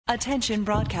Attention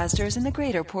broadcasters in the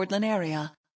greater Portland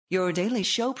area. Your daily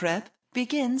show prep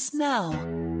begins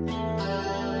now.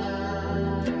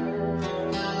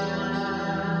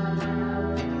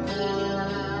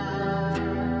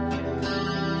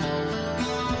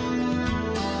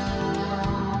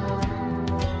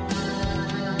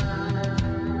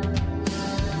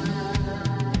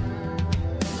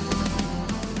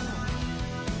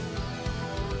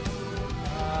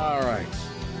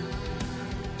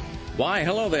 Why,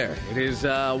 hello there. It is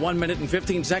 1 minute and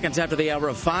 15 seconds after the hour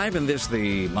of 5, and this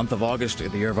the month of August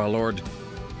in the year of our Lord,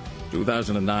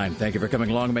 2009. Thank you for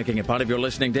coming along and making it part of your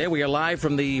listening day. We are live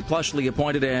from the plushly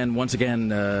appointed and once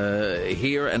again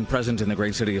here and present in the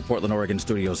great city of Portland, Oregon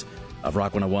studios of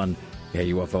Rock 101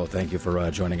 KUFO. Thank you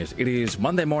for joining us. It is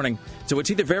Monday morning, so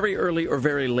it's either very early or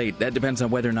very late. That depends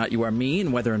on whether or not you are me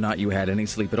and whether or not you had any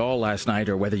sleep at all last night,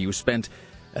 or whether you spent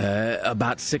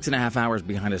about 6.5 hours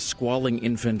behind a squalling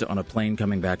infant on a plane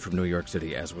coming back from New York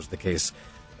City, as was the case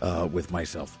with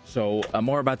myself. So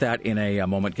more about that in a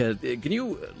moment. Can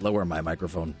you lower my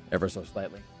microphone ever so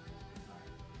slightly?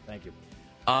 Thank you.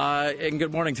 And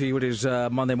good morning to you. It is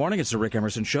Monday morning. It's the Rick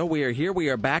Emerson Show. We are here. We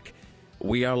are back.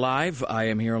 We are live. I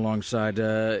am here alongside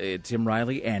Tim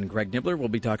Riley and Greg Nibbler. We'll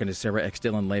be talking to Sarah X.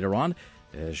 Dillon later on.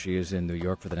 She is in New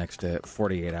York for the next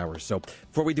 48 hours. So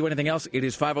before we do anything else, it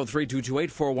is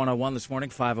 503-228-4101 this morning,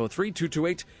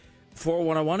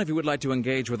 503-228-4101. If you would like to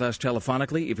engage with us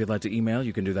telephonically, if you'd like to email,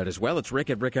 you can do that as well. It's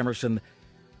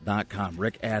rick@rickemerson.com,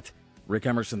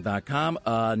 rick@rickemerson.com,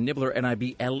 Nibbler,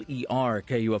 Nibler,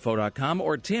 KUFO.com,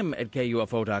 or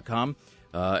tim@KUFO.com.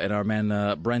 And our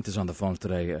man Brent is on the phones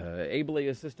today, ably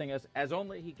assisting us as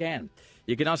only he can.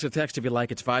 You can also text if you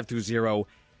like. It's 520-51,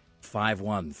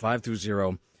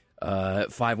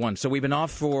 520-51. So we've been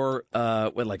off for,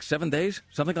 like 7 days?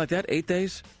 Something like that? 8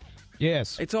 days?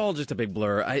 Yes. It's all just a big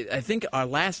blur. I think our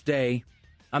last day,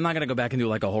 I'm not going to go back and do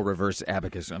like a whole reverse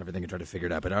abacus on everything and try to figure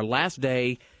it out, but our last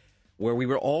day where we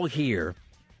were all here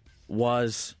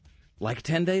was like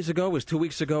 10 days ago, was 2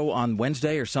 weeks ago on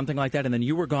Wednesday or something like that, and then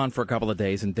you were gone for a couple of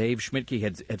days, and Dave Schmidtke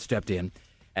had stepped in,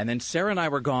 and then Sarah and I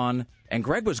were gone, and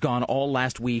Greg was gone all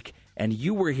last week, and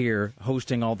you were here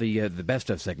hosting all the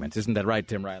best of segments. Isn't that right,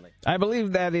 Tim Riley? I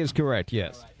believe that is correct,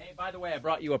 yes. Right. Hey, by the way, I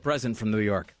brought you a present from New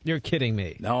York. You're kidding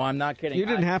me. No, I'm not kidding. You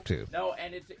didn't have to. No,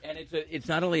 and it's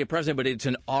not only a present, but it's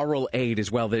an aural aid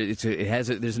as well. There's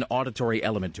an auditory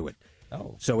element to it.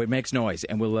 Oh. So it makes noise,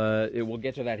 and we'll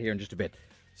get to that here in just a bit.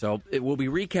 So we'll be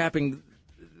recapping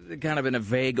kind of in a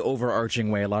vague, overarching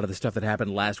way a lot of the stuff that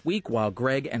happened last week while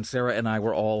Greg and Sarah and I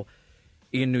were all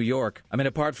in New York. I mean,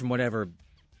 apart from whatever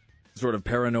sort of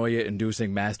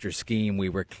paranoia-inducing master scheme we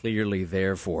were clearly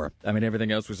there for. I mean,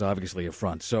 everything else was obviously a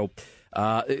front. So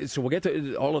we'll get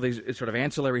to all of these sort of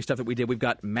ancillary stuff that we did. We've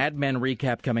got Mad Men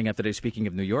recap coming up today, speaking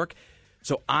of New York.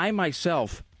 So I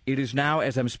myself, it is now,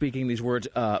 as I'm speaking these words,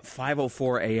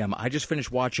 5:04 a.m. I just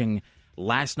finished watching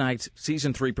last night's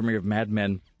Season 3 premiere of Mad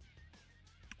Men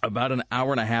about an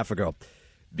hour and a half ago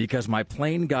because my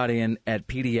plane got in at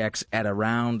PDX at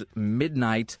around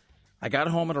midnight. I got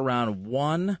home at around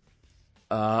 1.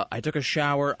 I took a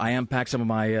shower. I unpacked some of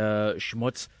my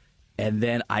schmutz, and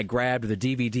then I grabbed the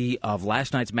DVD of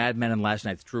last night's Mad Men and last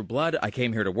night's True Blood. I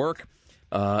came here to work,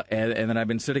 and then I've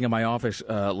been sitting in my office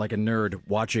like a nerd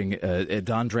watching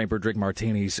Don Draper drink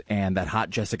martinis and that hot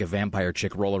Jessica Vampire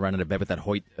chick roll around in a bed with that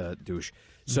Hoyt douche.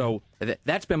 So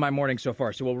that's been my morning so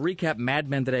far. So we'll recap Mad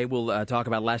Men today. We'll talk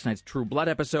about last night's True Blood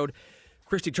episode.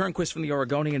 Christy Turnquist from the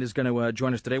Oregonian is going to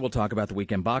join us today. We'll talk about the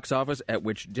weekend box office at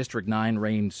which District 9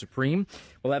 reigns supreme.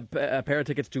 We'll have a pair of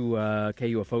tickets to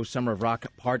KUFO's Summer of Rock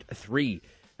Part 3,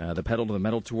 the Pedal to the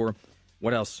Metal Tour.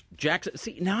 What else? Jackson.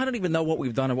 See, now I don't even know what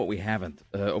we've done and what we haven't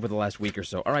over the last week or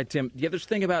so. All right, Tim, do you have this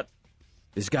thing about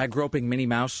this guy groping Minnie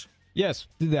Mouse? Yes,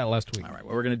 did that last week. All right,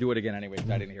 well, we're going to do it again anyway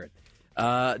because I didn't hear it.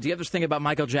 Do you have this thing about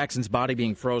Michael Jackson's body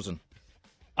being frozen?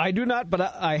 I do not, but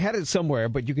I had it somewhere,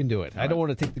 but you can do it. All I don't right.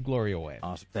 want to take the glory away.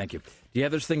 Awesome, thank you. Do you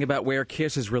have this thing about where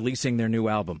Kiss is releasing their new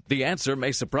album? The answer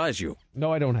may surprise you.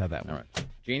 No, I don't have that one. All right.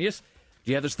 Genius.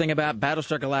 Do you have this thing about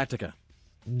Battlestar Galactica?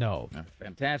 No. Oh,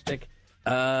 fantastic.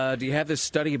 Do you have this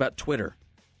study about Twitter?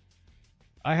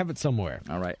 I have it somewhere.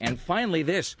 All right. And finally,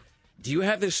 this. Do you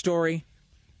have this story?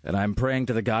 And I'm praying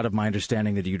to the God of my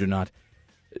understanding that you do not.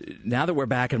 Now that we're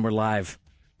back and we're live,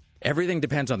 everything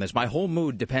depends on this. My whole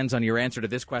mood depends on your answer to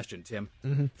this question, Tim.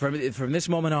 Mm-hmm. From this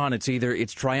moment on, it's either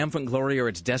it's triumphant glory or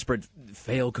it's desperate,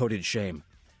 fail-coated shame.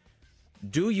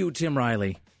 Do you, Tim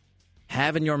Riley,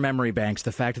 have in your memory banks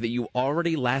the fact that you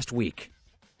already last week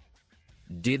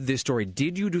did this story?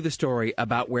 Did you do the story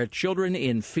about where children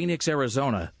in Phoenix,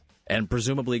 Arizona, and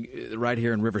presumably right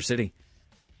here in River City,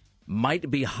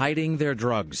 might be hiding their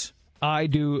drugs? I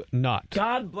do not.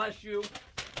 God bless you.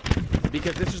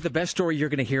 Because this is the best story you're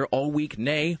going to hear all week,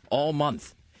 nay, all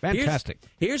month. Fantastic.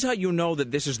 Here's how you know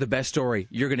that this is the best story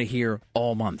you're going to hear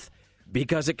all month.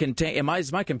 Because it contains...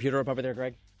 Is my computer up over there,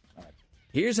 Greg? All right.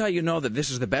 Here's how you know that this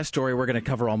is the best story we're going to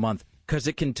cover all month. Because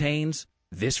it contains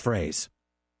this phrase.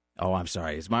 Oh, I'm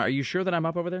sorry. Are you sure that I'm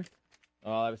up over there?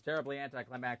 Oh, that was terribly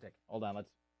anticlimactic. Hold on, All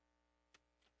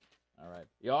right.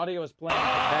 The audio is playing.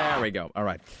 There we go. All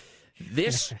right.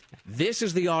 This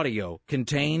is the audio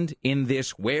contained in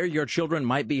this Where Your Children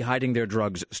Might Be Hiding Their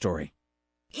Drugs story.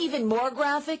 Even more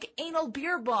graphic, anal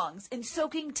beer bongs and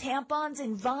soaking tampons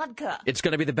in vodka. It's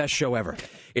going to be the best show ever.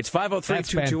 It's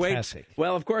 503-228.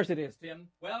 Well, of course it is, Tim.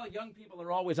 Well, young people are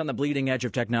always on the bleeding edge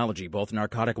of technology, both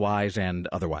narcotic-wise and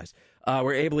otherwise.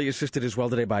 We're ably assisted as well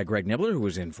today by Greg Nibbler, who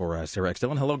is in for Sarah X.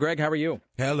 Dillon. Hello, Greg. How are you?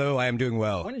 Hello. I am doing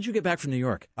well. When did you get back from New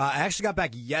York? I actually got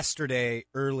back yesterday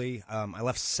early. I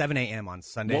left 7 a.m. on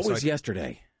Sunday. What was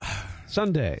yesterday?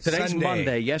 Sunday. Today's Sunday.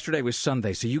 Monday. Yesterday was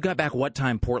Sunday. So you got back what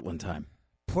time, Portland time?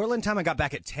 Portland time, I got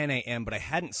back at 10 a.m., but I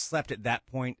hadn't slept at that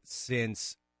point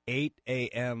since 8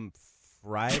 a.m.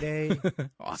 Friday,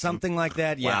 Awesome. Something like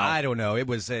that. Yeah, Wow. I don't know. It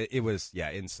was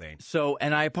insane. So,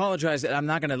 and I apologize. I'm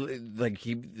not going to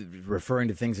keep referring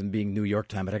to things and being New York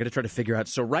time, but I got to try to figure out.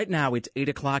 So right now it's 8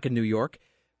 o'clock in New York,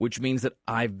 which means that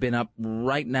I've been up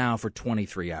right now for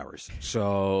 23 hours.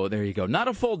 So there you go. Not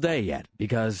a full day yet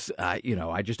because I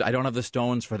don't have the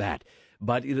stones for that.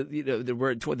 But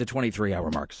we're at the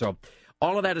 23-hour mark. So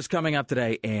all of that is coming up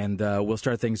today, and we'll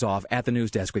start things off at the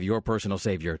news desk with your personal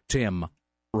savior, Tim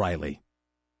Riley.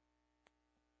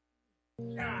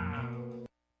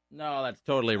 No, that's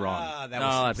totally wrong.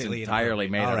 That's entirely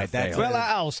made all out right, of fail. Well,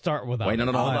 I'll start with that. Wait, no,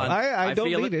 hold on. I don't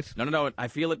feel need it. No. I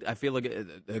feel it. I feel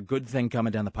a good thing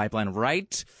coming down the pipeline,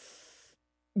 right?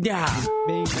 Yeah.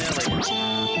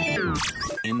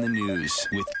 In the news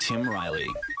with Tim Riley.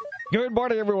 Good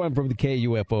morning, everyone, from the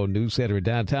KUFO News Center in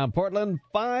downtown Portland,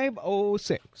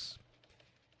 5:06.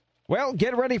 Well,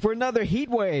 get ready for another heat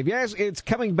wave. Yes, it's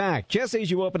coming back. Just as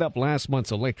you opened up last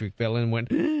month's electric bill and went,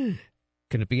 can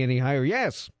it be any higher?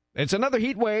 Yes, it's another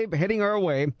heat wave heading our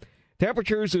way.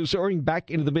 Temperatures are soaring back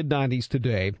into the mid-90s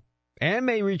today and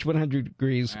may reach 100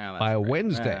 degrees by great.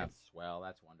 Wednesday. That's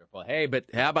wonderful. Hey, but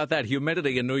how about that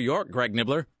humidity in New York, Greg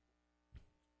Nibbler?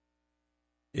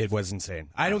 It was insane.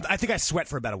 I think I sweat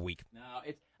for about a week.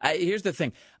 No, here's the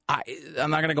thing.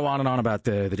 I'm not going to go on and on about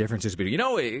the differences. But,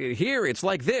 here it's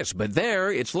like this, but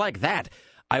there it's like that.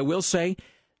 I will say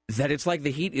that it's like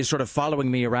the heat is sort of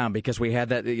following me around because we had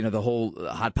that, the whole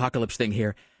hot apocalypse thing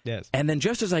here. Yes. And then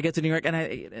just as I get to New York,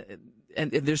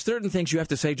 and there's certain things you have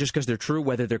to say just because they're true,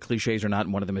 whether they're cliches or not.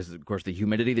 And one of them is, of course, the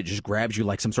humidity that just grabs you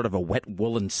like some sort of a wet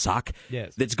woolen sock.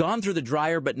 Yes. That's gone through the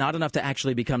dryer, but not enough to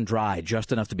actually become dry,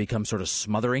 just enough to become sort of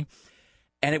smothery.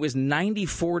 And it was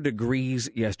 94 degrees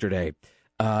yesterday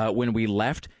when we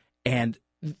left. And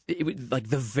it was like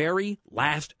the very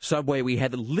last subway we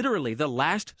had, literally the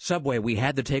last subway we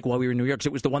had to take while we were in New York. 'Cause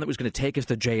it was the one that was going to take us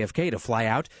to JFK to fly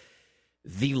out.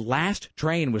 The last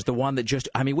train was the one that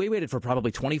we waited for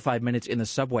probably 25 minutes in the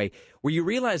subway where you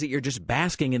realize that you're just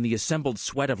basking in the assembled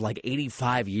sweat of like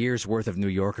 85 years worth of New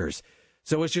Yorkers.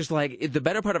 So it's just like the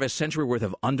better part of a century worth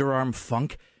of underarm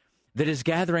funk that is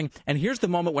gathering. And here's the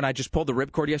moment when I just pulled the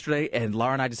ripcord yesterday and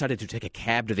Laura and I decided to take a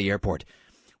cab to the airport.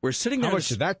 We're sitting there. How much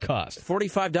did that cost?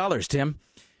 $45, Tim.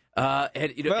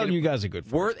 You guys are good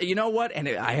for it. You know what? And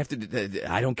I have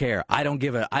to. I don't care. I don't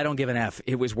give an F.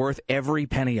 It was worth every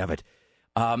penny of it.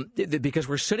 Because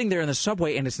we're sitting there in the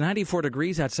subway and it's 94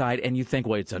 degrees outside, and you think,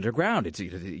 well, it's underground. It's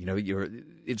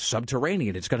it's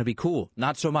subterranean. It's going to be cool.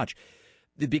 Not so much,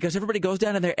 because everybody goes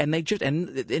down in there and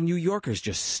and New Yorkers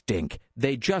just stink.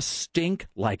 They just stink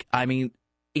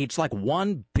it's like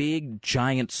one big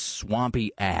giant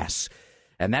swampy ass.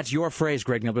 And that's your phrase,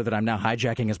 Greg Nibbler, that I'm now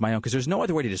hijacking as my own, because there's no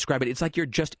other way to describe it. It's like you're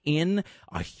just in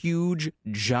a huge,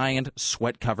 giant,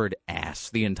 sweat-covered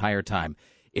ass the entire time.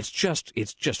 It's just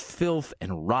filth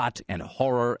and rot and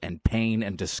horror and pain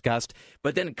and disgust,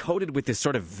 but then coated with this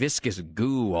sort of viscous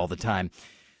goo all the time.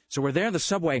 So we're there in the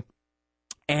subway,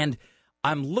 and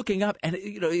I'm looking up, and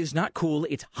it's not cool.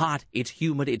 It's hot. It's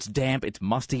humid. It's damp. It's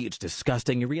musty. It's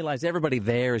disgusting. You realize everybody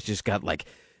there has just got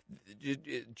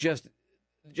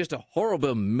just a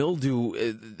horrible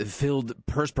mildew-filled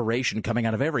perspiration coming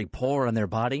out of every pore on their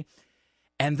body.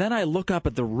 And then I look up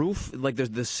at the roof, like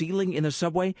the ceiling in the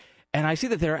subway, and I see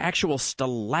that there are actual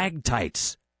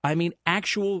stalactites. I mean,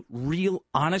 actual, real,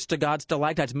 honest-to-God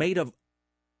stalactites made of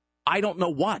I don't know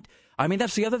what. I mean,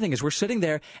 that's the other thing is we're sitting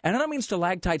there, and I don't mean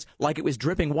stalactites like it was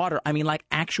dripping water. I mean like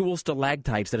actual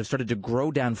stalactites that have started to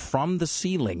grow down from the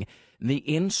ceiling the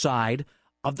inside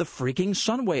of the freaking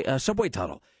subway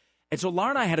tunnel. And so Laura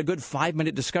and I had a good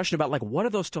 5-minute discussion about, like, what are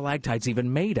those stalactites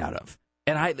even made out of?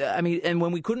 And I mean, and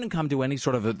when we couldn't come to any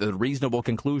sort of a reasonable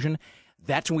conclusion,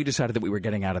 that's when we decided that we were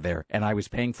getting out of there. And I was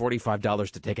paying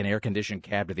 $45 to take an air-conditioned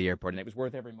cab to the airport, and it was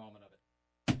worth every moment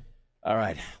of it. All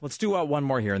right, let's do one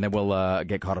more here, and then we'll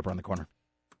get caught up around the corner.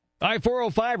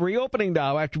 I-405 reopening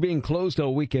now after being closed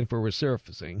all weekend for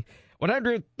resurfacing.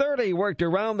 130 worked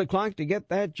around the clock to get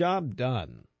that job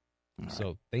done.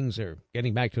 So things are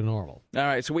getting back to normal. All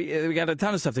right, so we got a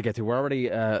ton of stuff to get to. We're already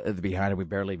behind, and we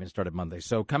barely even started Monday.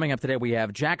 So coming up today, we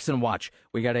have Jackson Watch.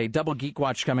 We got a double Geek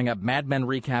Watch coming up. Mad Men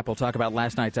recap. We'll talk about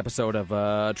last night's episode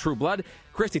of True Blood.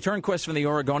 Christy Turnquist from the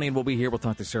Oregonian will be here. We'll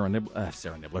talk to Sarah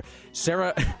Nibbler.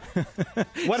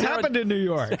 What happened in New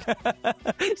York?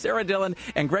 Sarah Dillon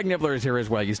and Greg Nibbler is here as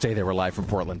well. You stay there. We're live from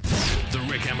Portland. The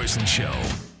Rick Emerson Show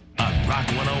on Rock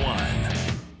 101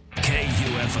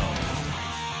 KUFO.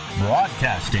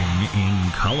 Broadcasting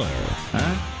in color.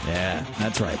 Huh? Yeah,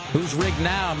 that's right. Who's rigged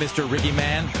now, Mr. Riggy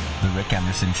Man? The Rick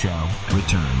Emerson Show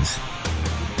returns.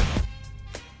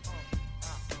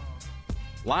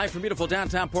 Live from beautiful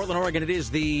downtown Portland, Oregon, it is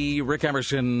the Rick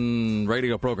Emerson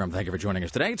radio program. Thank you for joining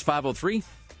us today. It's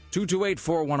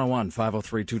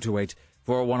 503-228-4101.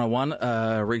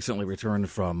 503-228-4101. Recently returned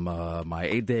from my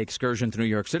 8-day excursion to New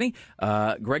York City.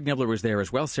 Greg Nibbler was there as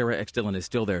well. Sarah X. Dillon is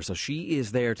still there. So she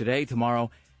is there today,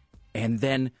 tomorrow. And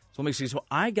then, so let me see. So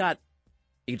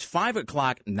it's 5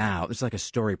 o'clock now. It's like a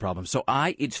story problem. So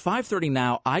it's 5:30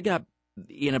 now. I got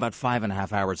in about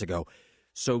 5.5 hours ago.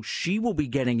 So she will be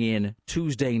getting in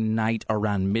Tuesday night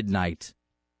around midnight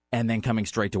and then coming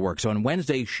straight to work. So on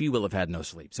Wednesday, she will have had no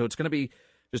sleep. So it's going to be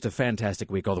just a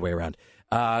fantastic week all the way around.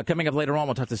 Coming up later on,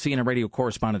 we'll talk to CNN radio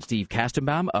correspondent Steve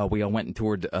Kastenbaum. We all went and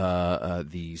toured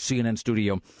the CNN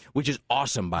studio, which is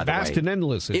awesome, by the way. Vast and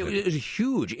endless. It was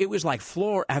huge. It was like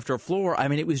floor after floor. I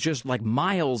mean, it was just like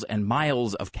miles and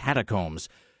miles of catacombs.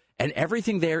 And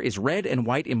everything there is red and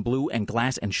white and blue and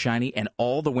glass and shiny, and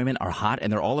all the women are hot,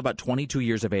 and they're all about 22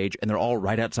 years of age, and they're all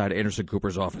right outside Anderson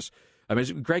Cooper's office. I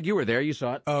mean, Greg, you were there. You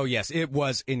saw it. Oh, yes. It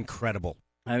was incredible.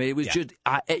 I mean, it was just,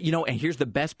 and here's the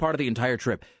best part of the entire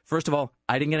trip. First of all,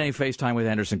 I didn't get any FaceTime with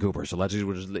Anderson Cooper, so let's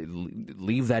just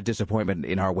leave that disappointment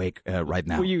in our wake right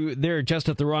now. Were you there just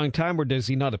at the wrong time, or does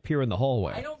he not appear in the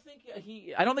hallway? I don't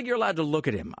think you're allowed to look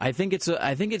at him. I think he's like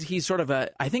a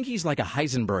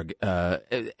Heisenberg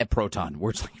a proton, where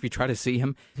it's like if you try to see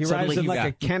him, he arrives in like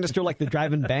a canister, like the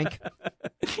drive-in bank.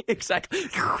 Exactly.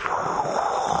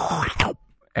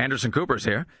 Anderson Cooper's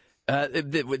here.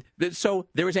 So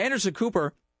there was Anderson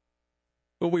Cooper,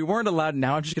 but we weren't allowed.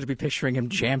 Now I'm just going to be picturing him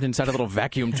jammed inside a little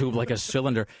vacuum tube like a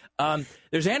cylinder.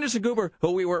 There's Anderson Cooper,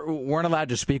 who we weren't allowed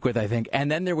to speak with, I think.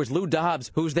 And then there was Lou Dobbs,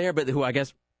 who's there, but who I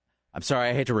guess, I'm sorry,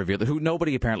 I hate to reveal it, who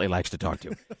nobody apparently likes to talk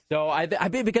to. So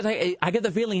because I get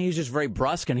the feeling he's just very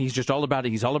brusque, and he's just all about it.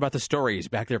 He's all about the story. He's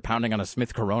back there pounding on a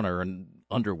Smith Corona or an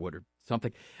Underwood or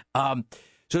something. So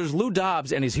there's Lou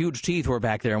Dobbs and his huge teeth were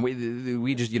back there, and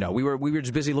we just, we were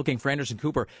just busy looking for Anderson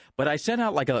Cooper. But I sent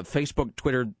out like a Facebook,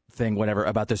 Twitter thing, whatever,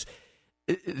 about this,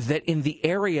 that in the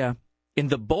area, in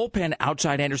the bullpen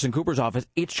outside Anderson Cooper's office,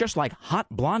 it's just like hot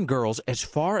blonde girls as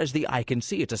far as the eye can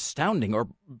see. It's astounding, or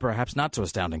perhaps not so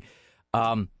astounding.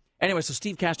 Anyway, so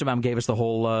Steve Kastenbaum gave us the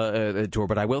whole tour,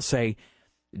 but I will say,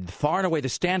 far and away the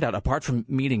standout, apart from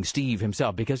meeting Steve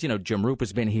himself, because, Jim Roop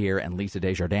has been here and Lisa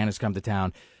Desjardins has come to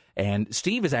town. And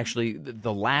Steve is actually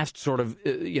the last sort of,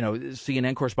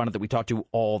 CNN correspondent that we talk to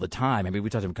all the time. I mean, we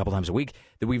talk to him a couple times a week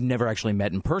that we've never actually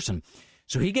met in person.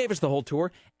 So he gave us the whole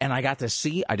tour, and I got to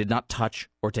see, I did not touch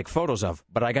or take photos of,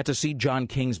 but I got to see John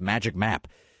King's magic map,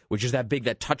 which is that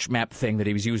touch map thing that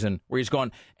he was using, where he's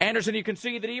going, Anderson, you can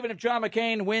see that even if John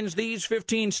McCain wins these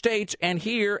 15 states and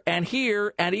here, and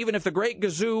even if the great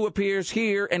Gazoo appears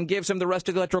here and gives him the rest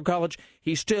of the Electoral College,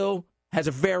 he still has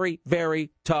a very,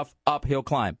 very tough uphill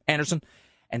climb, Anderson.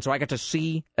 And so I got to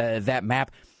see that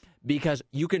map, because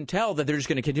you can tell that they're just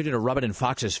going to continue to rub it in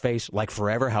Fox's face like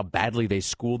forever, how badly they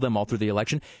schooled them all through the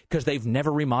election, because they've never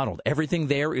remodeled. Everything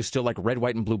there is still like red,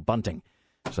 white, and blue bunting.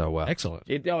 So excellent.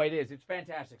 It is. It's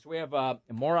fantastic. So we have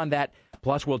more on that.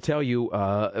 Plus, we'll tell you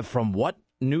from what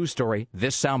news story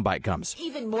this soundbite comes.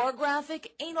 Even more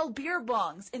graphic, anal beer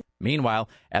bongs. Meanwhile,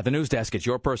 at the news desk, it's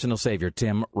your personal savior,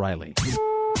 Tim Riley.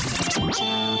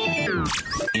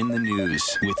 In the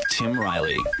news with Tim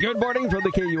Riley. Good morning from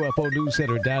the KUFO News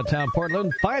Center, downtown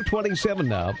Portland. 5:27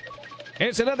 now.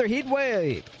 It's another heat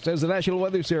wave, says the National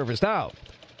Weather Service. Now,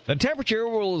 the temperature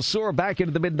will soar back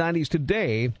into the mid-90s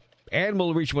today and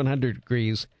will reach 100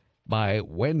 degrees by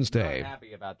Wednesday. Not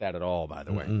happy about that at all, by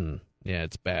the way. Yeah,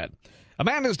 it's bad. A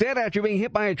man is dead after being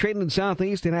hit by a train in the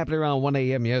southeast. It happened around 1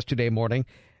 a.m. yesterday morning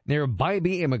near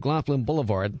Bybee and McLaughlin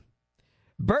Boulevard.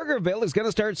 Burgerville is going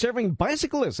to start serving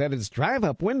bicyclists at its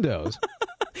drive-up windows.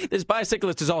 This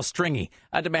bicyclist is all stringy.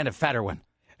 I demand a fatter one.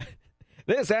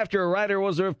 This after a rider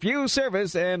was refused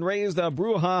service and raised a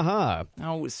brouhaha.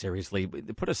 Oh, seriously,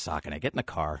 put a sock in it. Get in the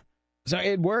car. So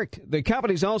it worked. The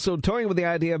company's also toying with the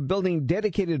idea of building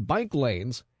dedicated bike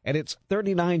lanes at its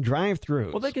 39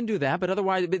 drive-thrus. Well, they can do that, but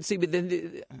otherwise,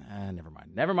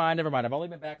 never mind. I've only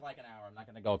been back like an hour. I'm not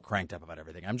going to go cranked up about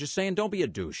everything. I'm just saying, don't be a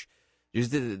douche.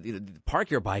 Just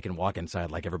park your bike and walk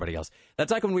inside like everybody else.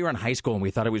 That's like when we were in high school and we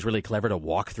thought it was really clever to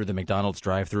walk through the McDonald's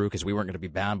drive-thru because we weren't going to be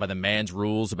bound by the man's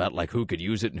rules about like who could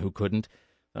use it and who couldn't.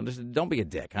 So just don't be a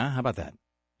dick, huh? How about that?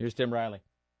 Here's Tim Riley.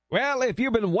 Well, if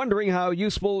you've been wondering how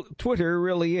useful Twitter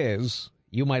really is,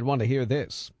 you might want to hear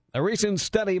this. A recent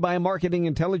study by marketing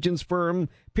intelligence firm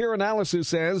Peer Analysis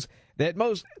says that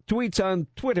most tweets on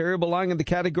Twitter belong in the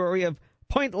category of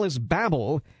pointless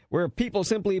babble, where people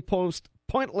simply post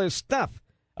pointless stuff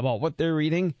about what they're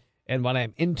reading and what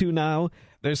I'm into now.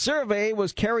 The survey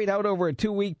was carried out over a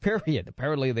 2-week period.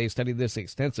 Apparently, they studied this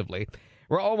extensively,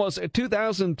 where almost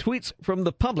 2,000 tweets from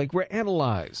the public were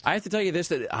analyzed. I have to tell you this,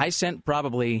 that I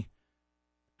probably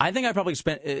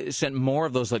sent more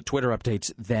of those like Twitter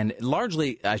updates than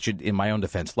largely, in my own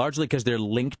defense, largely because they're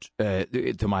linked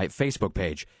to my Facebook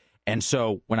page. And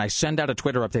so when I send out a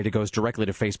Twitter update, it goes directly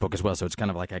to Facebook as well. So it's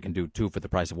kind of like I can do two for the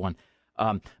price of one.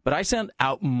 But I sent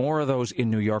out more of those in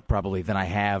New York probably than I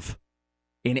have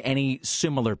in any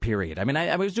similar period. I mean,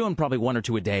 I was doing probably one or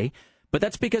two a day, but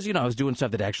that's because, I was doing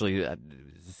stuff that actually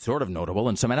sort of notable.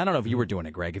 And I don't know if you were doing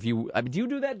it, Greg. Do you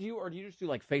do that? Or do you just do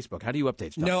like Facebook? How do you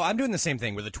update stuff? No, I'm doing the same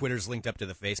thing where the Twitter's linked up to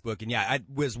the Facebook. And yeah, I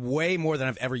was way more than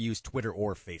I've ever used Twitter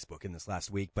or Facebook in this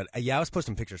last week. But yeah, I was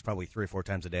posting pictures probably 3 or 4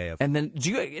 times a day. And then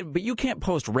but you can't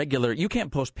post you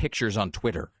can't post pictures on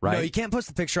Twitter, right? No, you can't post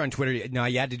the picture on Twitter. No,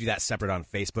 you had to do that separate on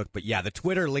Facebook. But yeah, the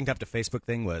Twitter linked up to Facebook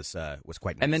thing was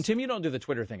quite nice. And then Tim, you don't do the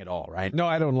Twitter thing at all, right? No,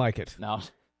 I don't like it. No.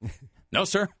 No,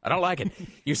 sir, I don't like it.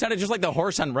 You sounded just like the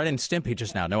horse on Ren and Stimpy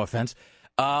just now. No offense.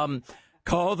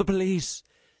 Call the police.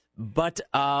 But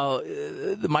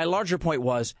my larger point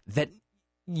was that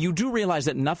you do realize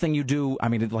that nothing you do, I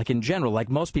mean, like in general, like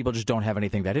most people just don't have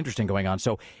anything that interesting going on.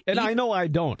 So, and I know I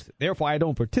don't. Therefore, I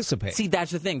don't participate. See,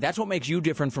 that's the thing. That's what makes you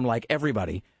different from like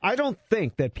everybody. I don't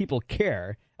think that people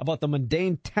care about the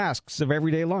mundane tasks of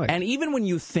everyday life. And even when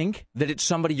you think that it's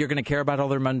somebody you're going to care about all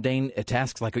their mundane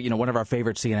tasks, like, one of our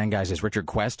favorite CNN guys is Richard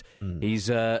Quest. He's,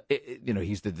 he's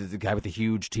the guy with the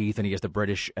huge teeth, and he has the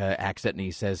British accent, and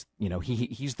he says,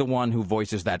 he's the one who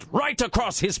voices that right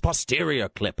across his posterior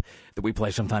clip that we play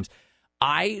sometimes.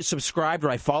 I subscribed or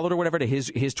I followed or whatever to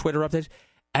his Twitter updates,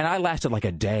 and I lasted like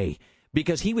a day.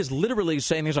 Because he was literally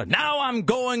saying things like, now I'm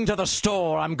going to the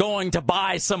store, I'm going to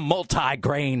buy some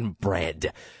multi-grain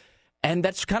bread. And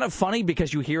that's kind of funny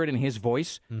because you hear it in his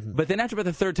voice. Mm-hmm. But then after about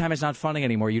the third time, it's not funny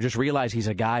anymore. You just realize he's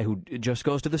a guy who just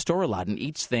goes to the store a lot and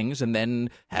eats things and then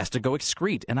has to go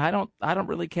excrete. And I don't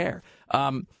really care.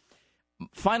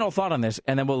 Final thought on this,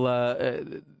 and then we'll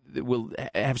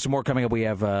have some more coming up. We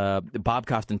have Bob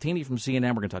Costantini from CNN.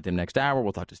 We're going to talk to him next hour.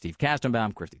 We'll talk to Steve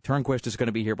Kastenbaum. Christy Turnquist is going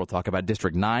to be here. We'll talk about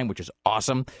District 9, which is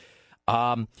awesome.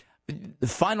 The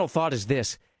final thought is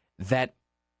this, that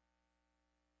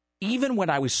even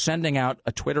when I was sending out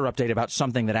a Twitter update about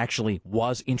something that actually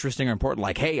was interesting or important,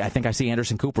 like, hey, I think I see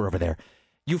Anderson Cooper over there,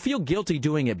 you feel guilty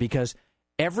doing it because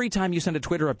every time you send a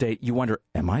Twitter update, you wonder,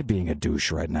 am I being a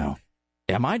douche right now?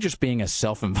 Am I just being a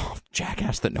self-involved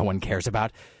jackass that no one cares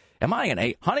about? Am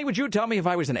I honey, would you tell me if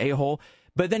I was an a-hole?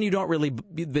 But then you don't really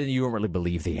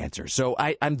believe the answer. So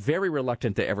I'm very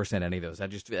reluctant to ever send any of those. I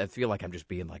feel like I'm just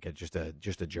being like just a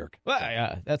jerk.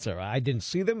 Well, that's all right. I didn't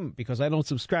see them because I don't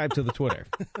subscribe to the Twitter.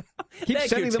 Keep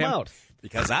sending them out.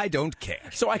 Because I don't care.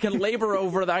 So I can labor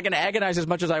over them. I can agonize as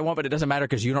much as I want, but it doesn't matter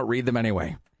because you don't read them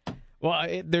anyway.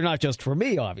 Well, they're not just for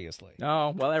me, obviously.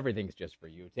 Oh, well, everything's just for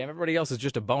you, Tim. Everybody else is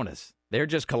just a bonus. They're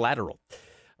just collateral.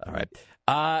 All right.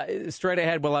 Straight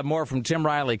ahead, we'll have more from Tim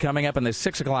Riley coming up in the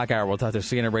 6 o'clock hour. We'll talk to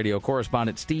CNN radio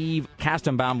correspondent Steve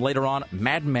Kastenbaum later on.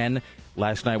 Mad Men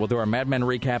last night. We'll do our Mad Men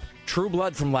recap. True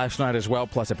Blood from last night as well,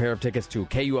 plus a pair of tickets to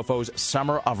KUFO's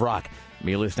Summer of Rock.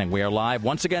 Me listening. We are live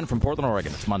once again from Portland,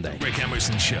 Oregon. It's Monday. Rick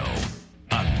Emerson Show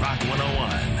on Rock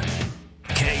 101.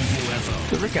 KUFO.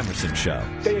 The Rick Emerson Show.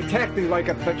 They attacked me like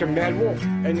such a mad wolf,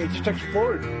 and it just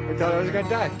exploded. I thought I was going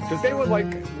to die, because they were like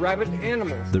rabid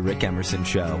animals. The Rick Emerson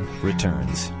Show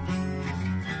returns.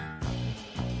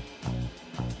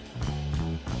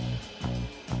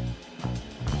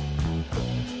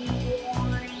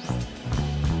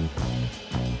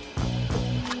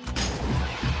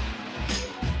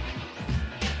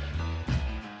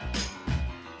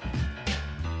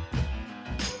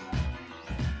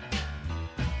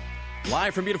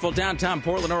 Live from beautiful downtown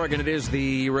Portland, Oregon, it is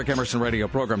the Rick Emerson radio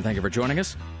program. Thank you for joining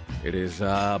us. It is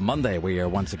Monday. We are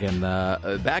once again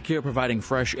back here providing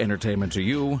fresh entertainment to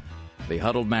you, the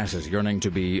huddled masses yearning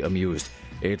to be amused.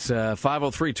 It's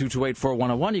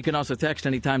 503-228-4101. You can also text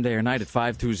anytime, day or night, at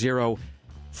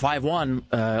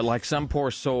 520-51, like some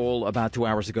poor soul about 2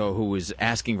 hours ago who was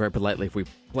asking very politely if we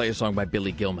play a song by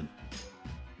Billy Gilman.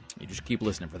 You just keep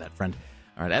listening for that, friend.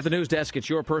 All right, at the news desk, it's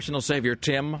your personal savior,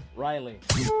 Tim Riley.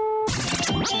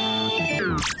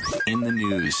 In the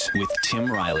news with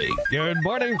Tim Riley. Good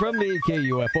morning from the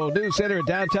KUFO News Center in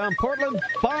downtown Portland,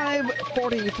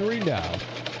 5:43 now.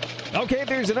 Okay,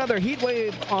 there's another heat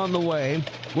wave on the way.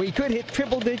 We could hit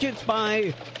triple digits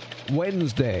by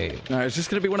Wednesday. Is this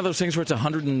going to be one of those things where it's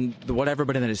 100 and whatever,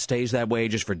 but then it stays that way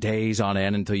just for days on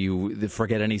end until you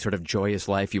forget any sort of joyous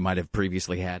life you might have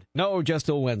previously had? No, just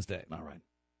till Wednesday. All right.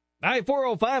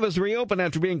 I-405 is reopened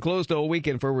after being closed all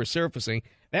weekend for resurfacing.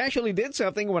 They actually did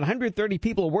something. 130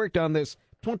 people worked on this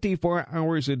 24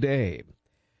 hours a day.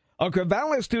 A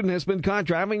Corvallis student has been caught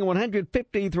driving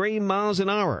 153 miles an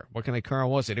hour. What kind of car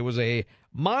was it? It was a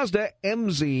Mazda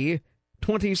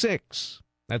MZ-26.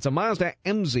 That's a Mazda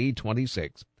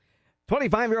MZ-26.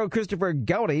 25-year-old Christopher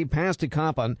Gowdy passed a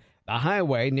cop on the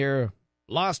highway near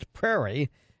Lost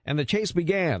Prairie, and the chase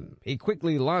began. He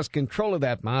quickly lost control of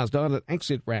that Mazda on an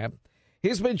exit ramp.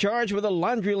 He's been charged with a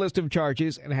laundry list of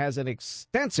charges and has an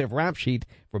extensive rap sheet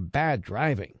for bad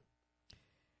driving.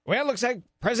 Well, it looks like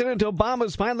President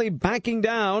Obama's finally backing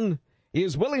down. He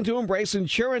is willing to embrace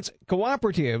insurance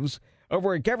cooperatives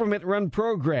over a government-run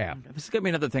program. This is going to be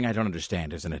another thing I don't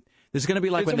understand, isn't it? This is going to be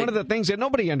like it's one of the things that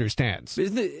nobody understands.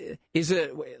 Is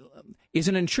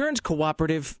an insurance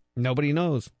cooperative? Nobody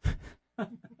knows.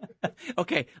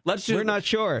 Okay, we're not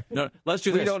sure. No, let's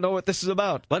do this. We don't know what this is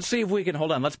about. Let's see if we can,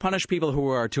 hold on, let's punish people who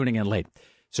are tuning in late.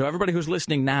 So everybody who's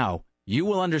listening now, you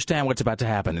will understand what's about to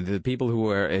happen. The people who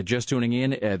are just tuning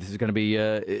in, this is going to be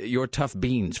your tough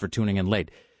beans for tuning in late.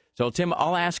 So, Tim,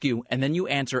 I'll ask you, and then you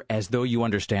answer as though you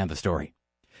understand the story.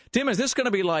 Tim, is this going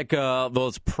to be like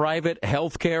those private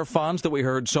health care funds that we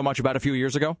heard so much about a few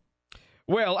years ago?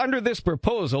 Well, under this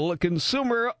proposal,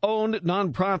 consumer-owned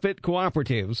nonprofit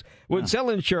cooperatives would sell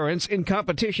insurance in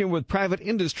competition with private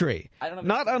industry,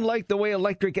 not unlike the way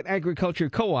electric and agriculture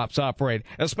co-ops operate,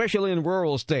 especially in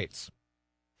rural states.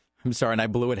 I'm sorry, and I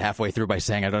blew it halfway through by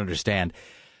saying I don't understand.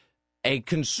 A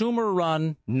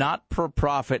consumer-run,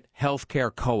 not-for-profit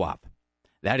healthcare co-op.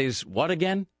 That is what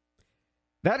again?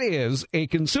 That is a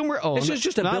consumer-owned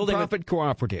nonprofit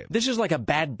cooperative. This is like a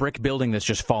bad brick building that's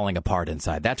just falling apart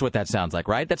inside. That's what that sounds like,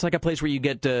 right? That's like a place where you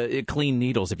get clean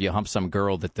needles if you hump some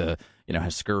girl that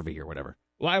has scurvy or whatever.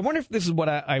 Well, I wonder if this is what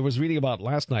I was reading about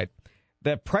last night.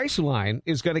 That Priceline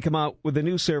is going to come out with a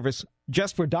new service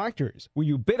just for doctors, where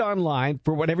you bid online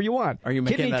for whatever you want. Are you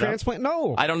making Kidney that transplant? up?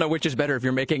 No. I don't know which is better, if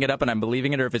you're making it up and I'm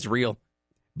believing it, or if it's real.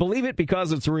 Believe it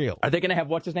because it's real. Are they going to have,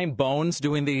 what's his name, Bones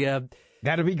doing the...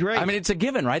 That'd be great. I mean, it's a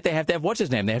given, right? They have to have, what's his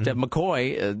name? They have to have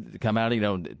McCoy come out,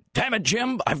 damn it,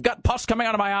 Jim, I've got pus coming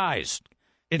out of my eyes.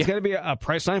 It's going to be a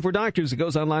Priceline for doctors. It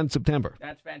goes online in September.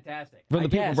 That's fantastic. From the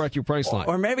people who brought you Priceline.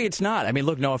 Or maybe it's not. I mean,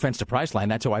 look, no offense to Priceline.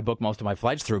 That's who I book most of my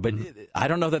flights through. But I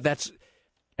don't know that's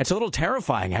a little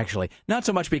terrifying, actually. Not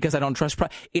so much because I don't trust Price.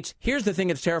 Here's the thing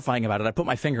that's terrifying about it. I put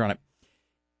my finger on it.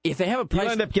 If they have a price...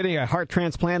 You end up getting a heart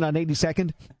transplant on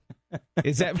 82nd?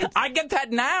 Is that... I get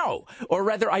that now. Or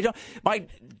rather, I don't... My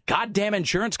goddamn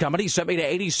insurance company sent me to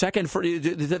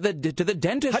 82nd to the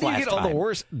dentist last time. How do you get all the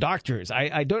worst doctors?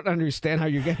 I don't understand how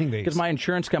you're getting these. Because my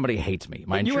insurance company hates me.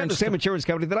 You had the same insurance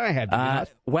company that I had.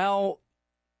 Well,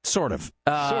 sort of.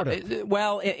 Sort of.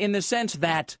 Well, in the sense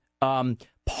that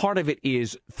part of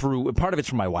it's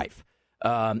from my wife.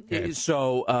 Okay.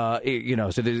 So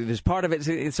there's part of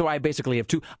it. So I basically have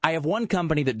two. I have one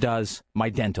company that does my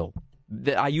dental.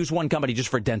 I use one company just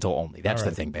for dental only. That's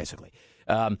the thing, basically.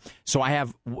 So I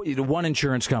have one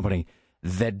insurance company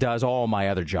that does all my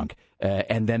other junk.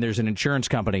 And then there's an insurance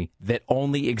company that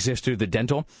only exists through the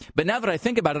dental. But now that I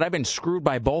think about it, I've been screwed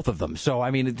by both of them. So,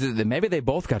 I mean, maybe they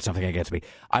both got something against me.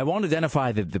 I won't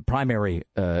identify the primary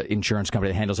insurance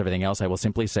company that handles everything else. I will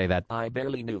simply say that I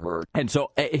barely knew her. And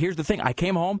so here's the thing. I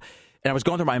came home, and I was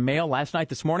going through my mail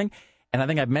this morning, and I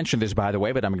think I've mentioned this, by the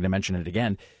way, but I'm going to mention it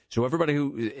again. So everybody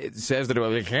who says that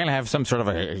we can't have some sort of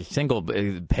a single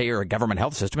payer government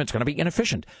health system, it's going to be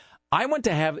inefficient. I went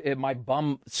to have my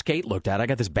bum skate looked at. I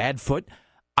got this bad foot.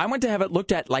 I went to have it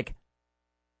looked at like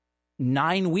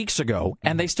 9 weeks ago,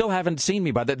 and they still haven't seen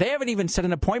me. They haven't even set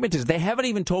an appointment. They haven't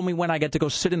even told me when I get to go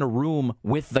sit in a room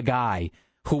with the guy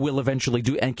who will eventually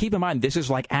do. And keep in mind, this is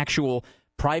like actual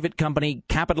private company,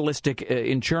 capitalistic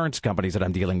insurance companies that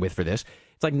I'm dealing with for this.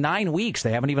 It's like 9 weeks.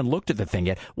 They haven't even looked at the thing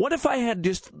yet. What if I had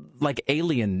just like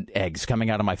alien eggs coming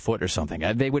out of my foot or something?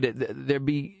 There'd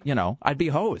be, I'd be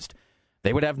hosed.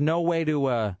 They would have no way to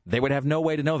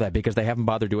know that because they haven't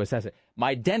bothered to assess it.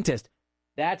 My dentist,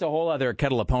 that's a whole other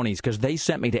kettle of ponies because they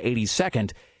sent me to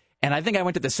 82nd, and I think I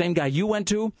went to the same guy you went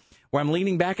to, where I'm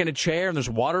leaning back in a chair and there's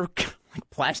water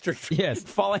plaster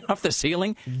falling off the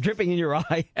ceiling, dripping in your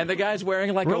eye, and the guy's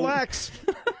wearing like relax.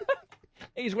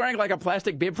 He's wearing like a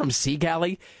plastic bib from Sea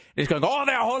Galley. He's going, oh,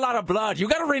 there's a whole lot of blood. You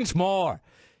got to rinse more.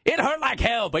 It hurt like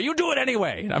hell, but you do it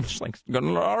anyway. And I'm just like,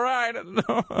 all right.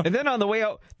 And then on the way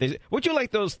out, they say, would you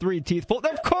like those 3 teeth pulled?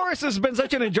 Of course, it's been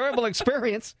such an enjoyable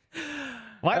experience.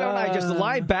 Why don't I just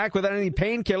lie back without any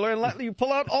painkiller and let you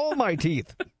pull out all my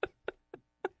teeth?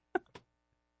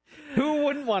 Who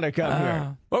wouldn't want to come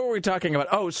here? What were we talking about?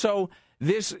 Oh, so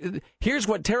here's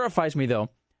what terrifies me, though.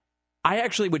 I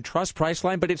actually would trust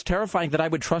Priceline, but it's terrifying that I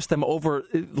would trust them over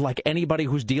like anybody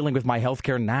who's dealing with my health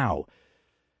care now.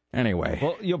 Anyway.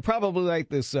 Well, you'll probably like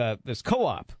this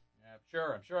co-op. Yeah,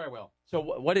 I'm sure I will. So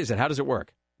what is it? How does it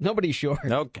work? Nobody's sure.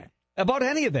 Okay. About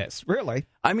any of this, really.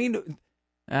 I mean,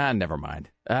 never mind.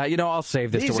 I'll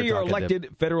save this. These are your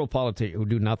elected federal politicians who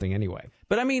do nothing anyway.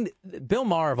 But I mean, Bill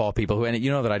Maher of all people, and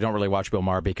you know that I don't really watch Bill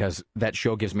Maher because that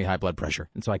show gives me high blood pressure.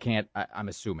 And so I'm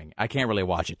assuming, I can't really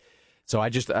watch it. So I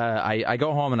just, I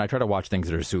go home and I try to watch things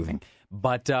that are soothing.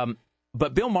 But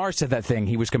Bill Maher said that thing.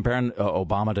 He was comparing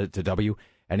Obama to W.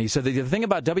 And he said the thing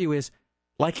about W is,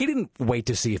 like, he didn't wait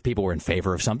to see if people were in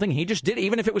favor of something. He just did,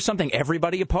 even if it was something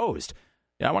everybody opposed.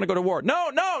 I want to go to war.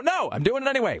 No, I'm doing it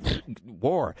anyway.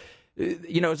 War.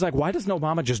 It's like, why doesn't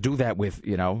Obama just do that with,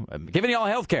 giving you all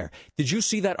health care? Did you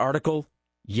see that article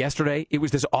yesterday? It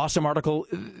was this awesome article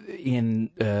in,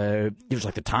 it was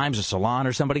like the Times or Salon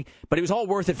or somebody, but it was all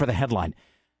worth it for the headline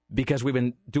because we've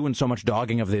been doing so much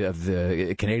dogging of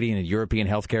the Canadian and European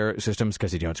healthcare systems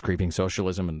because, it's creeping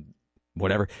socialism and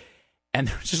whatever. And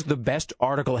there's just the best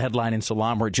article headline in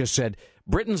Salon where it just said,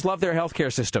 Britons love their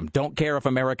healthcare system. Don't care if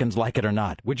Americans like it or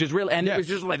not, which is real. And It was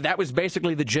just like, that was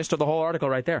basically the gist of the whole article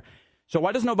right there. So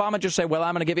why doesn't Obama just say, well,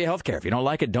 I'm going to give you healthcare. If you don't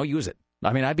like it, don't use it.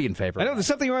 I mean, I'd be in favor. I know there's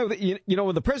something wrong with it.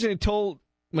 When the president told,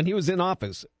 when he was in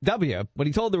office, when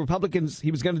he told the Republicans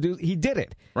he was going to do, he did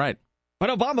it. Right. But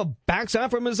Obama backs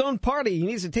out from his own party. He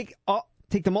needs to take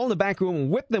them all in the back room and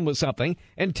whip them with something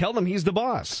and tell them he's the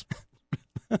boss.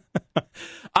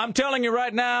 I'm telling you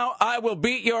right now, I will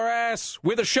beat your ass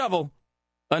with a shovel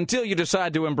until you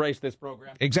decide to embrace this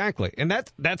program. Exactly. And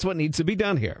that's what needs to be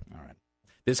done here. All right.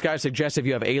 This guy suggests if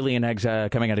you have alien eggs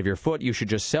coming out of your foot, you should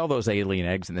just sell those alien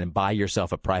eggs and then buy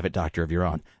yourself a private doctor of your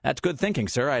own. That's good thinking,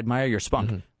 sir. I admire your spunk.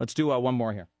 Mm-hmm. Let's do one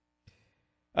more here.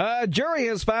 Jury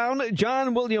has found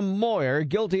John William Moyer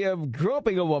guilty of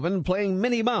groping a woman playing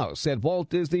Minnie Mouse at Walt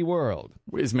Disney World.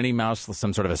 Is Minnie Mouse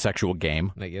some sort of a sexual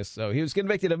game? I guess so. He was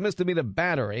convicted of misdemeanor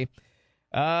battery.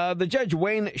 The judge,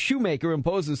 Wayne Shoemaker,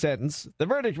 imposed the sentence. The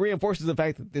verdict reinforces the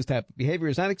fact that this type of behavior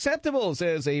is unacceptable,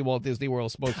 says a Walt Disney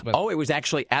World spokesman. Oh, it was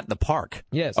actually at the park.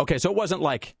 Yes. Okay, so it wasn't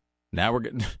like, now we're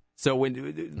good. So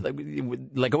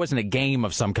when, like it wasn't a game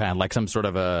of some kind, like some sort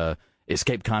of a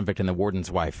escaped convict and the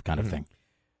warden's wife kind of thing.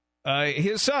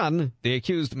 His son, the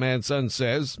accused man's son,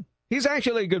 says, he's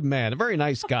actually a good man, a very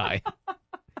nice guy.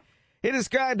 He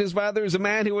described his father as a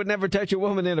man who would never touch a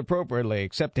woman inappropriately,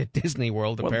 except at Disney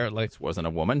World, apparently. It wasn't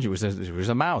a woman. She was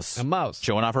a mouse. A mouse.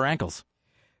 Showing off her ankles.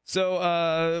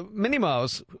 So, Minnie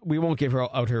Mouse, we won't give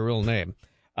her out her real name,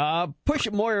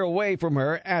 pushed Moyer away from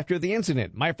her after the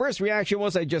incident. My first reaction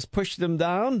was I just pushed him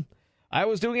down. I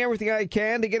was doing everything I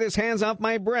can to get his hands off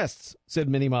my breasts, said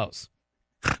Minnie Mouse.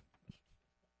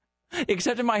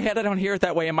 Except in my head, I don't hear it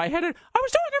that way. In my head, I was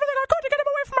doing everything I could to get him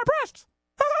away from my breasts.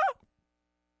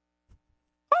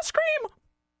 I'll scream.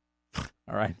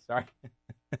 All right, sorry.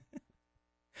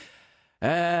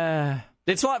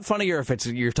 It's a lot funnier if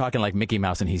you're talking like Mickey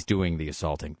Mouse and he's doing the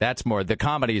assaulting. That's more, the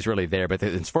comedy is really there, but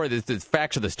the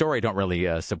facts of the story don't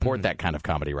really support that kind of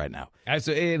comedy right now.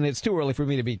 And it's too early for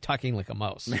me to be talking like a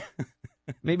mouse.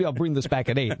 Maybe I'll bring this back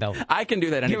at 8. Now, I can do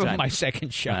that anytime. Give him my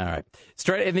second shot. All right.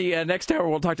 Straight in the next hour,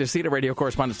 we'll talk to CETA radio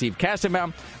correspondent Steve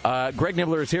Kastenbaum. Greg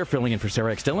Nibbler is here, filling in for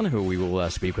Sarah X. Dillon, who we will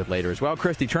speak with later as well.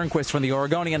 Christy Turnquist from the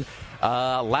Oregonian.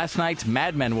 Last night's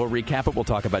Mad Men, we'll recap it. We'll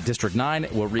talk about District 9.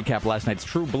 We'll recap last night's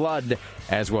True Blood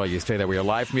as well. You stay there. We are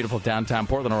live from beautiful downtown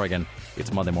Portland, Oregon.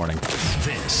 It's Monday morning.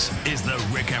 This is the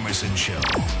Rick Emerson Show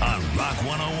on Rock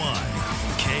 101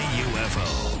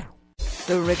 KUFO.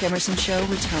 The Rick Emerson Show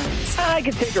returns. I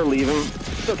can take or leave him.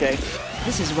 It's okay.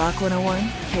 This is Rock 101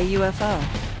 KUFO.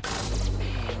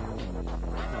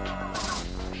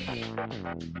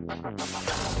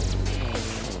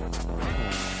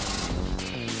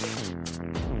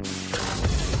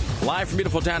 Live from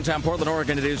beautiful downtown Portland,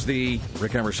 Oregon, it is the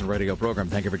Rick Emerson radio program.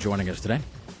 Thank you for joining us today.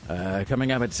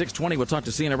 Coming up at 6:20, we'll talk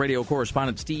to CNN radio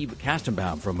correspondent Steve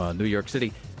Kastenbaum from New York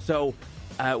City. So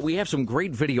we have some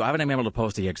great video. I haven't been able to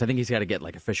post it yet because I think he's got to get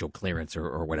like official clearance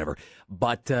or whatever.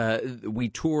 But we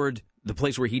toured the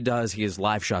place where he does his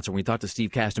live shots. And we talked to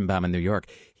Steve Kastenbaum in New York.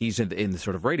 He's in the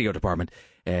sort of radio department,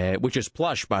 which is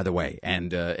plush, by the way,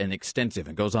 and extensive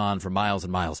and goes on for miles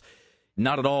and miles.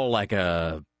 Not at all like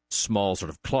a small sort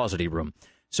of closety room.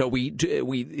 So we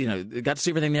got to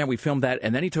see everything there. We filmed that,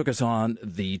 and then he took us on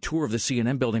the tour of the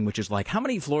CNN building, which is like, how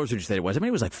many floors would you say it was? I mean,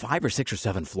 it was like 5 or 6 or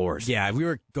 7 floors. Yeah, we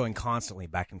were going constantly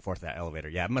back and forth that elevator.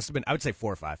 Yeah, it must have been, I would say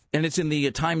 4 or 5. And it's in the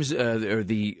Times or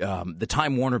the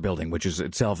Time Warner building, which is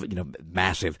itself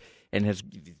massive and has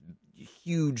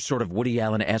huge sort of Woody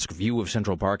Allen-esque view of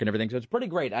Central Park and everything. So it's pretty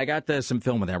great. I got some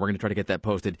film of that. We're going to try to get that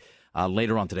posted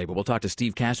later on today. But we'll talk to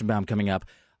Steve Kastenbaum coming up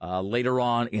later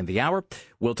on in the hour.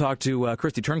 We'll talk to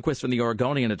Christy Turnquist from the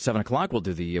Oregonian at 7 o'clock. We'll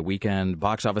do the weekend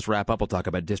box office wrap-up. We'll talk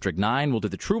about District 9. We'll do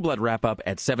the True Blood wrap-up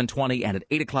at 7:20 and at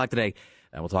 8 o'clock today.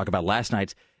 And we'll talk about last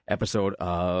night's episode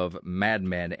of Mad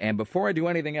Men. And before I do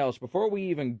anything else, before we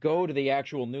even go to the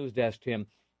actual news desk, Tim,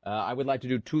 I would like to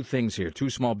do 2 things here, 2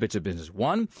 small bits of business.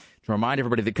 One, to remind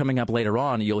everybody that coming up later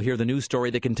on, you'll hear the news story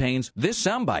that contains this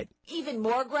soundbite. Even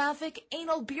more graphic,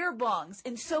 anal beer bongs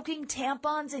and soaking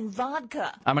tampons in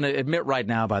vodka. I'm going to admit right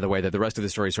now, by the way, that the rest of the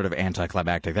story is sort of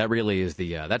anticlimactic. That really is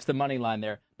that's the money line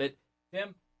there. But,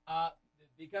 Tim,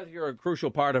 because you're a crucial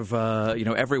part of,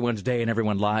 everyone's day and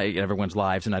everyone's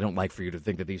lives, and I don't like for you to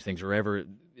think that these things are ever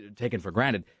taken for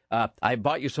granted, I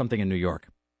bought you something in New York.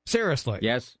 Seriously?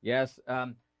 Yes.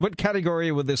 What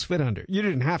category would this fit under? You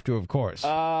didn't have to, of course.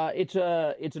 It's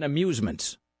an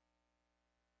amusement.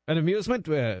 An amusement?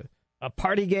 A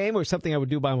party game or something I would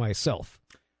do by myself?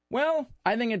 Well,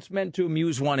 I think it's meant to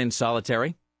amuse one in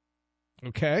solitary.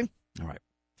 Okay. All right.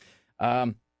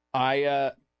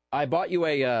 I bought you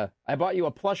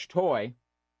a plush toy.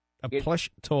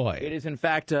 Plush toy. It is in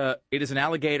fact it is an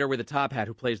alligator with a top hat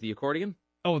who plays the accordion.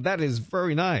 Oh, that is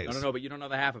very nice. No, but you don't know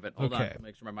the half of it. Hold on.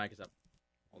 Make sure my mic is up.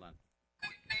 Hold on.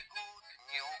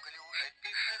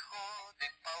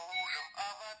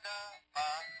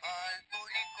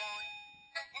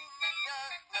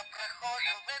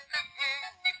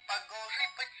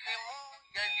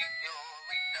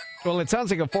 Well, it sounds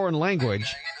like a foreign language.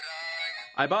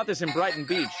 I bought this in Brighton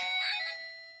Beach.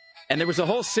 And there was a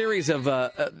whole series of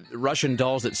Russian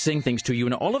dolls that sing things to you,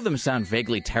 and all of them sound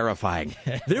vaguely terrifying.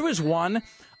 There was one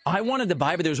I wanted to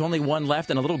buy, but there was only one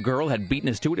left, and a little girl had beaten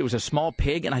us to it. It was a small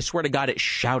pig, and I swear to God, it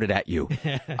shouted at you.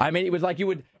 I mean, it was like you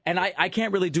would, and I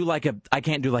can't really do I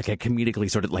can't do like a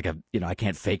comedically sort of like I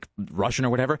can't fake Russian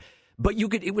or whatever. But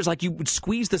it was like you would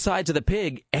squeeze the sides of the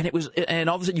pig, and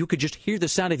all of a sudden you could just hear the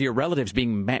sound of your relatives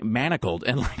being manacled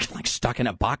and like stuck in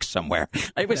a box somewhere.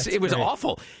 It was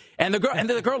awful. And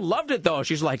the girl loved it though.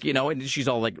 She's like, and she's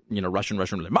all like, Russian,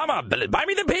 like, Mama, buy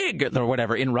me the pig or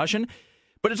whatever in Russian.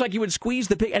 But it's like you would squeeze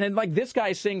the pig, and then like this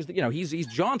guy sings, he's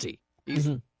jaunty.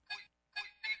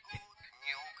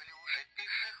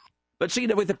 But see,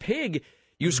 with the pig,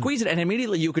 you squeeze it, and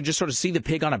immediately you could just sort of see the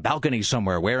pig on a balcony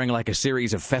somewhere wearing like a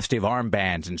series of festive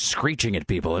armbands and screeching at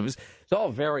people. It's all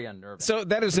very unnerving. So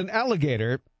that is an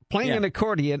alligator playing an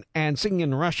accordion and singing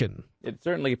in Russian. It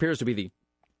certainly appears to be the...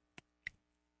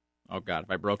 Oh, God,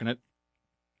 have I broken it?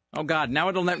 Oh, God, now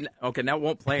it'll never... Okay, now it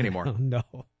won't play anymore. Oh, no.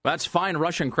 That's fine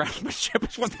Russian craftsmanship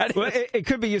is what that is. Well, it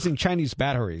could be using Chinese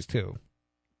batteries, too.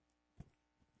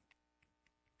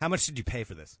 How much did you pay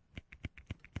for this?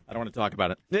 I don't want to talk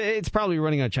about it. It's probably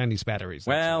running on Chinese batteries.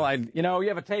 Well, you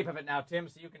have a tape of it now, Tim,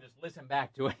 so you can just listen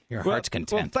back to it. Your heart's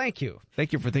content. Well, thank you.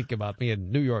 Thank you for thinking about me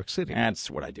in New York City.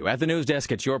 That's what I do. At the news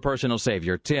desk, it's your personal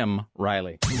savior, Tim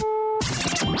Riley.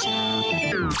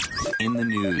 In the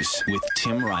news with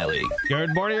Tim Riley.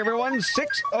 Good morning, everyone.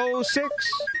 6:06.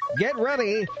 Get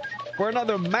ready for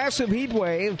another massive heat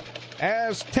wave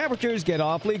as temperatures get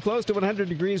awfully close to 100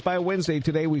 degrees by Wednesday.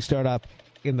 Today, we start up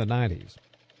in the 90s.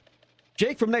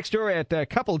 Jake from next door at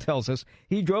Couple tells us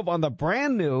he drove on the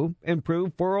brand new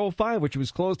improved 405, which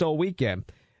was closed all weekend,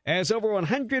 as over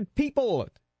 100 people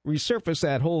resurfaced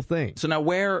that whole thing. So now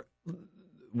what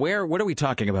are we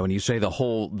talking about when you say the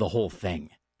whole thing?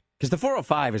 Because the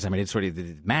 405 is, it's sort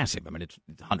of massive. It's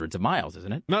hundreds of miles,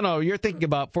 isn't it? No, you're thinking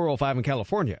about 405 in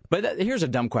California. But here's a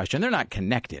dumb question. They're not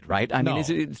connected, right? No.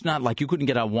 It's not like you couldn't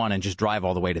get on one and just drive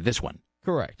all the way to this one.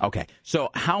 Correct. Okay.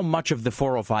 So how much of the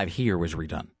 405 here was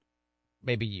redone?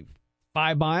 Maybe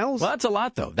 5 miles. Well, that's a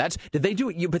lot, though. Did they do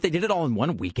it? But they did it all in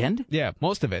one weekend? Yeah,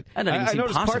 most of it. That doesn't even I seem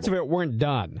noticed possible. parts of it weren't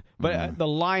done, but the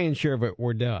lion's share of it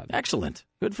were done. Excellent.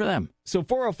 Good for them. So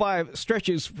 405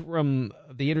 stretches from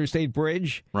the Interstate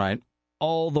Bridge Right.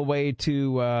 all the way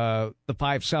to the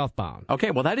 5 southbound.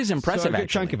 Okay, well, that is impressive, So a good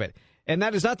actually. chunk of it. And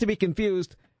that is not to be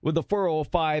confused with the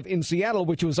 405 in Seattle,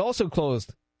 which was also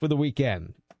closed for the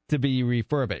weekend to be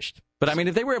refurbished. But, I mean,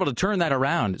 if they were able to turn that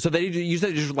around, so you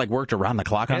said they just, like, worked around the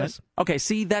clock on Yes. it? Okay,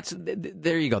 see,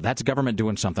 there you go. That's government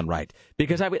doing something right.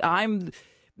 Because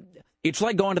it's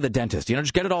like going to the dentist.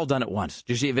 Just get it all done at once.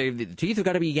 Just if the teeth have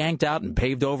got to be yanked out and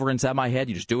paved over inside my head,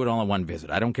 you just do it all in one visit.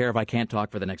 I don't care if I can't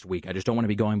talk for the next week. I just don't want to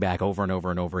be going back over and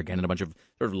over and over again in a bunch of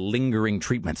sort of lingering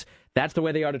treatments. That's the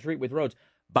way they ought to treat with roads.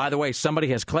 By the way, somebody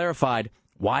has clarified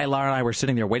why Laura and I were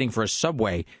sitting there waiting for a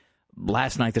subway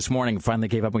last night, this morning, finally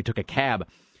gave up and we took a cab.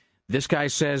 This guy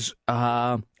says,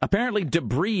 apparently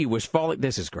debris was falling.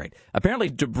 This is great. Apparently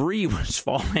debris was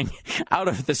falling out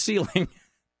of the ceiling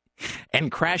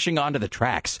and crashing onto the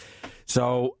tracks.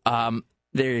 So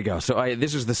there you go. So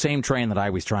this is the same train that I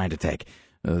was trying to take.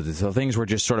 So things were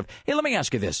just sort of... Hey, let me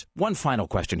ask you this. One final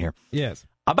question here. Yes.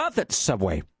 About that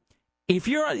subway. If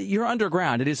you're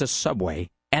underground, it is a subway,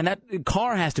 and that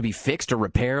car has to be fixed or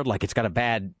repaired, like it's got a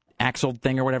bad axle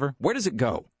thing or whatever, where does it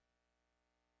go?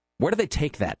 Where do they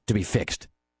take that to be fixed?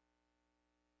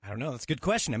 I don't know. That's a good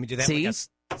question. I mean, do they have See? like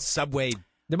a subway?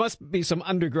 There must be some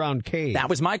underground cave. That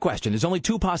was my question. There's only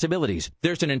two possibilities.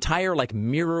 There's an entire, like,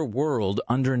 mirror world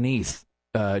underneath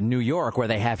New York where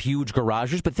they have huge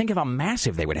garages, but think of how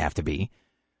massive they would have to be.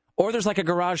 Or there's, like, a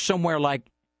garage somewhere, like,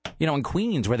 in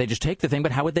Queens where they just take the thing,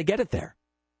 but how would they get it there?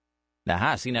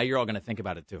 Aha, see, now you're all going to think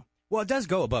about it, too. Well, it does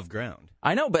go above ground.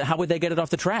 I know, but how would they get it off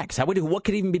the tracks? What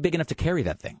could even be big enough to carry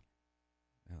that thing?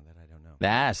 Oh, that I don't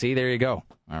know. See, there you go.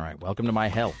 All right, welcome to my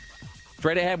hell.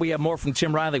 Straight ahead, we have more from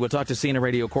Tim Riley. We'll talk to CNN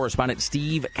radio correspondent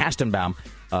Steve Kastenbaum.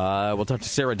 We'll talk to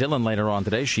Sarah Dillon later on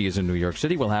today. She is in New York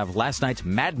City. We'll have last night's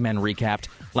Mad Men recapped,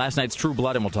 last night's True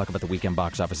Blood, and we'll talk about the weekend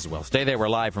box office as well. Stay there. We're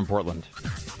live from Portland.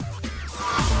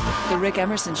 The Rick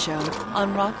Emerson Show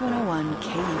on Rock 101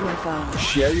 KUFO.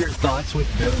 Share your thoughts with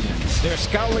millions. They're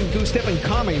scowling, goose-stepping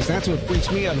commies. That's what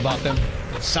freaks me out about them.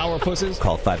 Sourpusses.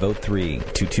 Call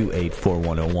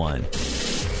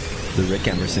 503-228-4101. The Rick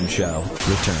Emerson Show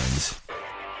returns.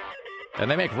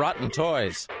 And they make rotten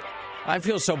toys. I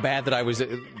feel so bad that I was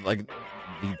like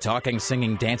the talking,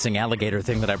 singing, dancing alligator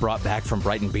thing that I brought back from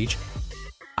Brighton Beach.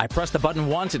 I pressed the button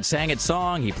once, it sang its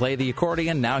song, he played the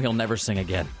accordion, now he'll never sing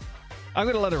again. I'm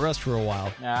going to let it rest for a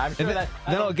while. Yeah, I'm sure then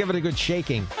I'll give it a good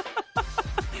shaking.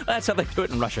 That's how they do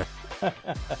it in Russia.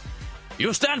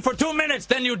 You stand for 2 minutes,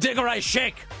 then you dig or I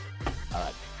shake. All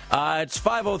right. It's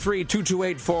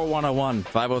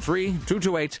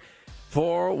 503-228-4101.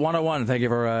 503-228-4101. Thank you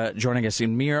for joining us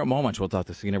in mere moments. We'll talk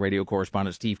to CNN radio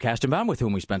correspondent Steve Kastenbaum, with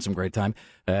whom we spent some great time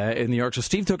in New York. So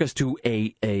Steve took us to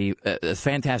a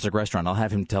fantastic restaurant. I'll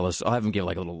have him give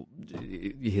like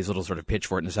his little sort of pitch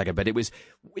for it in a second. But it was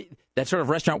that sort of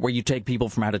restaurant where you take people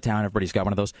from out of town. Everybody's got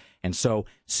one of those. And so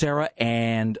Sarah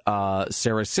and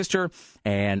Sarah's sister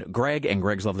and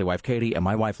Greg's lovely wife Katie and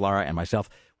my wife Laura and myself,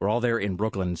 we're all there in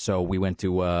Brooklyn. So we went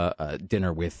to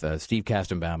dinner with Steve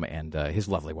Kastenbaum and his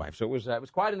lovely wife. So it was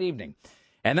quite an evening.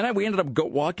 And then we ended up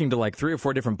walking to like 3 or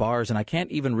 4 different bars, and I can't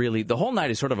even really, the whole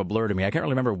night is sort of a blur to me. I can't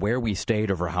really remember where we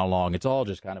stayed or for how long. It's all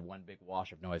just kind of one big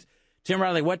wash of noise. Tim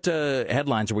Riley, what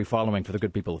headlines are we following for the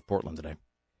good people of Portland today?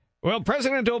 Well,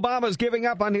 President Obama's giving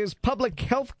up on his public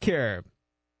health care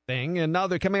thing, and now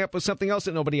they're coming up with something else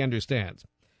that nobody understands.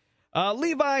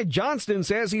 Levi Johnston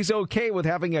says he's okay with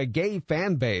having a gay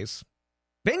fan base.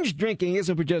 Binge drinking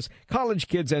isn't for just college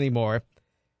kids anymore.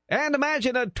 And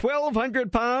imagine a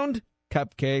 1,200-pound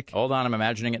cupcake. Hold on, I'm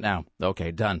imagining it now.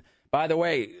 Okay, done. By the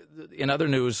way, in other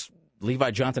news, Levi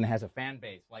Johnston has a fan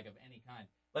base, like of any kind.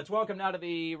 Let's welcome now to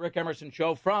the Rick Emerson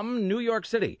Show from New York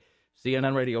City,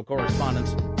 CNN radio correspondent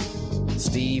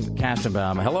Steve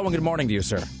Kastenbaum. Hello and good morning to you,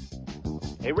 sir.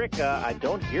 Hey, Rick, I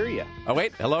don't hear you. Oh,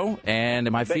 wait, hello? And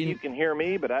am I Bet feeding... you can hear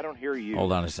me, but I don't hear you.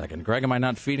 Hold on a second. Greg, am I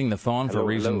not feeding the phone for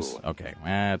reasons? Hello. Okay,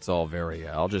 it's all very...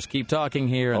 I'll just keep talking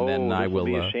here, and then I will...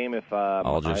 It would be a shame if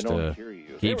I'll just I don't hear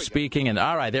you. keep speaking, and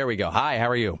all right, there we go. Hi, how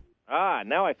are you?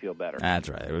 Now I feel better. That's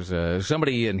right. There was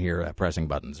somebody in here pressing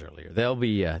buttons earlier. They'll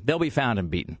be found and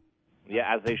beaten.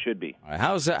 Yeah, as they should be. All right,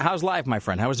 how's life, my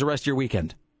friend? How was the rest of your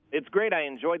weekend? It's great. I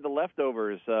enjoyed the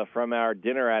leftovers from our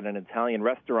dinner at an Italian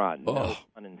restaurant. Oh. No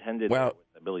unintended Well,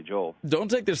 with Billy Joel. Don't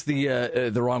take this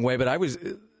the wrong way, but I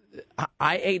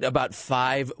ate about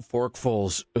 5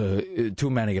 forkfuls too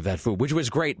many of that food, which was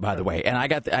great, by the way. And I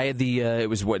had it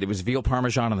was veal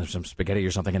parmesan and some spaghetti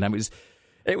or something, and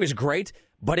It was great,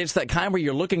 but it's that kind where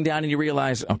you're looking down and you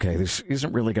realize, okay, this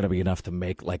isn't really going to be enough to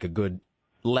make like a good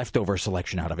leftover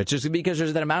selection out of it. Just because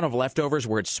there's that amount of leftovers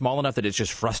where it's small enough that it's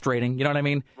just frustrating. You know what I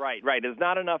mean? Right. There's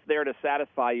not enough there to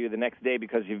satisfy you the next day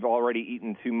because you've already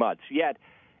eaten too much. Yet,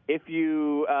 if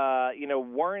you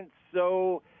weren't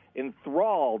so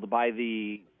enthralled by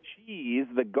the cheese,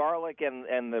 the garlic,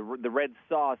 and the red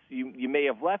sauce, you may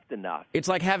have left enough. It's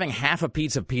like having half a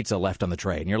piece of pizza left on the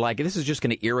tray, and you're like, this is just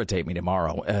going to irritate me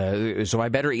tomorrow, so I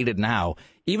better eat it now,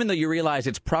 even though you realize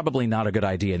it's probably not a good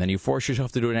idea, and then you force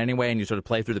yourself to do it anyway, and you sort of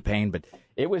play through the pain, but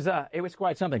it was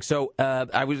quite something. So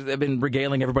I've been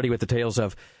regaling everybody with the tales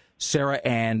of Greg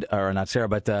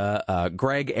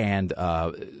and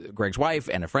Greg's wife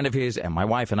and a friend of his and my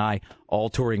wife and I all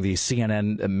touring the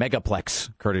CNN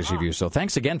Megaplex, courtesy of you. So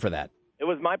thanks again for that. It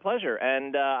was my pleasure,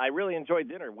 and I really enjoyed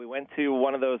dinner. We went to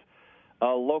one of those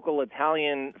local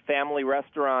Italian family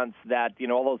restaurants that,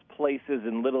 all those places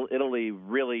in Little Italy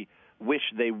really wish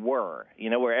they were,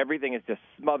 where everything is just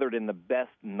smothered in the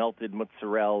best melted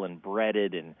mozzarella and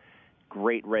breaded and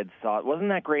great red sauce. Wasn't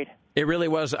that great? It really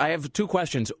was. I have two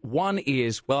questions. One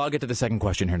is, well, I'll get to the second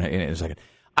question here in a second.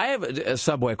 I have a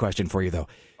Subway question for you, though.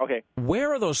 Okay.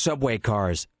 Where are those Subway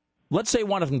cars? Let's say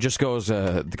one of them just goes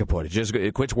kaput.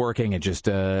 It quits working. It just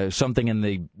something in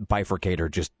the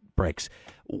bifurcator just breaks.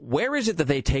 Where is it that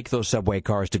they take those Subway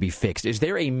cars to be fixed? Is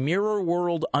there a mirror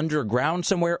world underground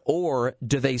somewhere, or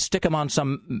do they stick them on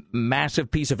some massive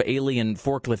piece of alien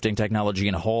forklifting technology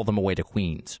and haul them away to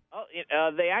Queens?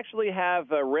 They actually have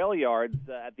rail yards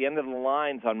at the end of the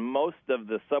lines on most of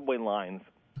the subway lines.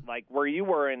 Like where you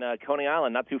were in Coney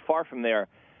Island, not too far from there,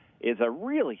 is a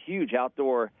really huge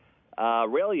outdoor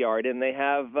rail yard, and they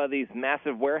have these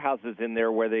massive warehouses in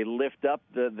there where they lift up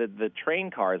the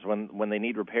train cars when they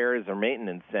need repairs or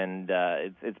maintenance, and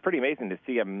it's pretty amazing to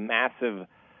see a massive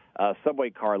subway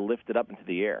car lifted up into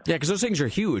the air. Yeah, because those things are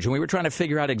huge, and we were trying to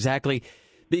figure out exactly.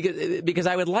 Because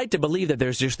I would like to believe that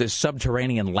there's just this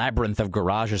subterranean labyrinth of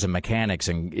garages and mechanics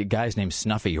and guys named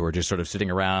Snuffy who are just sort of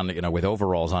sitting around, with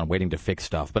overalls on waiting to fix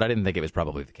stuff. But I didn't think it was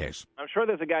probably the case. I'm sure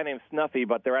there's a guy named Snuffy,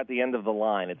 but they're at the end of the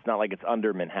line. It's not like it's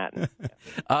under Manhattan.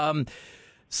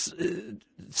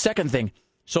 Second thing.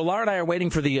 So Laura and I are waiting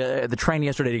for the train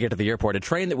yesterday to get to the airport, a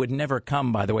train that would never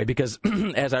come, by the way, because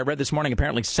as I read this morning,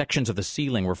 apparently sections of the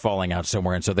ceiling were falling out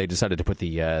somewhere, and so they decided to put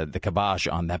the kibosh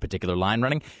on that particular line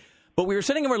running. But we were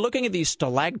sitting and we're looking at these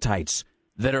stalactites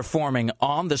that are forming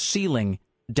on the ceiling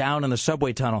down in the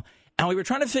subway tunnel, and we were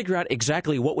trying to figure out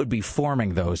exactly what would be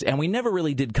forming those, and we never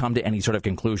really did come to any sort of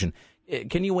conclusion.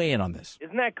 Can you weigh in on this?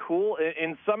 Isn't that cool?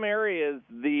 In some areas,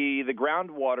 the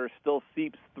groundwater still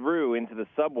seeps through into the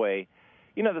subway.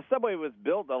 The subway was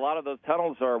built, a lot of those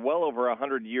tunnels are well over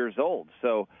 100 years old,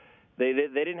 so they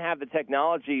didn't have the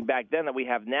technology back then that we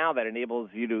have now that enables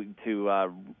you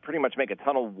to pretty much make a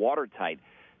tunnel watertight.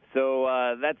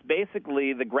 So that's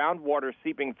basically the groundwater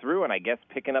seeping through and I guess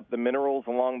picking up the minerals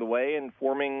along the way and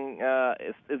forming,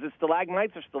 is it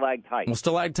stalagmites or stalactites? Well,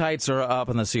 stalactites are up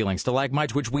in the ceiling.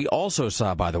 Stalagmites, which we also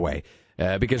saw, by the way,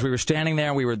 because we were standing there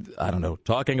and we were,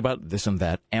 talking about this and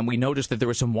that, and we noticed that there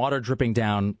was some water dripping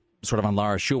down sort of on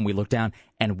Laura's shoe, and we looked down,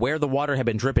 and where the water had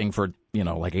been dripping for,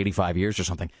 like 85 years or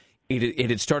something, it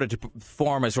had started to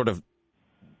form a sort of,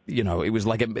 it was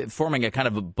like forming a kind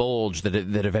of a bulge that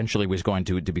eventually was going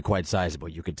to be quite sizable,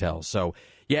 you could tell. So,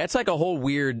 yeah, it's like a whole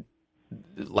weird,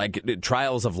 like,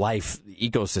 trials of life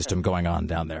ecosystem going on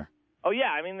down there. Oh,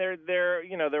 yeah. I mean, there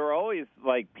were always,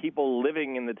 like, people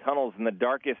living in the tunnels in the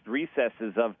darkest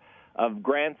recesses of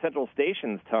Grand Central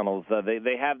Station's tunnels.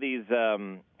 They have these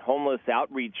homeless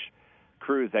outreach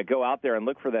crews that go out there and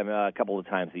look for them a couple of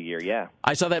times a year, yeah.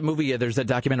 I saw that movie, there's that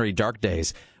documentary Dark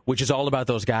Days, which is all about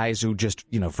those guys who just,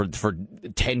 for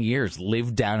 10 years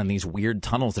lived down in these weird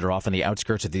tunnels that are off on the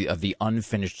outskirts of the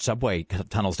unfinished subway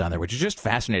tunnels down there, which is just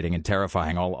fascinating and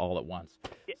terrifying all at once.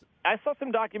 I saw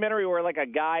some documentary where, like, a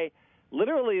guy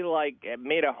literally, like,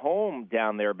 made a home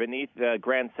down there beneath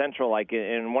Grand Central, like,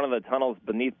 in one of the tunnels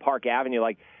beneath Park Avenue.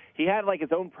 Like, he had, like,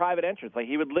 his own private entrance. Like,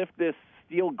 he would lift this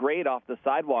steel grate off the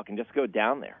sidewalk and just go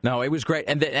down there. No, it was great.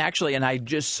 And actually, and I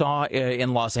just saw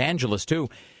in Los Angeles, too,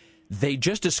 they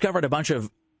just discovered a bunch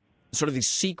of sort of these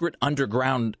secret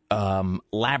underground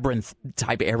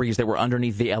labyrinth-type areas that were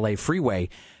underneath the L.A. freeway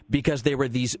because they were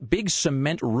these big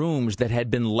cement rooms that had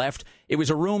been left. It was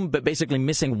a room but basically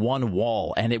missing one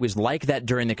wall, and it was like that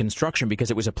during the construction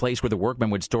because it was a place where the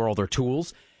workmen would store all their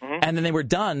tools. Mm-hmm. And then they were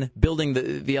done building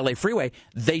the L.A. freeway.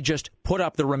 They just put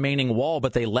up the remaining wall,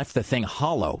 but they left the thing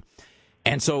hollow.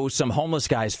 And so some homeless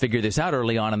guys figured this out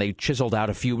early on, and they chiseled out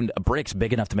a few bricks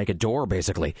big enough to make a door,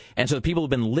 basically. And so the people have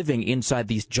been living inside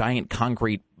these giant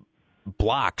concrete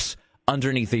blocks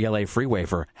underneath the LA freeway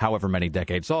for however many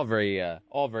decades. All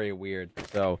very weird.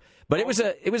 So, but it was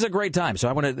a great time. So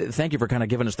I want to thank you for kind of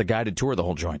giving us the guided tour of the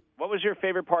whole joint. What was your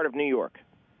favorite part of New York?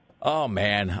 Oh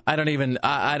man, I don't even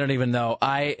know.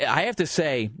 I have to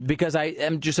say, because I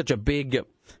am just such a big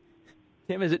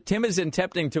Tim is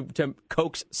attempting to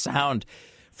coax sound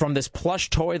from this plush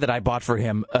toy that I bought for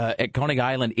him at Coney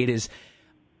Island. It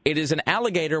is an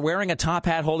alligator wearing a top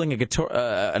hat, holding a guitar,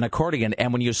 an accordion,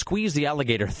 and when you squeeze the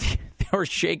alligator or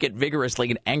shake it vigorously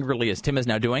and angrily, as Tim is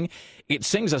now doing, it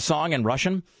sings a song in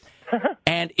Russian,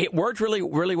 and it worked really,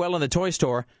 really well in the toy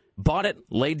store. Bought it,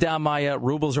 laid down my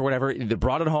rubles or whatever,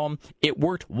 brought it home. It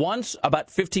worked once about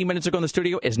 15 minutes ago in the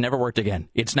studio. It's never worked again.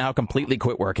 It's now completely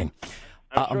quit working.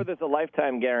 I'm sure there's a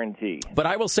lifetime guarantee. But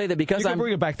I will say that because you can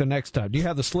bring it back the next time. Do you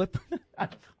have the slip?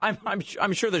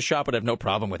 I'm sure the shop would have no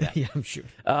problem with that. Yeah, I'm sure.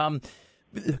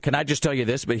 Can I just tell you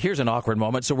this? But here's an awkward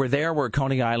moment. So we're at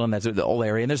Coney Island, that's the whole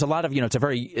area, and there's a lot of,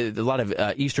 it's a lot of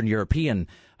Eastern European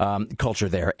culture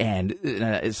there, and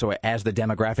so as the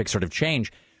demographics sort of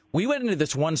change, we went into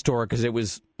this one store because it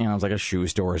was, it was like a shoe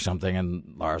store or something,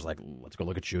 and Laura's like, let's go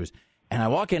look at shoes. And I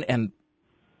walk in, and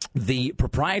the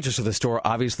proprietors of the store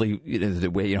obviously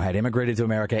had immigrated to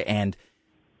America, and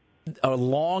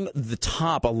along the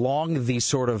top, along the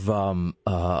sort of along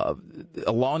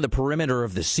the perimeter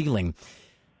of the ceiling,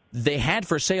 they had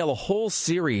for sale a whole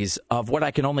series of what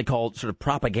I can only call sort of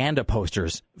propaganda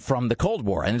posters from the Cold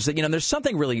War. And there's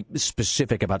something really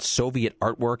specific about Soviet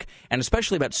artwork, and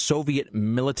especially about Soviet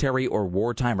military or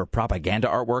wartime or propaganda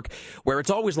artwork, where it's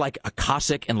always like a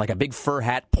Cossack in like a big fur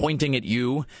hat pointing at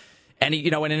you. And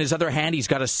and in his other hand, he's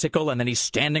got a sickle, and then he's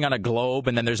standing on a globe,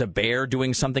 and then there's a bear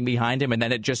doing something behind him, and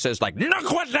then it just says like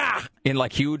 "Nakwada" in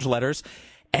like huge letters,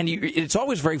 and it's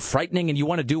always very frightening, and you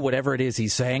want to do whatever it is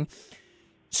he's saying.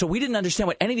 So we didn't understand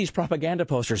what any of these propaganda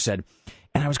posters said,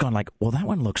 and I was going like, well, that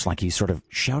one looks like he's sort of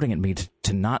shouting at me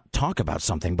to not talk about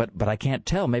something, but I can't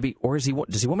tell, maybe, or does he want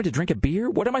me to drink a beer?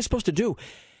 What am I supposed to do?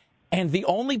 And the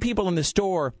only people in the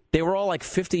store, they were all like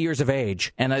 50 years of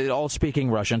age, and all speaking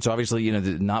Russian, so obviously,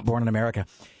 not born in America.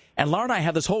 And Laura and I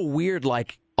had this whole weird,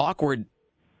 like, awkward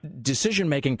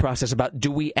decision-making process about, do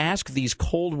we ask these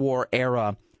Cold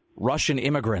War-era Russian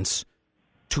immigrants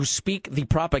to speak the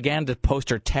propaganda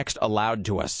poster text aloud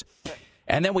to us?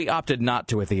 And then we opted not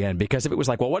to at the end, because if it was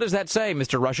like, well, what does that say,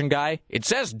 Mr. Russian guy? It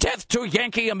says, death to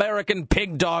Yankee American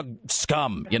pig dog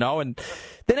scum, and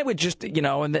then it would just,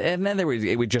 and then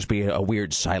it would just be a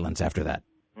weird silence after that.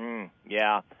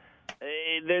 Yeah.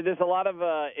 There's a lot of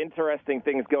interesting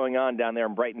things going on down there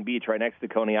in Brighton Beach, right next to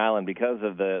Coney Island, because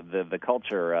of the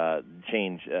culture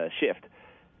shift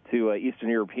to Eastern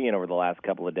European over the last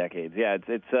couple of decades. Yeah,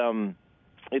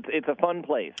 it's a fun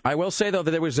place. I will say, though,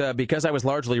 that there was because I was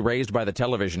largely raised by the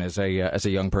television as a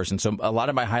young person, so a lot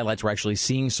of my highlights were actually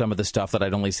seeing some of the stuff that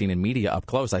I'd only seen in media up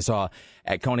close. I saw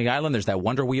at Coney Island, there's that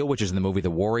Wonder Wheel, which is in the movie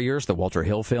The Warriors, the Walter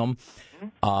Hill film.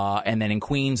 And then in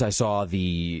Queens, I saw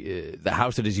the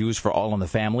house that is used for All in the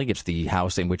Family. It's the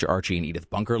house in which Archie and Edith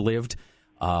Bunker lived.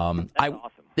 That's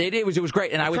awesome. It was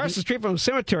great, and across the street from a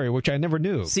cemetery, which I never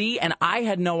knew. See, and I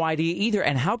had no idea either.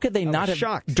 And how could they not have?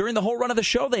 Shocked. During the whole run of the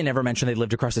show, they never mentioned they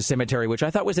lived across the cemetery, which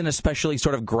I thought was an especially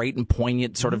sort of great and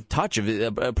poignant sort of touch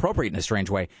of appropriate in a strange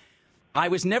way. I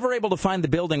was never able to find the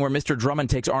building where Mr. Drummond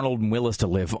takes Arnold and Willis to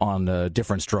live on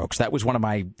Different Strokes. That was one of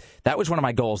my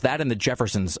goals. That and the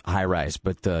Jeffersons high rise,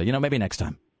 but maybe next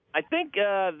time. I think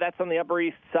that's on the Upper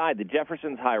East Side, the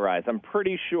Jefferson's high-rise. I'm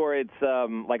pretty sure it's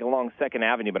like along 2nd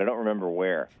Avenue, but I don't remember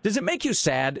where. Does it make you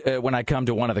sad when I come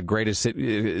to one of the greatest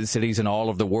cities in all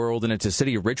of the world, and it's a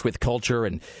city rich with culture,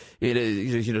 and it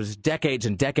is, decades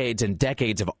and decades and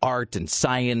decades of art and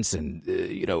science and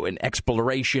and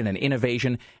exploration and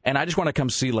innovation, and I just want to come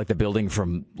see like the building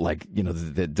from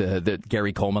that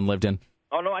Gary Coleman lived in?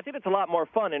 Oh, no, I think it's a lot more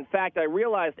fun. In fact, I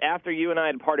realized after you and I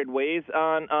had parted ways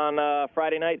on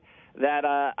Friday night that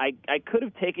I could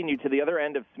have taken you to the other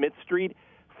end of Smith Street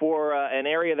for an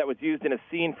area that was used in a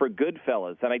scene for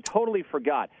Goodfellas, and I totally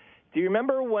forgot. Do you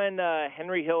remember when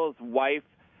Henry Hill's wife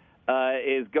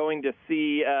is going to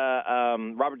see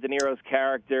Robert De Niro's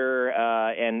character,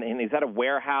 and he's at a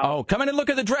warehouse? Oh, come in and look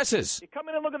at the dresses. You come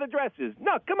in and look at the dresses.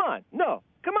 No, come on. No,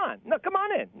 come on. No, come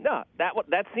on in. No,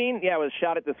 that scene, was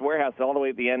shot at this warehouse all the way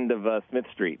at the end of Smith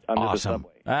Street under the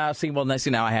subway.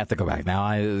 Now I have to go back.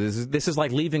 Now this is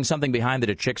like leaving something behind at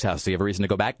a chick's house. Do you have a reason to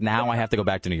go back? Now I have to go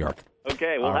back to New York.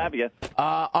 Okay, we'll have you.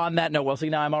 On that note,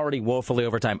 now I'm already woefully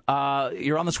over time.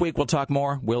 You're on this week. We'll talk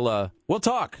more. We'll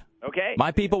talk. Okay.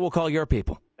 My people will call your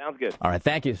people. Sounds good. All right,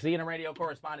 thank you. CNN radio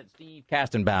correspondent Steve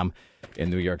Kastenbaum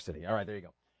in New York City. All right, there you go.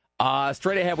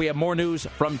 Straight ahead, we have more news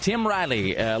from Tim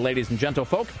Riley, ladies and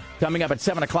gentlefolk. Coming up at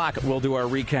 7 o'clock, we'll do our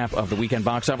recap of the weekend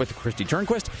box office with Christy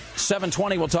Turnquist.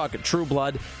 7:20, we'll talk True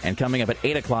Blood. And coming up at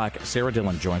 8 o'clock, Sarah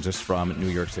Dillon joins us from New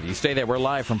York City. Stay there. We're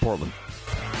live from Portland.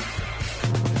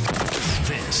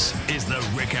 This is the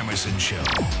Rick Emerson Show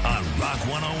on Rock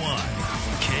 101,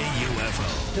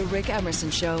 KUFO. The Rick Emerson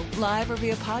Show, live or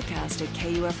via podcast at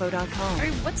KUFO.com. All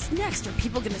right, what's next? Are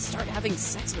people going to start having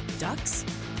sex with ducks?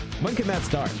 When can that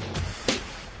start?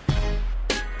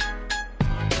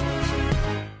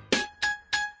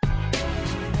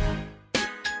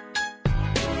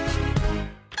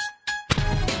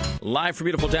 Live from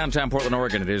beautiful downtown Portland,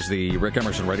 Oregon, it is the Rick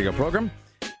Emerson radio program.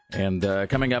 And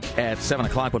coming up at 7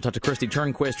 o'clock, we'll talk to Christy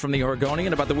Turnquist from the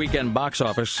Oregonian about the weekend box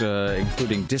office,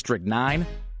 including District 9.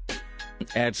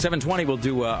 At 7:20, we'll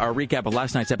do our recap of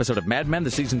last night's episode of Mad Men,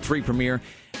 the Season 3 premiere.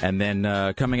 And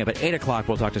then coming up at 8 o'clock,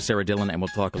 we'll talk to Sarah Dillon, and we'll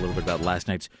talk a little bit about last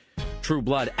night's True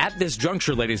Blood. At this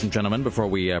juncture, ladies and gentlemen, before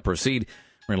we proceed,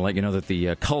 we're going to let you know that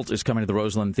the Cult is coming to the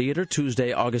Roseland Theater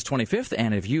Tuesday, August 25th.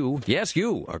 And if you, yes,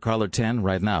 you, are caller 10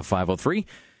 right now, 503-228-4101,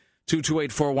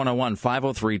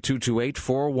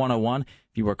 503-228-4101.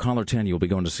 If you are caller 10, you'll be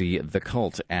going to see The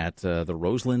Cult at the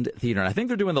Roseland Theater. And I think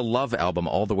they're doing the Love album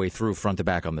all the way through front to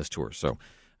back on this tour. So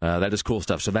that is cool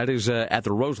stuff. So that is at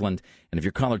the Roseland. And if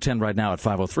you're caller 10 right now at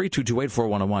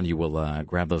 503-228-4101, you will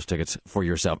grab those tickets for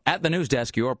yourself. At the news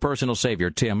desk, your personal savior,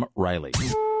 Tim Riley.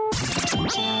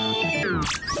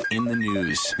 In the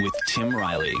news with Tim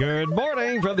Riley. Good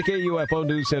morning from the KUFO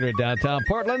News Center in downtown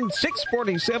Portland.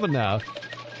 6:47 now.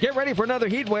 Get ready for another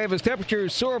heat wave as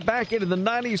temperatures soar back into the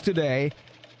 90s today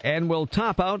and will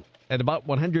top out at about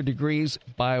 100 degrees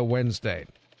by Wednesday.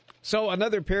 So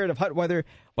another period of hot weather,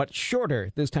 but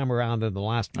shorter this time around than the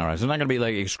last one. All right, so it's not going to be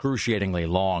like excruciatingly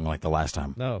long like the last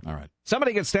time. No. All right.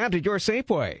 Somebody gets stabbed at your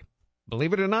Safeway.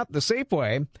 Believe it or not, the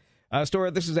Safeway store,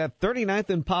 this is at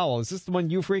 39th and Powell. Is this the one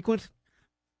you frequent?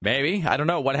 Maybe. I don't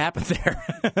know. What happened there?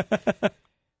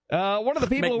 One of the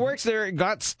people who works there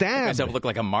got stabbed. Makes it look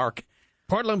like a mark.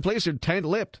 Portland police are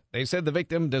tight-lipped. They said the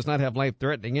victim does not have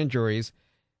life-threatening injuries.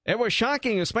 It was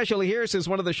shocking, especially here, says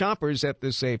one of the shoppers at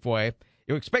this Safeway.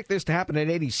 You expect this to happen at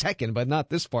 82nd, but not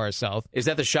this far south. Is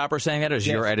that the shopper saying that, or is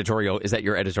Yes. your editorial? Is that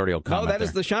your editorial comment? No, that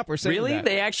is the shopper saying really? that.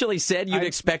 They actually said you'd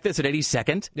expect this at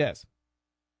 82nd? Yes.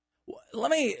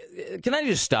 Can I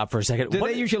just stop for a second? Do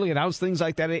they usually announce things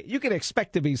like that? You can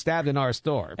expect to be stabbed in our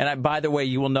store. And by the way,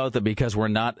 you will note that because we're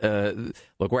not,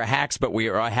 look, we're hacks, but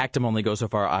hackdom only goes so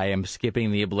far. I am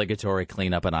skipping the obligatory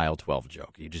clean up an aisle 12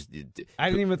 joke. I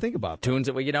didn't even think about that. Tunes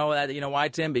it. Well, you know why,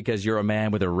 Tim? Because you're a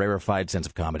man with a rarefied sense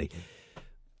of comedy.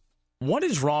 What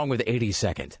is wrong with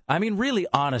 82nd? I mean, really,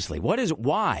 honestly,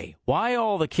 why? Why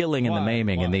all the killing and the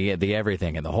maiming and the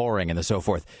everything and the whoring and the so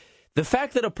forth? The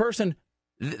fact that a person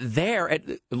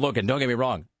look, and don't get me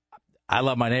wrong, I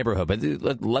love my neighborhood, but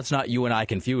let's not you and I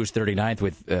confuse 39th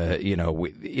with,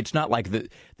 it's not like the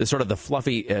sort of the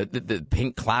fluffy, the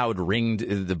pink cloud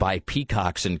ringed by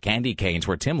peacocks and candy canes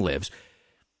where Tim lives.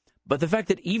 But the fact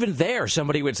that even there,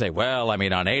 somebody would say, well, I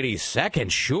mean, on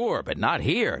 82nd, sure, but not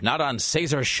here, not on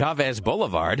Cesar Chavez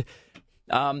Boulevard.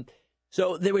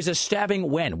 So there was a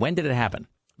stabbing when? When did it happen?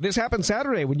 This happened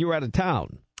Saturday when you were out of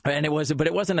town. And it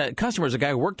wasn't a customer, it was a guy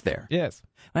who worked there. Yes.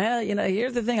 Well,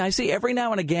 here's the thing. I see every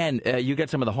now and again, you get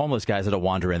some of the homeless guys that'll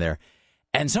wander in there,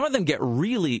 and some of them get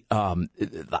really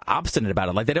obstinate about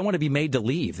it. Like they don't want to be made to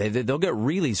leave. They'll get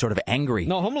really sort of angry.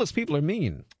 No, homeless people are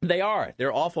mean. They are.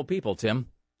 They're awful people, Tim.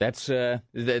 That's they're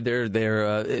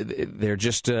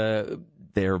just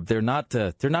they're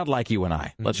not like you and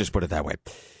I. Let's just put it that way.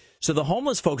 So the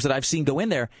homeless folks that I've seen go in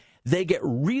there, they get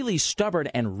really stubborn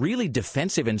and really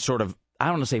defensive and sort of, I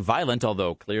don't want to say violent,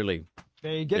 although clearly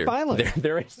they get violent.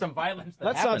 There is some violence that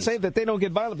Let's happens. not say that they don't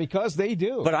get violent, because they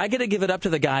do. But I got to give it up to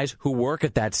the guys who work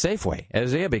at that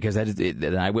Safeway, because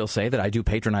and I will say that I do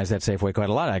patronize that Safeway quite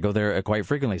a lot. I go there quite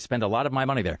frequently, spend a lot of my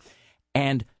money there.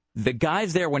 And the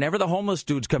guys there, whenever the homeless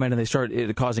dudes come in and they start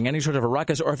causing any sort of a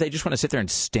ruckus, or if they just want to sit there and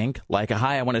stink, like,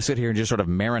 hi, I want to sit here and just sort of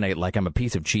marinate like I'm a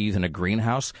piece of cheese in a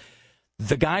greenhouse,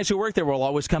 the guys who work there will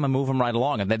always come and move them right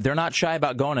along. And they're not shy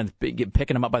about going and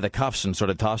picking them up by the cuffs and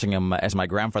sort of tossing them, as my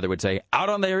grandfather would say, out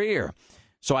on their ear.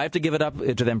 So I have to give it up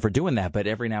to them for doing that. But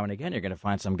every now and again, you're going to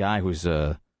find some guy who's,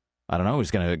 I don't know,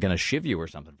 who's going to shiv you or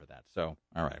something for that. So,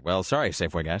 all right. Well, sorry,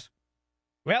 Safeway guys.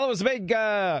 Well, it was a big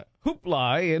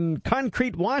hoopla in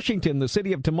Concrete, Washington, the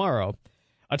city of tomorrow.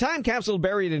 A time capsule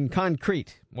buried in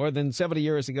concrete more than 70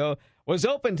 years ago was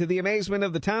opened to the amazement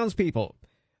of the townspeople.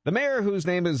 The mayor, whose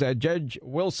name is Judd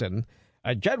Wilson,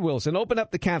 opened up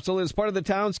the capsule as part of the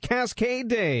town's Cascade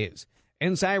Days.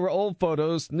 Inside were old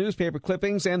photos, newspaper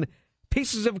clippings, and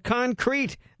pieces of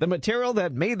concrete, the material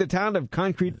that made the town of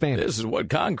Concrete famous. This is what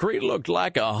concrete looked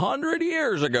like 100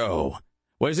 years ago.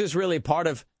 Was this really part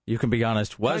of, you can be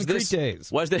honest, was Concrete this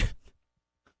days. Was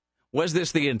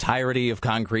this the entirety of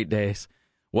Concrete Days?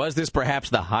 Was this perhaps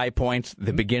the high point,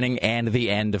 the beginning and the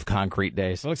end of Concrete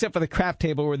Days? Well, except for the craft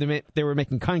table where they were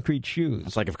making concrete shoes.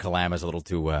 It's like if Kalama's a little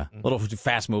too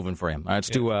fast moving for him. All right, let's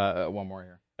do one more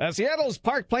here. Seattle's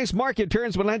Park Place Market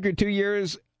turns 102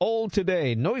 years old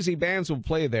today. Noisy bands will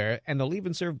play there, and they'll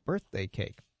even serve birthday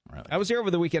cake. Really? I was there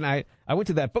over the weekend. I went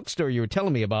to that bookstore you were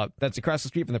telling me about. That's across the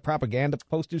street from the propaganda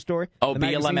poster store. Oh, the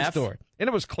magazine BLMF? store. And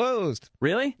it was closed.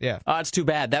 Really? Yeah. Oh, it's too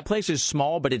bad. That place is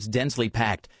small, but it's densely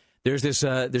packed. There's this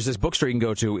bookstore you can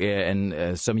go to,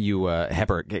 and some of you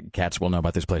Hepper cats will know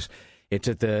about this place. It's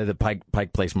at the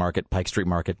Pike Place Market, Pike Street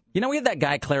Market. You know, we had that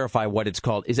guy clarify what it's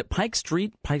called. Is it Pike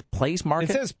Street, Pike Place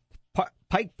Market? It says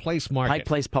Pike Place Market. Pike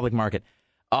Place Public Market.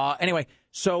 Anyway,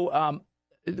 so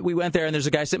we went there, and there's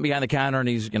a guy sitting behind the counter, and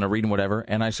he's reading whatever.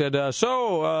 And I said,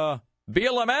 BLMF,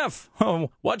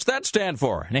 what's that stand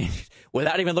for? And he,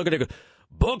 without even looking at it, goes,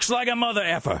 books like a mother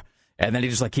effer. And then he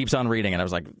just keeps on reading, and I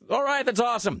was like, all right, that's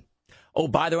awesome. Oh,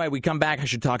 by the way, we come back. I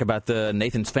should talk about the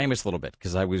Nathan's Famous a little bit,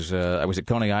 because I was at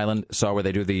Coney Island, saw where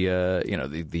they do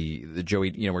the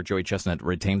Joey, where Joey Chestnut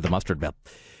retained the mustard belt.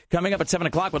 Coming up at 7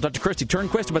 o'clock, we'll talk to Christy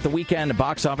Turnquist about the weekend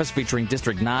box office featuring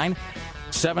District 9.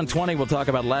 7:20, we'll talk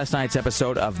about last night's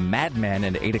episode of Mad Men,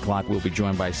 and 8 o'clock, we'll be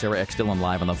joined by Sarah X. Dillon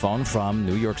live on the phone from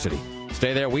New York City.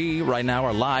 Stay there. We, right now,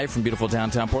 are live from beautiful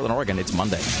downtown Portland, Oregon. It's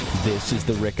Monday. This is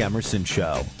the Rick Emerson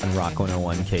Show on Rock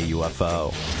 101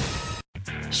 KUFO.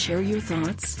 Share your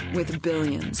thoughts with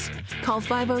billions. Call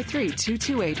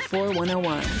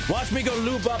 503-228-4101. Watch me go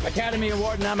lube up Academy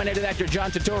Award-nominated actor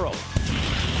John Turturro.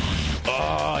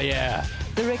 Oh, yeah.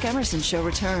 The Rick Emerson Show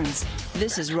returns.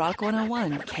 This is Rock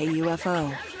 101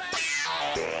 KUFO.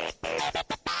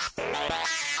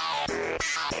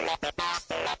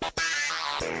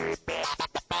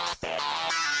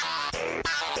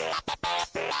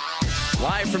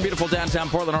 Live from beautiful downtown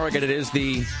Portland, Oregon, it is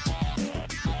the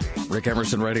Rick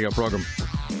Emerson radio program.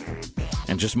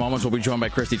 In just moments, we'll be joined by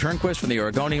Christy Turnquist from the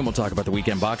Oregonian. We'll talk about the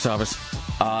weekend box office.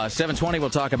 7:20, we'll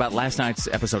talk about last night's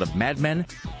episode of Mad Men.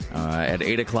 At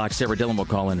 8 o'clock, Sarah Dillon will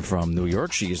call in from New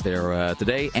York. She is there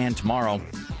today and tomorrow.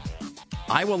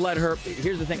 I will let her...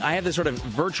 Here's the thing. I have this sort of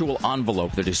virtual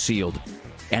envelope that is sealed,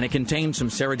 and it contains some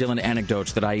Sarah Dillon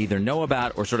anecdotes that I either know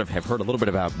about or sort of have heard a little bit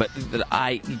about, but that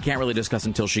I can't really discuss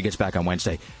until she gets back on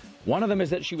Wednesday. One of them is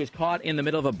that she was caught in the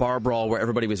middle of a bar brawl where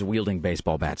everybody was wielding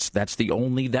baseball bats.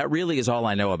 That really is all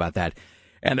I know about that.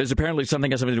 And there's apparently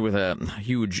something to do with a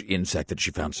huge insect that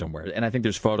she found somewhere. And I think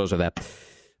there's photos of that.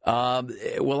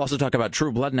 We'll also talk about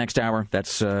True Blood next hour.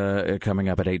 That's coming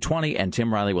up at 8:20. And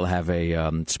Tim Riley will have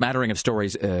a smattering of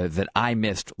stories that I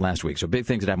missed last week. So big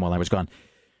things that happened while I was gone.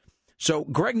 So,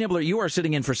 Greg Nibbler, you are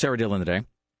sitting in for Sarah Dillon today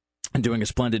and doing a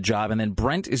splendid job. And then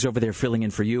Brent is over there filling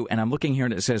in for you. And I'm looking here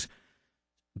and it says...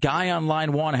 Guy on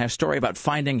line one has story about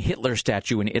finding Hitler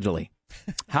statue in Italy.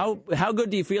 How good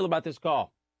do you feel about this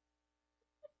call?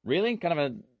 Really? Kind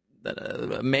of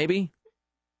a maybe?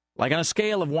 Like on a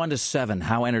scale of 1 to 7,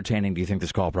 how entertaining do you think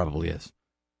this call probably is?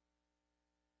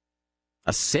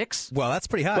 A 6? Well, that's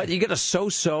pretty high. But you get a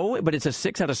so-so, but it's a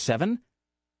 6 out of 7?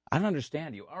 I don't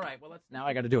understand you. All right, well, now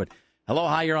I got to do it. Hello,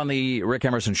 hi, you're on the Rick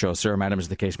Emerson Show. Sir, madam, as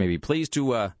the case may be. Please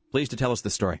to tell us the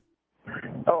story.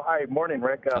 Oh, hi. Morning,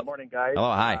 Rick. Morning, guys.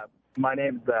 Hello, hi. My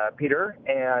name's Peter,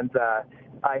 and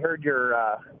I heard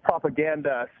your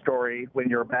propaganda story when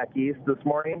you were back east this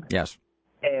morning. Yes.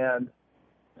 And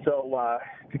so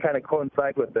to kind of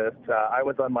coincide with this, I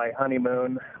was on my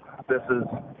honeymoon. This is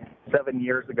 7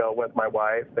 years ago with my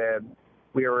wife, and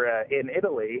we were in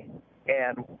Italy,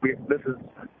 and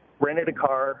rented a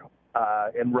car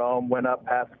in Rome, went up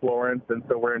past Florence, and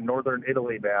so we're in northern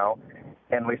Italy now.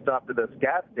 And we stopped at this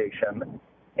gas station,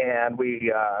 and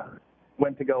we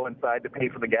went to go inside to pay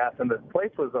for the gas. And this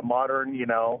place was a modern,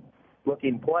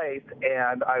 looking place.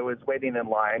 And I was waiting in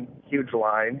line, huge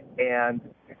line, and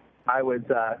I was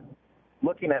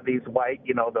looking at these white,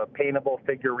 the paintable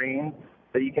figurines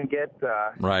that you can get.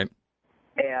 Right.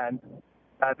 And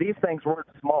these things weren't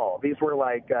small. These were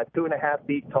like 2.5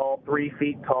 feet tall, 3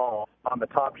 feet tall on the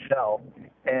top shelf.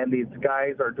 And these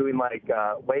guys are doing like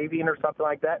waving or something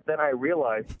like that. Then I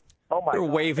realized, oh my God. They're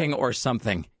waving or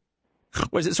something.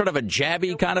 Was it sort of a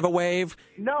jabby kind of a wave?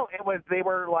 No, they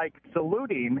were like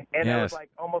saluting, and It was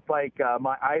like almost like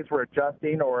my eyes were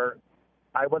adjusting, or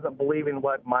I wasn't believing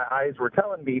what my eyes were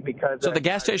telling me because. So the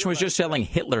gas station was just selling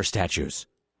Hitler statues.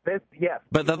 Yes.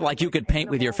 But like you could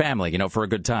paint with your family, for a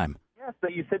good time. Yes,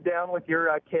 that you sit down with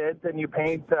your kids and you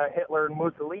paint Hitler and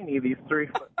Mussolini, these 3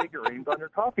 figurines, on your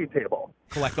coffee table.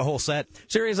 Collect the whole set.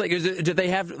 Seriously, do they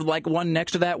have like one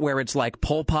next to that where it's like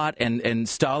Pol Pot and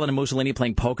Stalin and Mussolini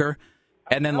playing poker?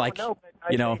 And then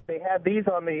they had these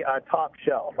on the top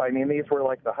shelf. I mean, these were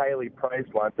like the highly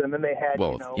priced ones, and then they had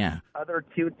other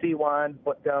cutesy ones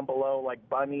put down below, like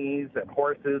bunnies and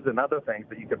horses and other things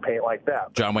that you could paint like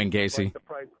that. John Wayne Gacy.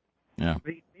 Yeah.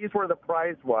 These were the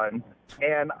prized ones,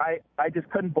 and I just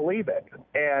couldn't believe it.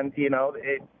 And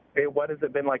what has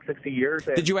it been, like 60 years?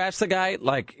 Did you ask the guy,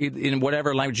 like in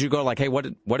whatever language you go, like, hey,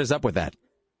 what is up with that?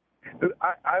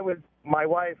 My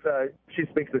wife, she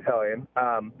speaks Italian.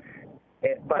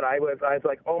 But I was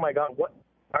like, oh my God, what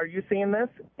are you seeing this?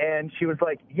 And she was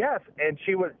like, yes. And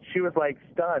she was like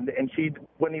stunned, and she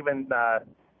wouldn't even.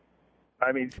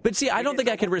 But see, I don't think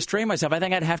I could restrain myself. I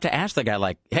think I'd have to ask the guy,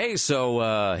 like, hey,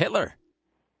 so Hitler,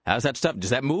 how's that stuff?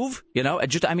 Does that move?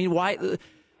 Why?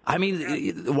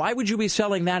 Why would you be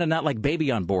selling that and not like baby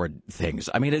on board things?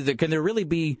 I mean, can there really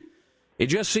be? It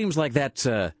just seems like that's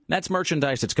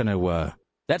merchandise that's going to.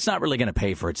 That's not really going to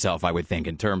pay for itself, I would think,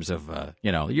 in terms of,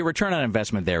 your return on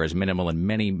investment there is minimal in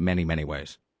many, many, many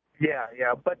ways. Yeah.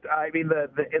 But, I mean,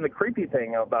 the creepy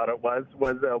thing about it was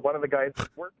one of the guys that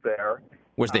worked there.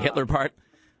 Was the Hitler part?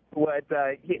 He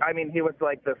was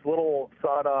like this little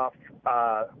sawed-off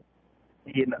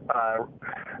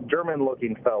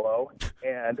German-looking fellow.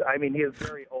 And, I mean, he was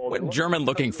very old. What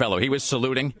German-looking fellow? He was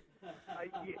saluting?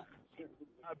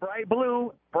 Bright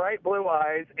blue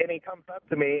eyes, and he comes up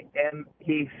to me, and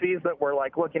he sees that we're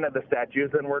like looking at the statues,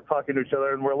 and we're talking to each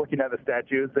other, and we're looking at the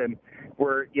statues, and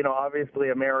we're obviously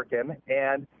American,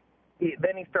 and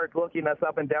then he starts looking us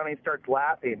up and down, and he starts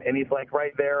laughing, and he's like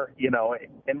right there,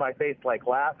 in my face, like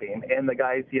laughing, and the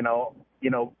guy's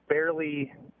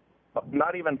barely,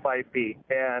 not even 5 feet,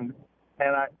 and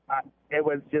I it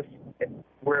was just,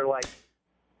 we're like,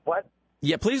 what?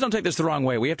 Yeah, please don't take this the wrong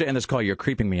way. We have to end this call. You're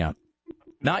creeping me out.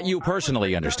 Not you personally,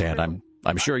 you understand.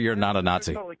 I'm sure you're not a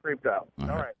Nazi. Totally creeped out. All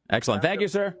right. Excellent. Thank you,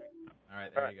 sir. All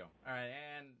right, there you go. All right,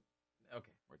 and okay,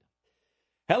 we're done.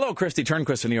 Hello, Christy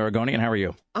Turnquist from the Oregonian. How are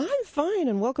you? I'm fine,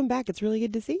 and welcome back. It's really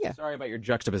good to see you. Sorry about your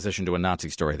juxtaposition to a Nazi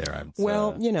story there.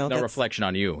 No reflection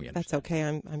on you. That's okay.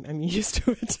 I'm used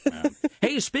to it.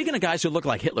 Hey, speaking of guys who look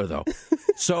like Hitler, though,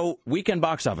 so weekend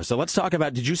box office. So let's talk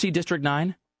about. Did you see District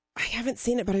 9? I haven't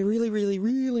seen it, but I really, really,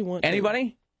 really want to.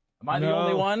 Anybody? Am I the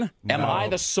only one? No. Am I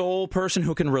the sole person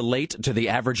who can relate to the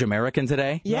average American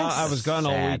today? Yes. No, I was gone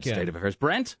all Sad weekend. State of affairs.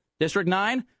 Brent, District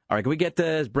 9? All right, can we get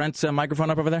Brent's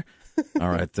microphone up over there? All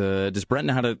right, does Brent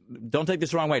know how to... Don't take this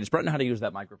the wrong way. Does Brent know how to use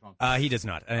that microphone? He does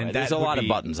not. And right, there's a lot of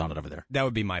buttons on it over there. That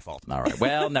would be my fault. All right,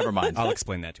 well, never mind. I'll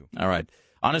explain that to him. All right.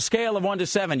 On a scale of 1 to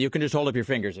 7, you can just hold up your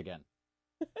fingers again.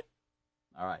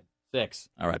 All right, 6.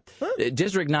 All right.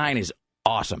 District 9 is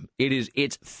awesome.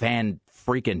 It's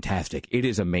fan-freaking-tastic. It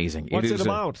is amazing. What's it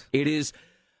about? It is...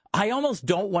 I almost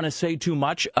don't want to say too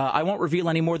much. I won't reveal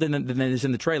any more than is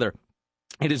in the trailer.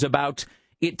 It is about...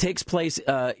 It takes place,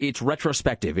 it's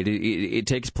retrospective. It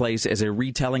takes place as a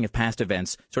retelling of past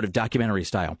events, sort of documentary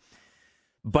style.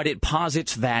 But it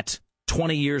posits that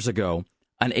 20 years ago,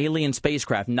 an alien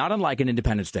spacecraft, not unlike an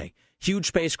Independence Day, huge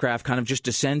spacecraft kind of just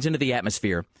descends into the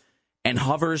atmosphere and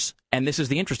hovers, and this is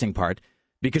the interesting part,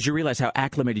 because you realize how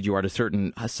acclimated you are to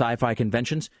certain sci-fi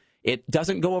conventions. It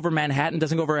doesn't go over Manhattan,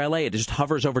 doesn't go over L.A., it just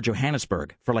hovers over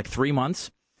Johannesburg for like 3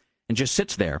 months and just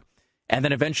sits there. And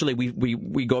then eventually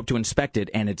we go up to inspect it,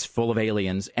 and it's full of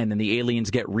aliens, and then the aliens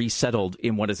get resettled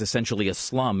in what is essentially a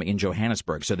slum in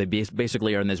Johannesburg. So they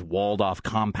basically are in this walled-off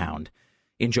compound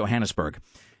in Johannesburg.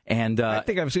 And I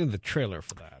think I've seen the trailer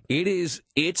for that.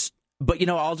 But,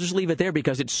 I'll just leave it there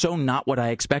because it's so not what I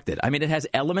expected. I mean, it has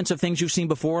elements of things you've seen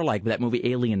before, like that movie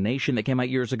Alien Nation that came out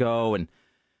years ago, and,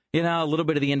 a little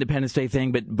bit of the Independence Day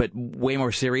thing, but way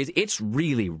more serious. It's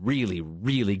really, really,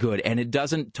 really good, and it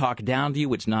doesn't talk down to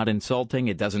you. It's not insulting.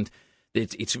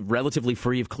 It's relatively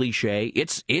free of cliche.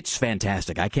 It's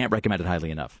fantastic. I can't recommend it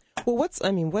highly enough. Well, what's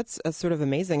sort of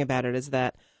amazing about it is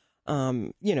that,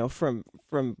 from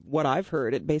what I've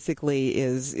heard, it basically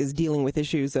is dealing with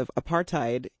issues of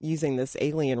apartheid using this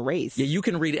alien race. Yeah, you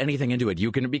can read anything into it.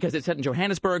 You can, because it's set in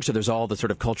Johannesburg, so there's all the sort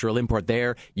of cultural import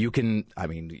there. You can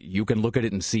look at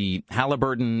it and see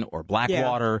Halliburton or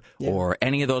Blackwater or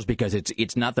any of those, because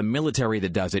it's not the military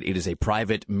that does it. It is a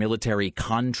private military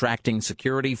contracting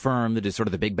security firm that is sort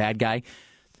of the big bad guy.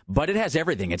 But it has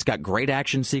everything. It's got great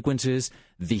action sequences.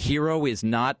 The hero is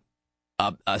not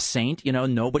a saint. You know,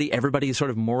 everybody is sort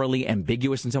of morally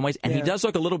ambiguous in some ways, and he does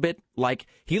look a little bit like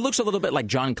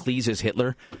John Cleese's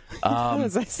Hitler. I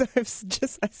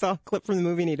saw a clip from the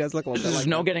movie, and he does look a little bit like There's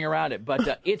no getting around it,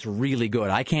 but it's really good.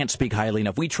 I can't speak highly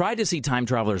enough. We tried to see Time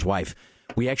Traveler's Wife.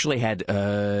 We actually had,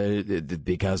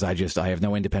 because I have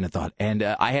no independent thought, and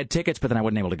I had tickets, but then I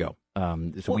wasn't able to go.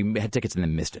 We had tickets and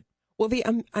then missed it. Well,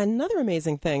 another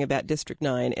amazing thing about District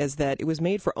 9 is that it was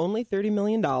made for only $30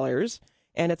 million,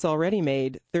 and it's already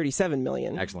made $37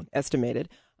 million. Excellent. Estimated.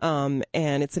 And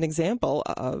it's an example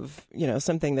of,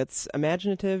 something that's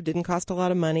imaginative, didn't cost a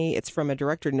lot of money. It's from a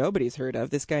director nobody's heard of,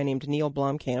 this guy named Neil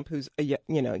Blomkamp, who's,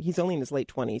 he's only in his late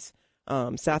 20s,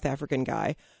 South African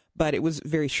guy. But it was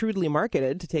very shrewdly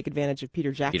marketed to take advantage of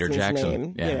Peter Jackson's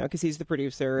name, because he's the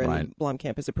producer and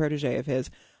Blomkamp is a protege of his.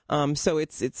 So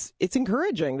it's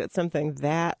encouraging that something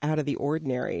that out of the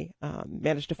ordinary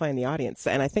managed to find the audience,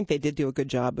 and I think they did do a good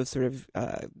job of sort of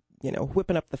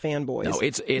whipping up the fanboys. No,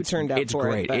 it's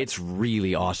great. It, it's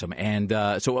really awesome. And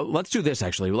so let's do this.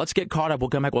 Actually, let's get caught up. We'll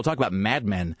come back. We'll talk about Mad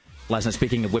Men last night.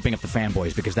 Speaking of whipping up the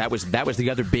fanboys, because that was the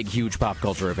other big, huge pop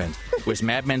culture event. Was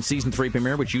Mad Men season 3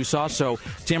 premiere, which you saw. So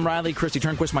Tim Riley, Christy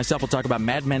Turnquist, myself will talk about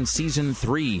Mad Men season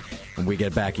 3 when we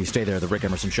get back. You stay there. The Rick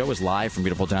Emerson Show is live from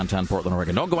beautiful downtown Portland,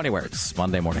 Oregon. Don't go anywhere. It's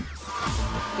Monday morning.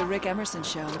 The Rick Emerson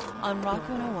Show on Rock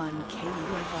 101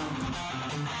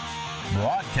 KUFO.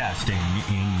 Broadcasting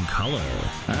in color.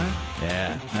 Huh?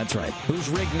 Yeah, that's right. Who's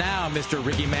rigged now, Mr.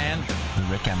 Ricky Man? The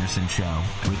Rick Emerson Show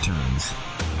returns.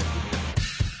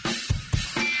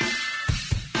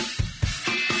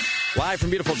 Live from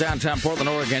beautiful downtown Portland,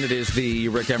 Oregon, it is the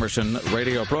Rick Emerson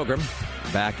radio program.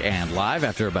 Back and live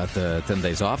after about 10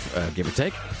 days off, give or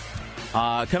take.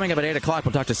 Coming up at 8 o'clock,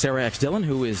 we'll talk to Sarah X. Dillon,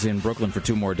 who is in Brooklyn for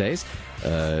 2 more days.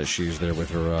 She's there with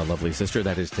her lovely sister.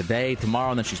 That is today,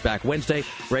 tomorrow, and then she's back Wednesday.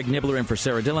 Greg Nibbler in for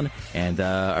Sarah Dillon, and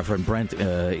our friend Brent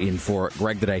in for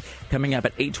Greg today. Coming up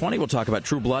at 8:20, we'll talk about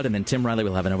True Blood, and then Tim Riley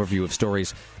will have an overview of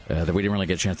stories that we didn't really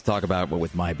get a chance to talk about, but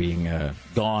with my being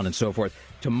gone and so forth.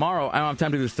 Tomorrow, I don't have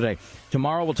time to do this today.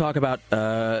 Tomorrow we'll talk about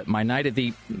my night at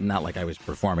the, not like I was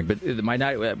performing, but my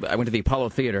night, I went to the Apollo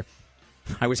Theater.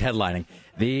 I was headlining.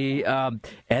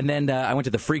 And then I went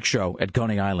to the Freak Show at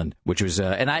Coney Island, which was,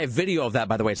 and I have video of that,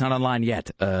 by the way. It's not online yet,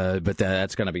 but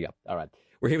that's going to be up. All right.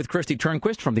 We're here with Christy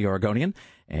Turnquist from The Oregonian,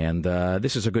 and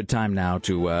this is a good time now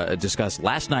to discuss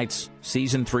last night's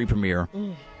season 3 premiere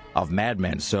of Mad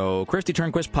Men. So, Christy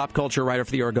Turnquist, pop culture writer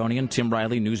for The Oregonian, Tim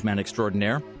Riley, newsman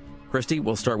extraordinaire. Christy,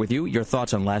 we'll start with you. Your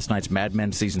thoughts on last night's Mad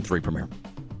Men season 3 premiere?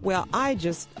 Well, I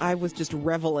was just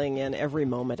reveling in every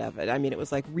moment of it. I mean, it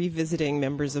was like revisiting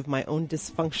members of my own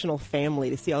dysfunctional family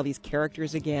to see all these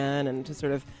characters again and to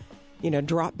sort of,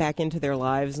 drop back into their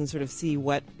lives and sort of see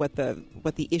what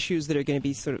the issues that are going to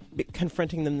be sort of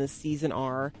confronting them this season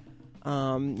are.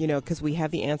 Because we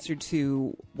have the answer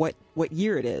to what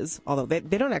year it is, although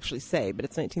they don't actually say, but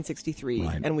it's 1963,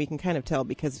 right. And we can kind of tell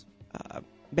because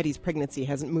Betty's pregnancy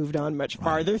hasn't moved on much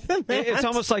farther than that. It's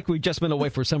almost like we've just been away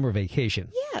for summer vacation.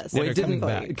 Yes. Well, it didn't,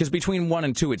 because between 1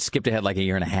 and 2, it skipped ahead like a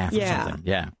year and a half or something.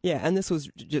 Yeah. Yeah, and this was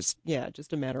just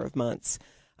a matter of months.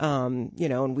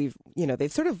 And we've,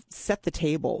 they've sort of set the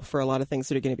table for a lot of things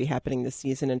that are going to be happening this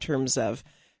season in terms of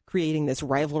creating this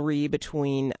rivalry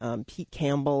between Pete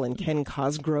Campbell and Ken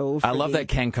Cosgrove. I love that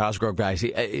Ken Cosgrove guy.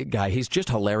 He's just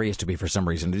hilarious to me for some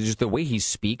reason. Just the way he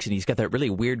speaks, and he's got that really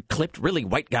weird, clipped, really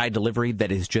white guy delivery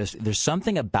that is just, there's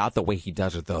something about the way he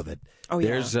does it, though, that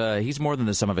he's more than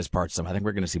the sum of his parts. I think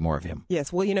we're going to see more of him.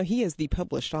 Yes, well, he is the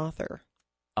published author.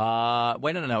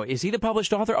 Wait, no. Is he the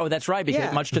published author? Oh, that's right.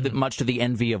 Because much to the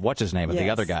envy of what's his name, of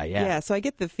the other guy. Yeah. Yeah. So I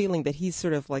get the feeling that he's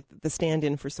sort of like the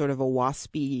stand-in for sort of a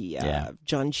waspy,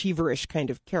 John Cheeverish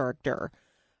kind of character.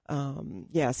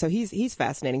 So he's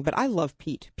fascinating. But I love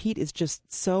Pete. Pete is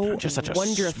just such a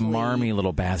smarmy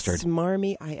little bastard.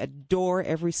 Smarmy. I adore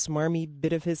every smarmy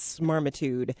bit of his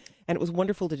smarmitude, and it was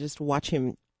wonderful to just watch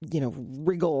him,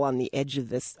 wriggle on the edge of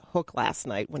this hook last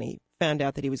night when he found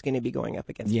out that he was going to be going up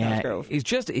against Cosgrove. He's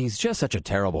just such a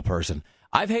terrible person.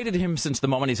 I've hated him since the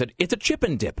moment he said, "It's a chip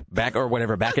and dip," back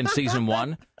in season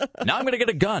 1. Now I'm going to get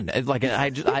a gun. It's like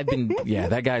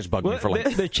that guy's bugged me for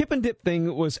like... The chip and dip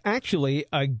thing was actually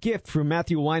a gift from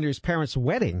Matthew Weiner's parents'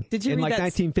 wedding. Did you in read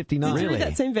 1959. Did you read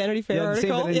that same Vanity Fair article?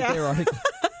 Same Vanity Fair article.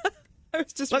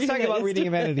 Let's talk about reading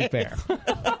a Vanity Fair.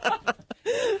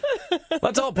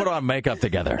 Let's all put on makeup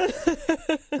together.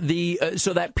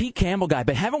 So that Pete Campbell guy,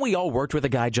 but haven't we all worked with a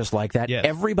guy just like that? Yes.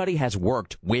 Everybody has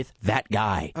worked with that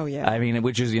guy. Oh, yeah. I mean,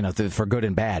 which is, for good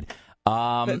and bad.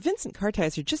 But Vincent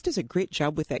Kartheiser just does a great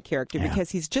job with that character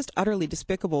because he's just utterly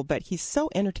despicable, but he's so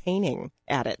entertaining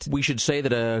at it. We should say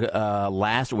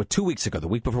that 2 weeks ago, the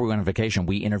week before we went on vacation,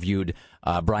 we interviewed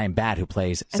Brian Batt, who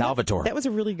plays Salvatore. That was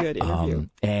a really good interview.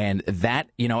 And that,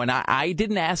 and I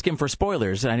didn't ask him for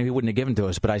spoilers. I knew he wouldn't have given to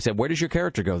us, but I said, where does your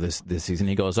character go this season?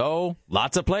 He goes, oh,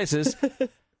 lots of places.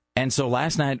 And so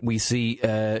last night we see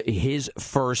his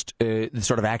first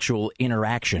sort of actual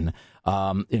interaction,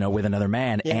 with another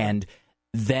man. Yeah. And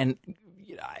then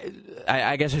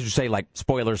I guess I should say, like,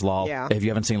 spoilers, lol, if you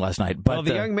haven't seen last night. But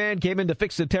the young man came in to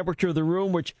fix the temperature of the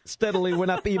room, which steadily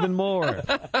went up even more.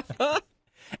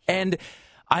 And,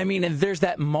 and there's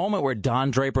that moment where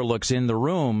Don Draper looks in the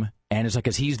room, and it's like,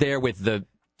 because he's there with the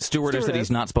stewardess that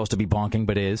he's not supposed to be bonking,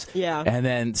 but is. Yeah. And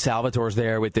then Salvatore's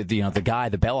there with the guy,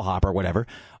 the bellhop or whatever.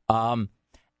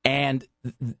 And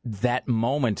that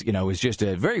moment, is just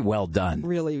very well done.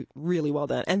 Really, really well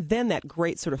done. And then that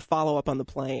great sort of follow-up on the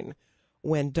plane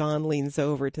when Don leans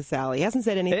over to Sally. He hasn't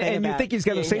said anything and about you think he's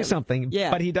going to say something,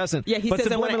 but he doesn't. Yeah, he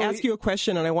says, I want to ask you a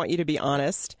question, and I want you to be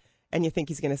honest. And you think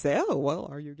he's going to say, oh, well,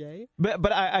 are you gay?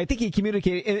 But I think he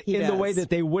communicated in the way that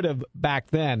they would have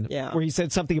back then, where he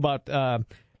said something about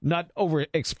not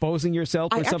overexposing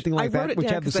yourself or something like that, which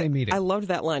had the same meaning. I loved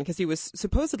that line because he was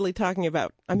supposedly talking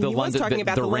about, he was talking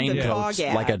about the London Fog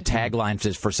ad. Like a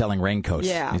tagline for selling raincoats.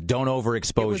 Yeah. Don't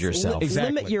overexpose yourself.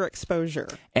 Exactly. Limit your exposure.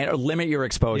 And limit your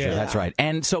exposure, that's right.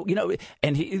 And so,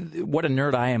 what a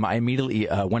nerd I am, I immediately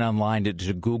went online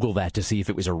to Google that to see if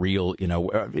it was a real,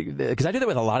 because I do that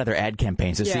with a lot of their ad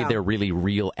campaigns to see if they're really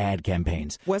real ad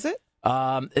campaigns. Was it?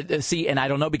 And I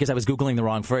don't know because I was Googling the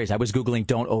wrong phrase. I was Googling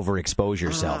don't overexpose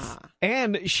yourself.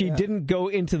 And she didn't go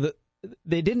into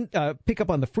they didn't pick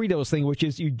up on the Fritos thing, which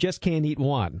is you just can't eat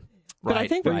one. But I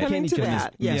think we're coming to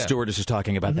that. The stewardess is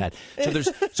talking about that.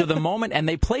 So the moment, and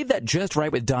they played that just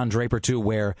right with Don Draper too,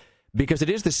 where, because it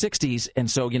is the 60s, and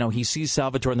so, he sees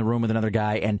Salvatore in the room with another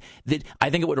guy, and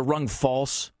I think it would have rung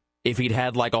false if he'd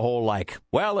had like a whole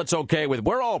well, it's okay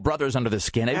we're all brothers under the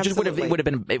skin. It just would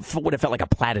have felt like a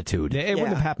platitude. Yeah, it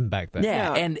wouldn't have happened back then.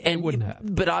 Yeah, and it wouldn't have.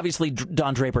 But obviously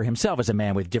Don Draper himself is a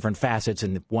man with different facets,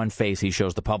 and one face he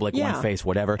shows the public, one face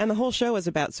whatever. And the whole show is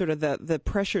about sort of the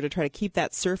pressure to try to keep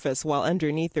that surface while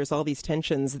underneath there's all these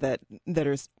tensions that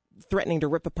are threatening to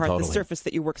rip apart the surface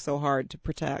that you work so hard to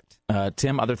protect.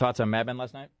 Tim, other thoughts on Mad Men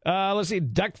last night? Let's see.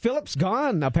 Doug Phillips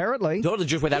gone, apparently. Totally,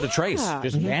 just without a trace.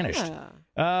 Just vanished.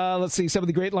 Let's see. Some of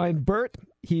the great line. Bert,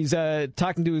 he's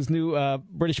talking to his new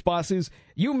British bosses.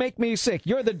 You make me sick.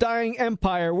 You're the dying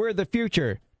empire. We're the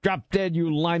future. Drop dead,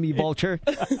 you limey vulture.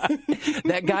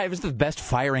 That guy was the best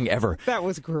firing ever. That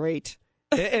was great.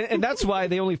 And that's why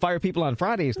they only fire people on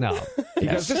Fridays now.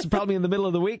 Because this is probably in the middle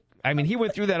of the week. I mean, he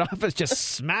went through that office just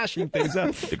smashing things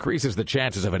up. Decreases the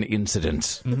chances of an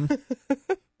incident. Mm-hmm.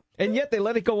 And yet they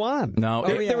let it go on. No,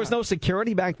 there was no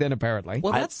security back then, apparently.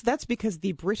 Well, that's because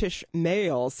the British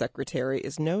Mail Secretary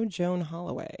is no Joan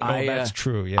Holloway. That's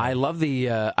true. Yeah. I love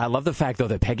the fact though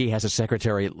that Peggy has a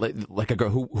secretary like a girl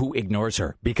who ignores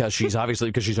her because she's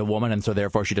she's a woman and so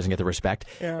therefore she doesn't get the respect.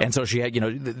 Yeah. And so she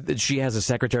has a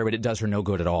secretary, but it does her no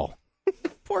good at all.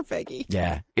 Poor Peggy.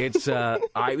 Yeah, it's. I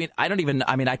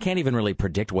can't even really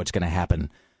predict what's going to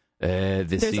happen.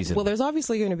 This season. Well, there's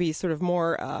obviously going to be sort of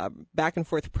more back and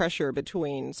forth pressure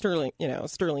between Sterling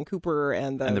Cooper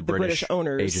and the British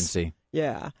owners agency.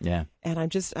 Yeah. And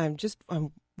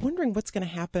I'm wondering what's going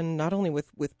to happen not only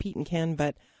with Pete and Ken,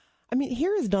 but I mean,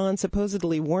 here is Don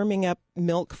supposedly warming up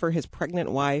milk for his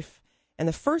pregnant wife, and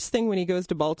the first thing when he goes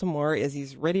to Baltimore is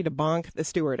he's ready to bonk the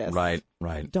stewardess. Right.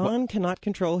 Don cannot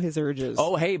control his urges.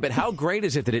 Oh, hey, but how great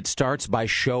is it that it starts by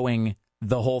showing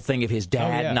the whole thing of his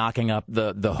dad knocking up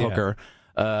the hooker,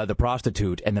 the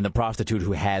prostitute, and then the prostitute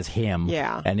who has him.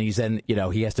 Yeah. And he's then,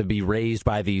 he has to be raised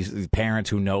by these parents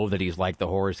who know that he's like the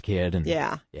whore's kid. And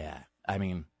yeah. I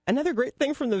mean, another great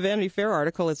thing from the Vanity Fair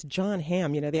article is John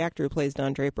Hamm, the actor who plays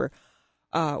Don Draper.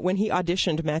 When he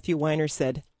auditioned, Matthew Weiner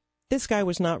said, this guy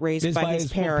was not raised by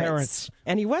his parents.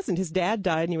 And he wasn't. His dad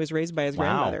died, and he was raised by his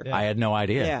grandmother. I had no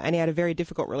idea. Yeah, and he had a very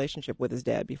difficult relationship with his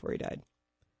dad before he died.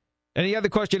 And the other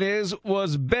question is,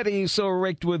 was Betty so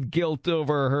raked with guilt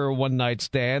over her one-night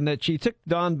stand that she took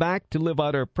Don back to live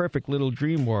out her perfect little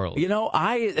dream world?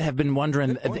 I have been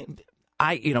wondering.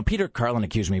 Peter Carlin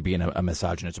accused me of being a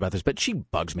misogynist about this, but she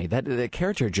bugs me. The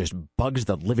character just bugs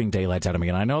the living daylights out of me.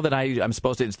 And I know that I'm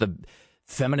supposed to, it's the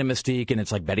feminine mystique, and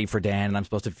it's like Betty Friedan, and I'm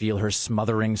supposed to feel her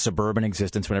smothering suburban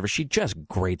existence whenever she just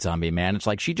grates on me, man. It's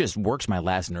like she just works my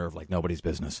last nerve like nobody's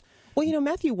business. Well,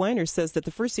 Matthew Weiner says that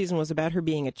the first season was about her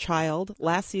being a child,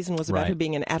 last season was about her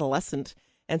being an adolescent,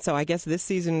 And so I guess this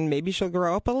season maybe she'll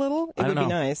grow up a little. It would be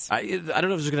nice. I don't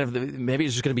know if it's going to have. Maybe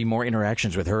it's just going to be more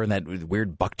interactions with her and that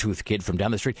weird bucktooth kid from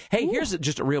down the street. Hey, here's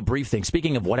just a real brief thing.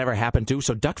 Speaking of whatever happened to,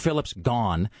 so Duck Phillips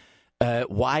gone.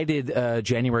 Why did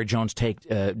January Jones take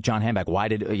John Hamm back? Why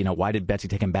did Betsy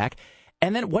take him back?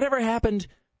 And then whatever happened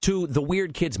to the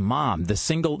weird kid's mom,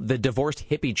 the divorced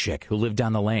hippie chick who lived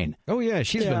down the lane? Oh, yeah,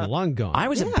 she's been long gone. I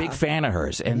was a big fan of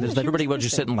hers, and everybody would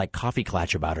just sit and like coffee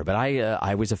clatch about her, but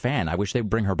I was a fan. I wish they'd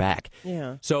bring her back.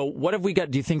 Yeah. So what have we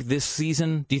got? Do you think this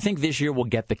year we'll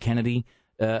get the Kennedy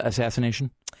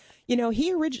assassination?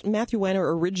 Matthew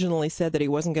Weiner originally said that he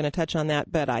wasn't going to touch on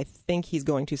that, but I think he's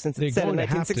going to since it's set in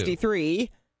 1963.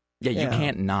 Yeah, you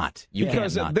can't not.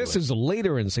 Because this is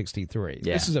later in 63.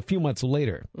 Yeah. This is a few months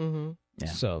later. Mm-hmm. Yeah.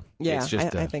 So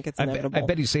I think it's inevitable. I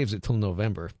bet he saves it till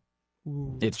November.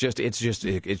 It's just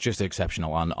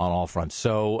exceptional on all fronts.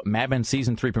 So Mad Men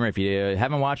season 3 premiere. If you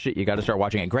haven't watched it, you got to start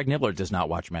watching it. Greg Nibbler does not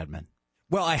watch Mad Men.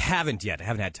 Well, I haven't yet. I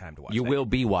haven't had time to watch. You will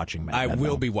be watching Mad Men. I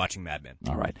will be watching Mad Men.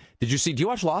 All right. Do you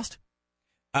watch Lost?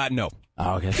 No.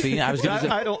 Oh, okay. See, I was going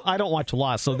to I don't watch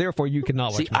Lost, so therefore you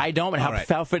cannot watch. See, I don't. And how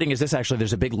foul-fitting is this? Actually,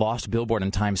 there's a big Lost billboard in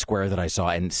Times Square that I saw,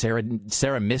 and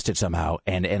Sarah missed it somehow,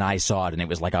 and I saw it, and it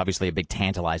was like obviously a big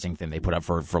tantalizing thing they put up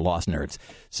for Lost nerds.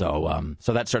 So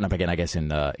that's starting up again, I guess,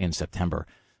 in September.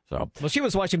 So, well, she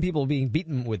was watching people being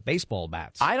beaten with baseball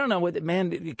bats. I don't know what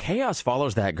chaos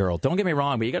follows that girl. Don't get me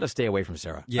wrong, but you got to stay away from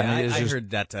Sarah. Yeah, I heard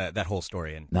that whole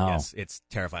story, and yes, it's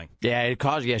terrifying.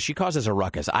 Yeah, she causes a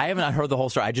ruckus. I haven't heard the whole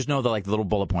story. I just know the little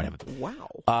bullet point of it.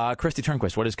 Wow. Christy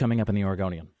Turnquist, what is coming up in the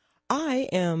Oregonian? I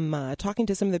am talking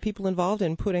to some of the people involved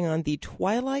in putting on the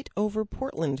Twilight Over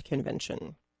Portland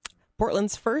convention.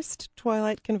 Portland's first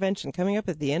Twilight convention coming up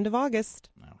at the end of August.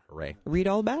 Oh, hooray! Read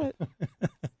all about it.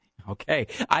 Okay.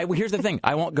 Here's the thing.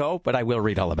 I won't go, but I will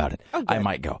read all about it. Oh, I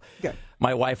might go. Good.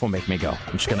 My wife will make me go.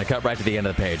 I'm just going to cut right to the end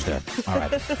of the page there. All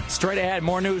right. Straight ahead,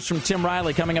 more news from Tim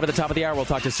Riley. Coming up at the top of the hour, we'll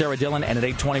talk to Sarah Dillon, and at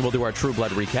 8:20, we'll do our True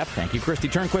Blood recap. Thank you, Christy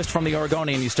Turnquist from the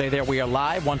Oregonian. You stay there. We are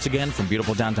live once again from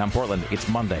beautiful downtown Portland. It's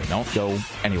Monday. Don't go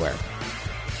anywhere.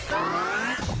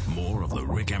 More of the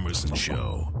Rick Emerson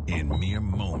Show in mere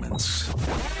moments.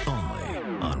 Only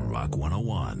on Rock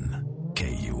 101.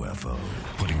 KUFO,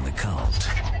 putting the cult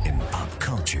in pop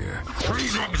culture.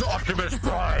 Greetings, Optimus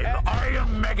Prime. I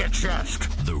am Mega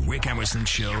Chest. The Rick Emerson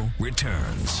Show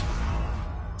returns.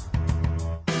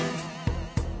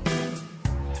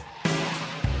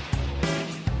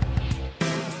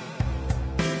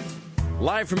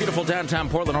 Live from beautiful downtown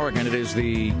Portland, Oregon, it is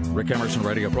the Rick Emerson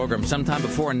radio program. Sometime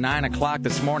before 9 o'clock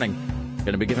this morning,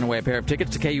 going to be giving away a pair of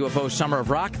tickets to KUFO's Summer of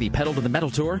Rock, the Pedal to the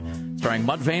Metal Tour, starring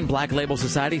Mudvayne, Black Label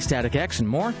Society, Static X, and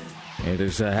more. It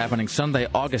is happening Sunday,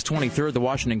 August 23rd, the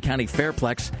Washington County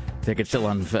Fairplex. Tickets still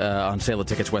on sale at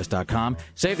TicketsWest.com.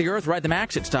 Save the Earth, Ride the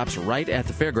Max. It stops right at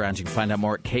the fairgrounds. You can find out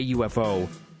more at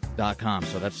KUFO.com.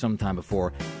 So that's sometime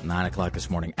before 9 o'clock this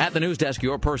morning. At the news desk,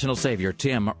 your personal savior,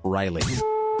 Tim Riley.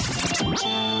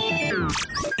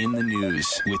 In the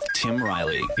news with Tim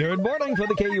Riley. Good morning from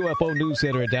the KUFO News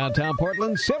Center at downtown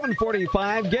Portland.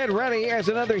 7:45. Get ready as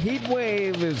another heat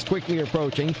wave is quickly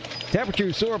approaching.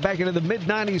 Temperatures soar back into the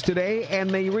mid-90s today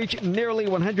and may reach nearly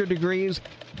 100 degrees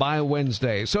by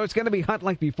Wednesday. So it's going to be hot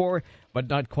like before, but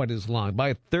not quite as long.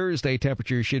 By Thursday,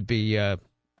 temperatures should be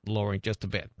lowering just a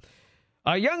bit.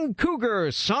 A young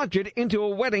cougar sauntered into a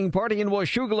wedding party in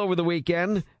Washougal over the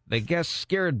weekend. The guests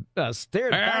stared back at the big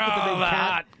cat.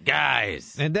 Hot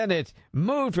guys. And then it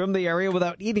moved from the area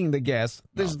without eating the guests.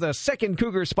 This is the second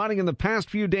cougar spotting in the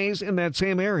past few days in that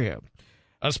same area.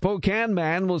 A Spokane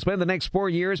man will spend the next 4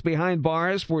 years behind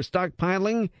bars for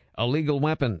stockpiling illegal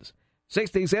weapons.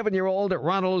 67-year-old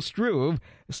Ronald Struve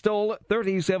stole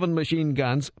 37 machine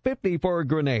guns, 54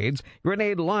 grenades,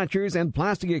 grenade launchers, and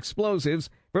plastic explosives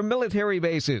from military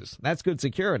bases. That's good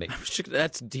security.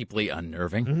 That's deeply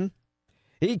unnerving. Mm-hmm.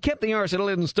 He kept the arsenal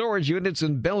in storage units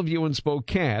in Bellevue and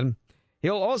Spokane.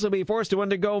 He'll also be forced to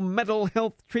undergo mental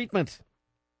health treatment.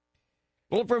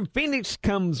 Well, from Phoenix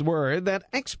comes word that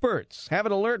experts have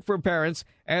an alert for parents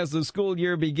as the school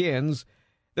year begins.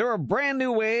 There are brand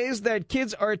new ways that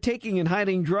kids are taking and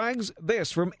hiding drugs.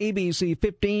 This from ABC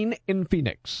 15 in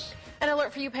Phoenix. An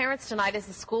alert for you parents tonight as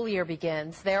the school year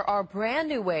begins. There are brand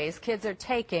new ways kids are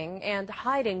taking and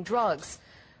hiding drugs.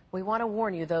 We want to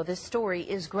warn you, though, this story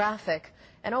is graphic.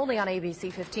 And only on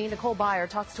ABC 15, Nicole Byer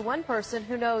talks to one person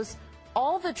who knows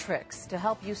all the tricks to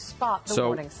help you spot the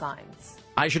warning signs.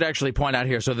 I should actually point out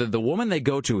here, so that the woman they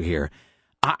go to here,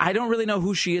 I don't really know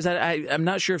who she is. I'm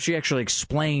not sure if she actually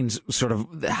explains sort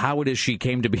of how it is she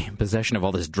came to be in possession of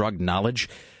all this drug knowledge.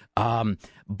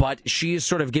 But she is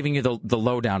sort of giving you the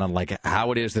lowdown on like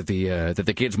how it is that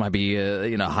the kids might be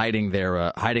hiding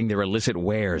their illicit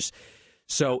wares.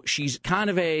 So she's kind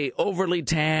of a overly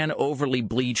tan, overly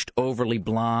bleached, overly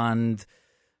blonde.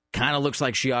 Kind of looks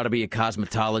like she ought to be a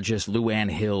cosmetologist, Luann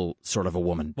Hill sort of a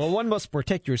woman. Well, one must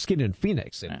protect your skin in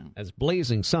Phoenix as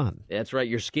blazing sun. That's right,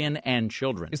 your skin and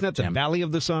children. Isn't that the Valley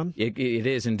of the Sun? It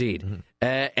is indeed.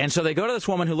 Mm-hmm. And so they go to this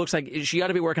woman who looks like she ought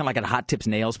to be working like at Hot Tips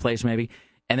Nails place maybe.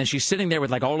 And then she's sitting there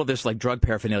with like all of this like drug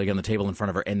paraphernalia on the table in front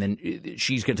of her, and then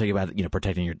she's going to tell you about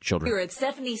protecting your children. Here at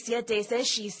Stephanie Siete says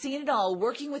she's seen it all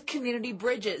working with Community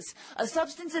Bridges, a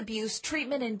substance abuse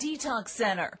treatment and detox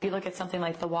center. If you look at something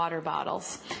like the water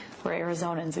bottles, we're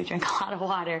Arizonans, we drink a lot of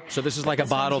water. So this is like a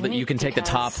bottle that you can take the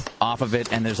top off of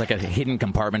it, and there's like a hidden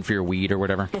compartment for your weed or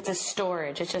whatever. It's a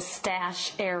storage, it's a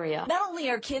stash area. Not only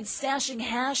are kids stashing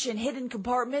hash in hidden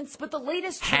compartments, but the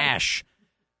latest hash.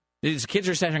 These kids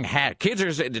are stashing hash. Kids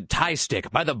are tie stick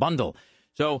by the bundle.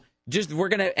 So we're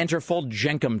going to enter full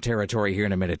Jenkum territory here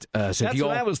in a minute. That's what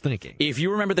I was thinking. If you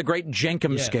remember the great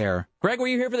Jenkum scare. Greg, were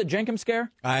you here for the Jenkum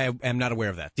scare? I am not aware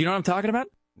of that. Do you know what I'm talking about?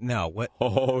 No. What?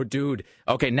 Oh, dude.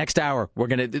 Okay, next hour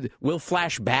we'll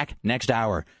flash back next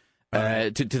hour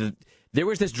to there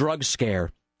was this drug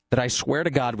scare that I swear to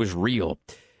God was real.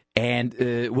 And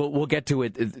we'll get to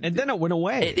it. And then it went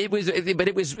away. But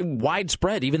it was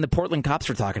widespread. Even the Portland cops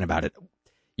were talking about it.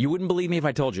 You wouldn't believe me if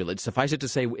I told you. Let's suffice it to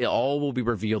say, it all will be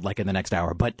revealed like in the next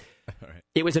hour. But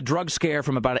It was a drug scare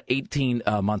from about 18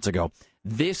 months ago.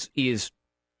 This is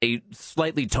a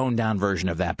slightly toned down version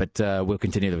of that, but we'll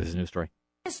continue with this news story.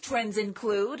 Trends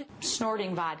include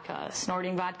snorting vodka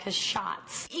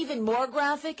shots. Even more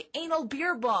graphic, anal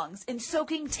beer bongs and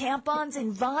soaking tampons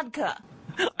in vodka.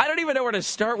 I don't even know where to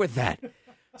start with that.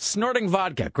 Snorting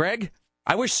vodka. Greg,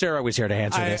 I wish Sarah was here to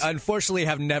answer this. I unfortunately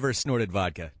have never snorted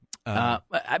vodka.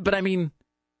 But I mean,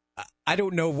 I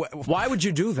don't know. Why would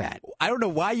you do that? I don't know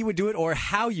why you would do it or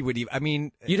how you would even. I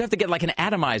mean, you'd have to get like an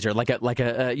atomizer,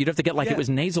 you'd have to get it was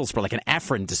nasal spray, like an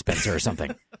Afrin dispenser or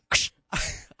something.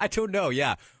 I don't know.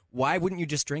 Yeah. Why wouldn't you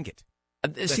just drink it?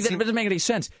 That doesn't make any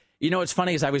sense. You know what's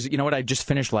funny is what I just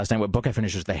finished last night. What book I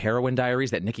finished was The Heroin Diaries,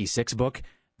 that Nikki Sixx book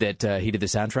that he did the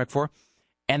soundtrack for.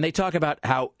 And they talk about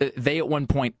how they at one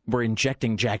point were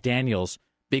injecting Jack Daniels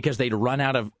because they'd run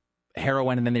out of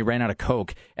heroin and then they ran out of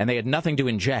coke and they had nothing to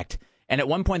inject. And at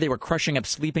one point they were crushing up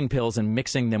sleeping pills and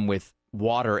mixing them with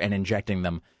water and injecting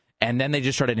them. And then they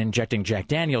just started injecting Jack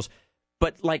Daniels.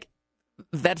 But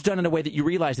that's done in a way that you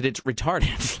realize that it's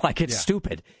retarded. It's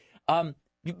stupid. But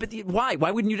why?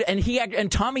 Why wouldn't you?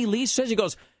 And Tommy Lee says, he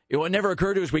goes, it never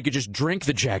occurred to us we could just drink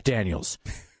the Jack Daniels.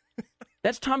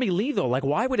 That's Tommy Lee, though.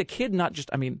 Why would a kid not just,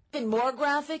 Even more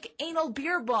graphic, anal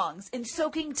beer bongs and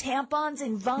soaking tampons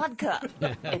in vodka.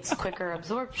 It's quicker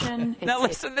absorption. Now,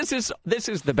 listen, this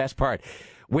is the best part.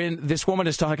 When this woman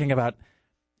is talking about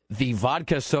the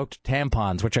vodka-soaked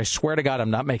tampons, which I swear to God I'm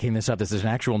not making this up. This is an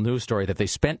actual news story that they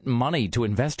spent money to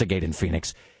investigate in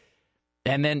Phoenix.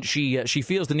 And then she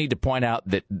feels the need to point out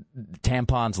that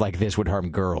tampons like this would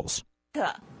harm girls.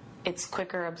 It's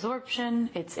quicker absorption.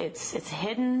 It's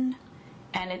hidden.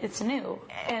 And it's new.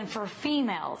 And for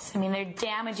females, they're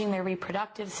damaging their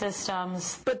reproductive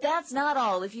systems. But that's not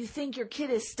all. If you think your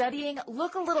kid is studying,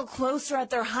 look a little closer at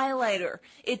their highlighter.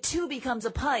 It too becomes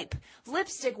a pipe.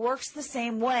 Lipstick works the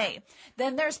same way.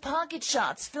 Then there's pocket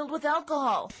shots filled with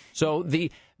alcohol. So this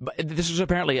is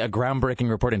apparently a groundbreaking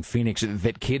report in Phoenix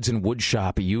that kids in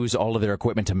woodshop use all of their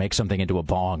equipment to make something into a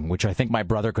bong, which I think my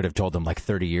brother could have told them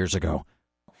 30 years ago.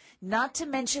 Not to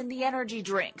mention the energy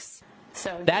drinks.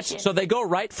 So they go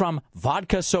right from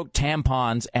vodka-soaked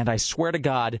tampons and I swear to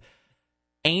God,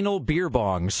 anal beer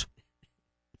bongs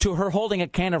to her holding a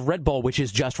can of Red Bull, which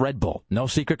is just Red Bull. No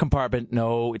secret compartment.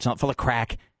 No, it's not full of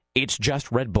crack. It's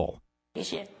just Red Bull.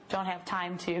 If you don't have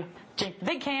time to drink the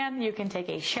big can, you can take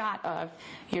a shot of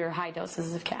your high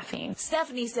doses of caffeine.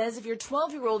 Stephanie says if your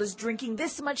 12-year-old is drinking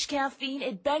this much caffeine,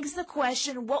 it begs the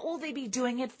question, what will they be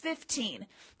doing at 15?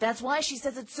 That's why she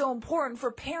says it's so important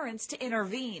for parents to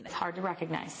intervene. It's hard to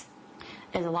recognize.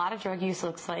 As a lot of drug use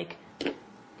looks like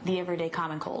the everyday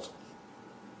common cold,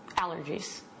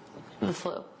 allergies, the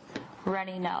flu,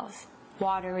 runny nose,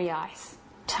 watery eyes,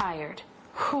 tired.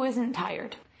 Who isn't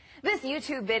tired? This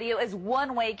YouTube video is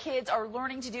one way kids are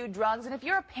learning to do drugs, and if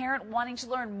you're a parent wanting to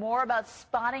learn more about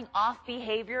spotting off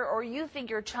behavior or you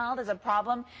think your child has a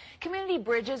problem, Community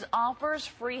Bridges offers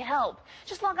free help.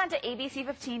 Just log on to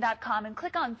abc15.com and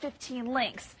click on 15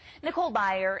 links. Nicole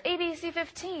Byer, ABC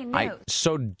 15 News. I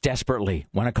so desperately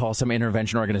want to call some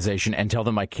intervention organization and tell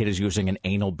them my kid is using an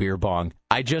anal beer bong.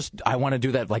 I want to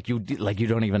do that like you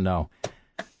don't even know.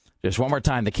 Just one more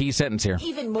time, the key sentence here.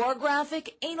 Even more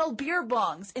graphic, anal beer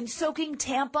bongs and soaking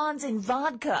tampons in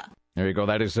vodka. There you go.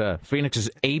 That is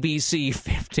Phoenix's ABC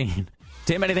 15.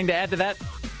 Tim, anything to add to that?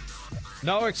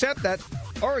 No, except that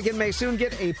Oregon may soon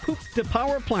get a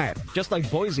poop-to-power plant, just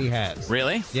like Boise has.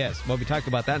 Really? Yes. We'll be talking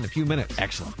about that in a few minutes.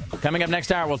 Excellent. Coming up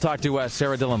next hour, we'll talk to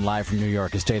Sarah Dillon live from New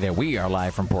York. Stay there. We are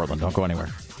live from Portland. Don't go anywhere.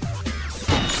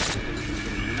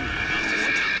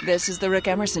 This is the Rick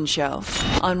Emerson Show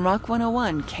on Rock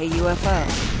 101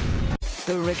 KUFO.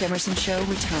 The Rick Emerson Show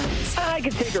returns. I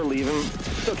can take or leave him.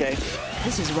 It's okay.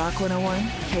 This is Rock 101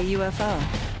 KUFO.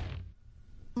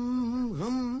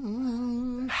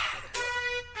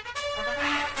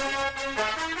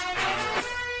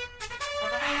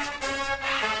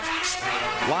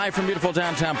 Live from beautiful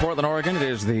downtown Portland, Oregon, it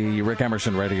is the Rick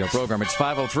Emerson radio program. It's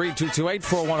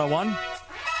 503-228-4101.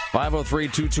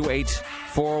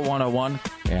 503-228-4101.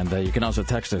 And you can also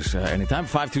text us anytime,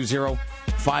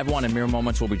 520-51. In mere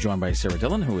moments, we'll be joined by Sarah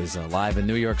Dillon, who is live in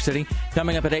New York City.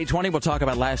 Coming up at 8:20, we'll talk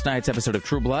about last night's episode of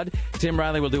True Blood. Tim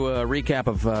Riley will do a recap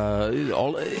of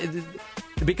all...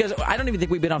 Because I don't even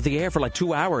think we've been off the air for like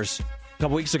 2 hours a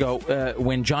couple weeks ago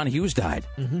when John Hughes died.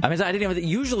 Mm-hmm. I mean, I didn't even...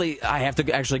 Usually, I have to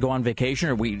actually go on vacation,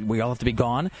 or we all have to be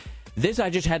gone. This, I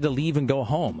just had to leave and go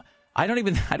home. I don't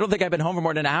think I've been home for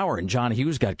more than an hour, and John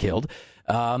Hughes got killed.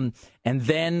 And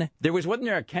then wasn't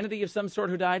there a Kennedy of some sort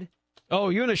who died? Oh,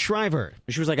 Eunice Shriver.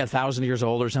 She was like 1,000 years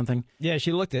old or something. Yeah,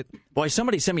 she looked it. Boy,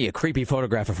 somebody sent me a creepy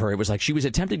photograph of her. It was like she was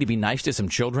attempting to be nice to some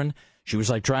children. She was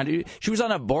like she was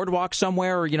on a boardwalk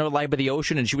somewhere, like by the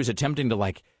ocean, and she was attempting to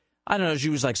I don't know, she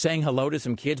was like saying hello to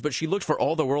some kids, but she looked for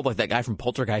all the world like that guy from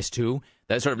Poltergeist 2,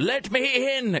 that sort of let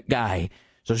me in guy.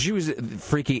 So she was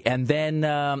freaky. And then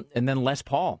Les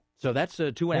Paul. So that's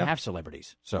 2.5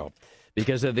 celebrities. So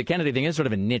because the Kennedy thing is sort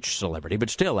of a niche celebrity, but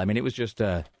still, I mean, it was just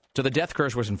so the death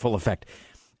curse was in full effect.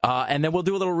 And then we'll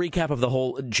do a little recap of the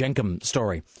whole Jenkem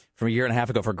story from a year and a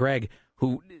half ago for Greg,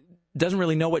 who doesn't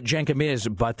really know what Jenkem is,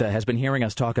 but has been hearing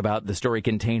us talk about the story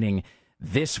containing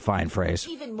this fine phrase.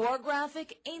 Even more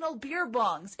graphic, anal beer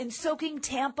bongs and soaking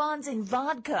tampons in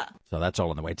vodka. So that's all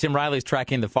on the way. Tim Riley's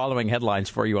tracking the following headlines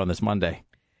for you on this Monday.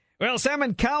 Well,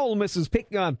 Simon Cowell misses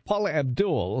picking on Paula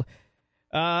Abdul.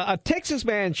 A Texas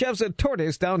man shoves a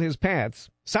tortoise down his pants.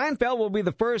 Seinfeld will be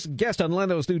the first guest on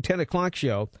Leno's new 10 o'clock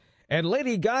show. And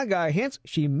Lady Gaga hints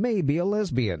she may be a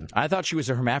lesbian. I thought she was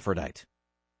a hermaphrodite.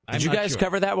 Did you guys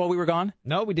cover that while we were gone?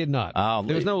 No, we did not.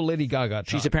 There was no Lady Gaga talk.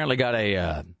 She's apparently got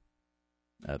a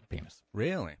penis.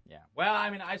 Really? Yeah. Well, I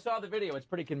mean, I saw the video. It's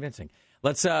pretty convincing.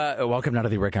 Let's welcome now to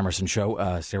the Rick Emerson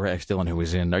Show, Sarah X. Dillon, who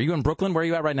is in. Are you in Brooklyn? Where are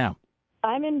you at right now?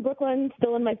 I'm in Brooklyn,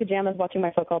 still in my pajamas, watching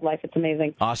my so-called life. It's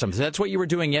amazing. Awesome. So that's what you were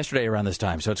doing yesterday around this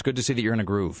time. So it's good to see that you're in a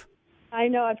groove. I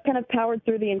know. I've kind of powered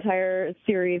through the entire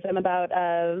series. I'm about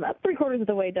 3/4 of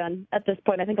the way done at this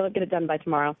point. I think I'll get it done by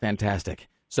tomorrow. Fantastic.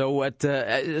 So what?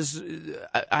 I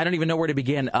don't even know where to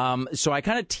begin. So I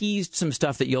kind of teased some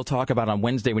stuff that you'll talk about on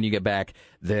Wednesday when you get back.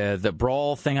 The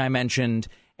brawl thing I mentioned,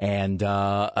 and did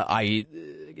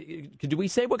we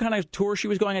say what kind of tour she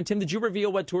was going on? Tim, did you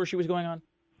reveal what tour she was going on?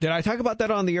 Did I talk about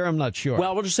that on the air? I'm not sure.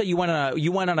 Well, we'll just say you went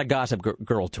on a Gossip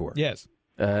Girl tour. Yes.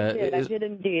 I did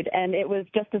indeed, and it was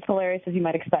just as hilarious as you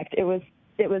might expect. It was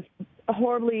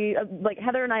horribly like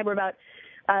Heather and I were about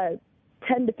 10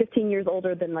 to 15 years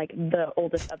older than like the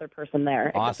oldest other person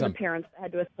there. Awesome. Except the parents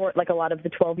had to escort like a lot of the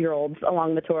 12-year-olds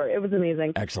along the tour. It was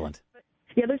amazing. Excellent.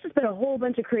 Yeah, there's just been a whole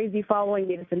bunch of crazy following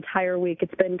me this entire week.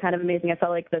 It's been kind of amazing. I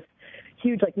felt like this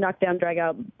huge, like, knockdown,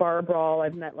 drag-out bar brawl.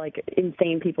 I've met, like,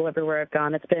 insane people everywhere I've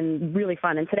gone. It's been really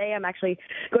fun. And today I'm actually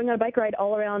going on a bike ride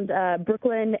all around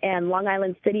Brooklyn and Long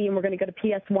Island City, and we're going to go to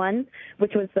PS1,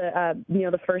 which was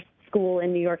the first school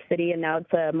in New York City, and now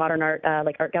it's a modern art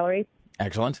art gallery.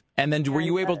 Excellent. And then were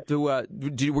you able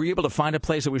to find a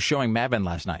place that was showing Mad Men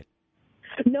last night?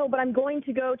 No, but I'm going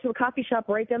to go to a coffee shop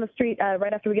right down the street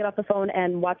right after we get off the phone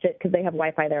and watch it because they have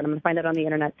Wi-Fi there, and I'm going to find it on the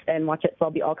internet and watch it, so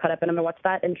I'll be all caught up, and I'm going to watch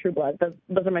that and True Blood. Those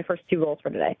are my first two goals for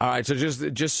today. All right, so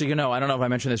just so you know, I don't know if I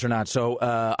mentioned this or not, so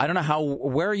I don't know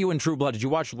where are you in True Blood? Did you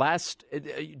watch last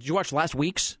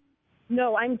week's?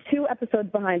 No, I'm 2 episodes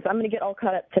behind, so I'm going to get all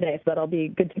caught up today, so that I'll be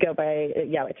good to go by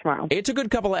tomorrow. It's a good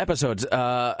couple of episodes.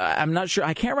 I'm not sure.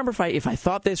 I can't remember if I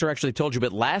thought this or actually told you,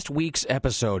 but last week's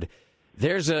episode,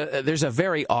 there's a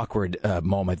very awkward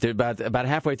moment. About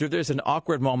halfway through, there's an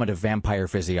awkward moment of vampire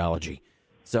physiology.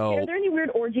 So, are there any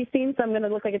weird orgy scenes? So I'm going to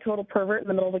look like a total pervert in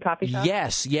the middle of the coffee shop?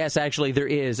 Yes, actually there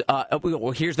is.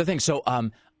 Well, here's the thing. So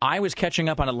I was catching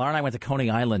up on it. Laura and I went to Coney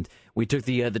Island. We took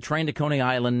the train to Coney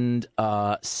Island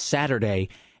Saturday,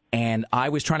 and I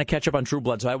was trying to catch up on True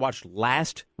Blood. So I watched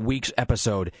last week's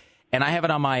episode, and I have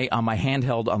it on my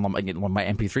handheld on my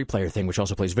MP3 player thing, which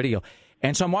also plays video.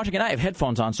 And so I'm watching it. I have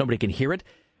headphones on, so nobody can hear it.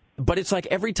 But it's like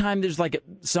every time there's like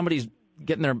somebody's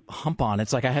getting their hump on,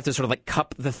 it's like I have to sort of like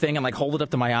cup the thing and like hold it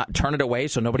up to my eye, turn it away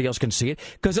so nobody else can see it,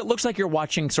 because it looks like you're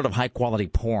watching sort of high quality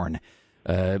porn.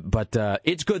 But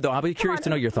it's good though. I'll be curious to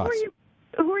know your thoughts.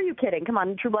 Who are you kidding? Come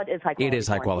on, True Blood is high quality. It is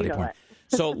high quality porn.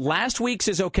 So last week's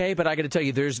is okay, but I got to tell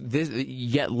you, there's this.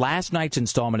 Yet last night's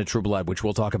installment of True Blood, which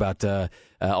we'll talk about.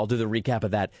 I'll do the recap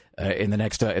of that in the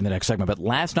next segment. But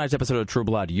last night's episode of True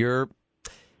Blood,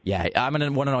 I'm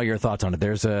gonna want to know your thoughts on it.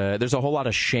 There's a whole lot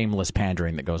of shameless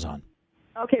pandering that goes on.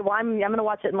 Okay, well, I'm gonna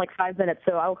watch it in like 5 minutes,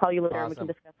 so I will call you later and we can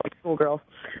discuss like schoolgirls.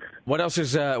 What else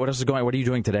is going? What are you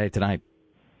doing tonight?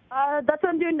 That's what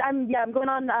I'm doing. I'm going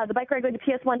on the bike ride going to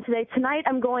PS1 today. Tonight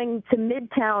I'm going to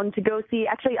Midtown to go see,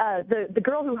 actually, the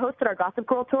girl who hosted our Gossip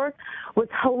Girl tour was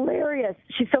hilarious.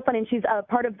 She's so funny, and she's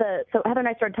part of so Heather and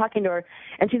I started talking to her,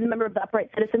 and she's a member of the Upright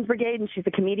Citizens Brigade, and she's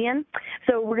a comedian.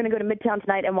 So we're going to go to Midtown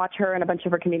tonight and watch her and a bunch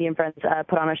of her comedian friends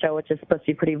put on a show, which is supposed to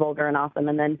be pretty vulgar and awesome.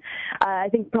 And then I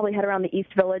think probably head around the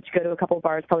East Village, go to a couple of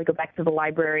bars, probably go back to the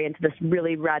library and to this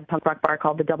really rad punk rock bar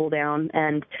called the Double Down,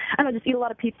 and I don't know, just eat a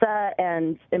lot of pizza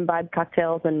and imbibe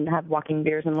cocktails and have walking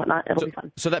beers and whatnot. It'll be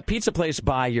fun. So that pizza place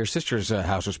by your sister's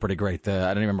house was pretty great.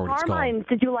 I don't even remember what it's called. Carmine's.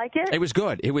 Did you like it? It was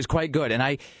good. It was quite good. And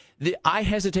I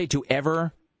hesitate to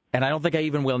ever, and I don't think I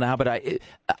even will now, but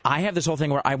I have this whole thing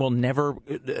where I will never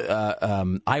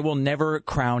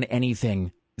crown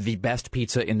anything the best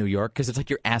pizza in New York, because it's like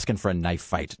you're asking for a knife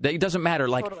fight. It doesn't matter.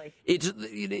 Like,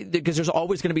 totally. Because there's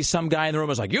always going to be some guy in the room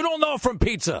who's like, you don't know from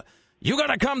pizza. You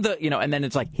got to come to, and then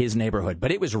it's like his neighborhood.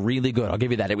 But it was really good. I'll give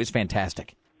you that. It was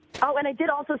fantastic. Oh, and I did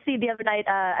also see the other night,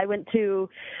 I went to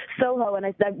Soho, and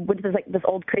I went to this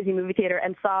old crazy movie theater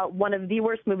and saw one of the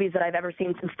worst movies that I've ever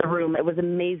seen since The Room. It was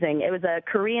amazing. It was a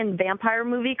Korean vampire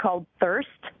movie called Thirst,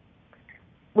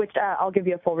 which I'll give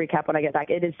you a full recap when I get back.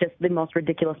 It is just the most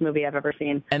ridiculous movie I've ever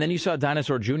seen. And then you saw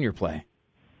Dinosaur Jr. play.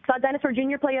 Saw Dinosaur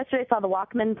Jr. play yesterday. Saw the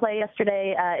Walkmen play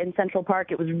yesterday in Central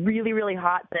Park. It was really, really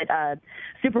hot, but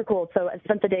super cool. So I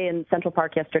spent the day in Central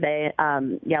Park yesterday,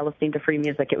 listening to free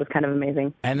music. It was kind of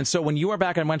amazing. And then so when you are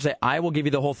back on Wednesday, I will give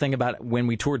you the whole thing about when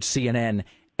we toured CNN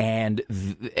and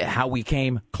how we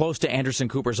came close to Anderson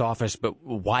Cooper's office, but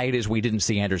why it is we didn't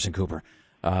see Anderson Cooper.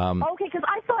 Okay, because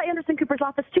I saw Anderson Cooper's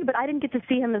office too, but I didn't get to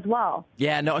see him as well.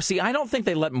 Yeah, no, see, I don't think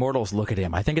they let mortals look at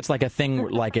him. I think it's like a thing,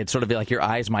 like it's sort of like your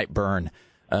eyes might burn.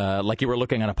 Like you were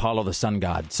looking at Apollo, the sun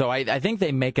god. So I think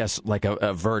they make us like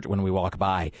avert when we walk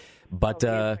by. But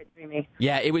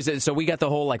it was. So we got the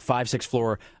whole like 5-6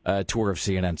 floor tour of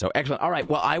CNN. So excellent. All right.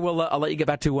 Well, I will. I'll let you get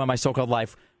back to my so-called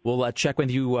life. We'll check with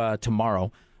you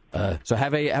tomorrow. So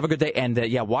have a good day, and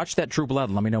watch that True Blood.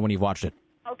 And let me know when you've watched it.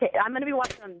 Okay, I'm going to be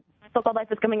watching. My so-called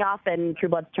life is coming off, and True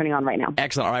Blood's turning on right now.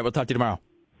 Excellent. All right. We'll talk to you tomorrow.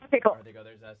 Okay, cool. There you go.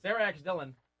 There's Sarah X.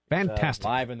 Dillon. Fantastic.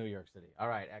 Live in New York City. All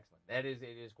right, excellent. It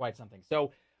is quite something.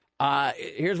 So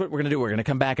here's what we're going to do. We're going to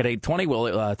come back at 8:20.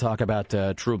 We'll talk about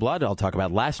True Blood. I'll talk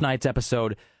about last night's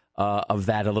episode of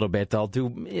that a little bit. I'll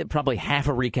do probably half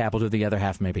a recap. We'll do the other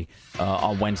half maybe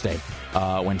on Wednesday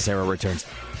when Sarah returns.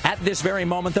 At this very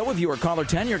moment, though, if you are caller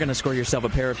 10, you're going to score yourself a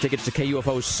pair of tickets to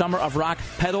KUFO's Summer of Rock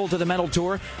Pedal to the Metal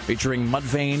Tour featuring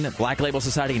Mudvayne, Black Label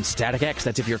Society, and Static X.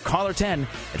 That's if you're caller 10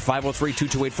 at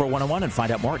 503-228-4101 and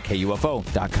find out more at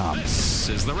KUFO.com. This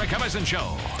is the Rick Emerson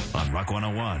Show on Rock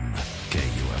 101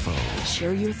 KUFO.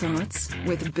 Share your thoughts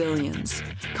with billions.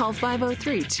 Call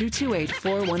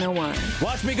 503-228-4101.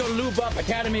 Watch me go lube up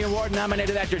Academy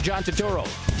Award-nominated actor John Turturro.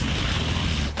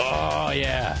 Oh,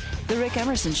 yeah. The Rick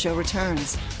Emerson Show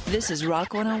returns. This is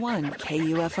Rock 101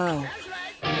 KUFO.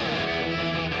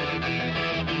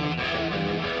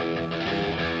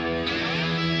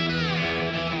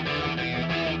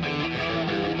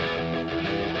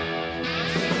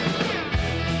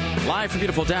 Live from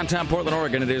beautiful downtown Portland,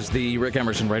 Oregon, it is the Rick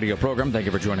Emerson radio program. Thank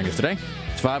you for joining us today.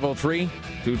 It's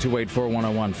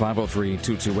 503-228-4101,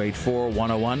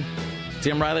 503-228-4101.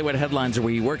 Tim Riley, what headlines are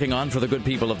we working on for the good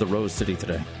people of the Rose City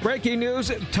today? Breaking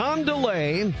news, Tom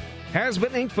DeLay has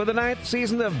been inked for the 9th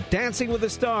season of Dancing with the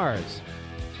Stars.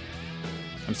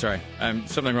 I'm sorry.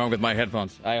 Something wrong with my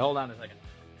headphones. Hold on a second.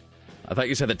 I thought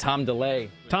you said that Tom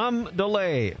DeLay. Tom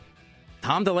DeLay.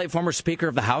 Tom DeLay, former Speaker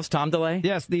of the House, Tom DeLay?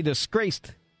 Yes, the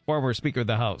disgraced former Speaker of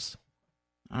the House.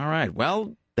 All right.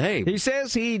 Well, hey. He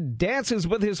says he dances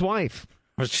with his wife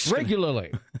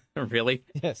regularly. Really?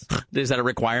 Yes. Is that a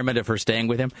requirement of her staying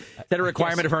with him? Is that a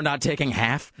requirement of her not taking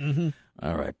half? Mm-hmm.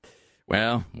 All right.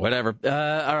 Well, whatever.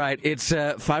 All right. It's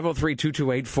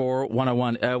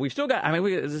 503-228-4101. We've still got,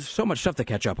 there's so much stuff to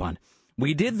catch up on.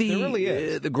 We did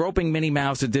the groping Minnie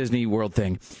Mouse at Disney World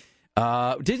thing.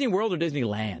 Disney World or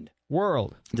Disneyland?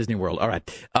 World. Disney World. All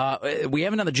right. We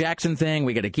have another Jackson thing.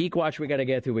 We got a Geek Watch we got to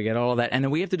get through. We got all of that. And then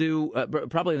we have to do,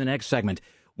 probably in the next segment,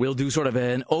 we'll do sort of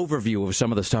an overview of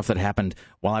some of the stuff that happened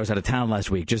while I was out of town last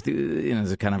week. Just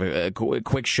as a kind of a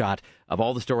quick shot of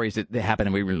all the stories that happened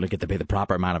and we really get to pay the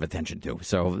proper amount of attention to.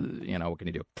 So, what can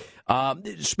you do?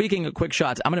 Speaking of quick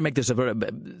shots, I'm going to make this sort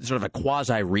of a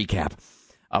quasi-recap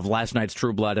of last night's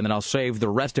True Blood, and then I'll save the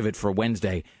rest of it for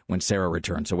Wednesday when Sarah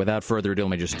returns. So without further ado,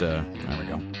 let me just, there we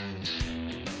go.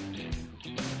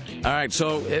 All right,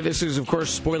 so this is, of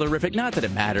course, spoilerific. Not that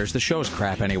it matters. The show's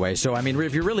crap anyway. So, I mean,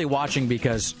 if you're really watching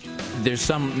because there's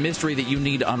some mystery that you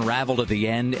need unraveled at the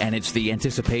end, and it's the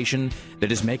anticipation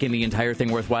that is making the entire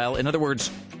thing worthwhile. In other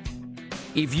words,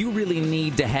 if you really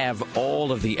need to have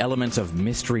all of the elements of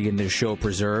mystery in this show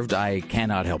preserved, I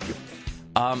cannot help you.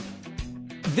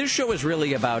 This show is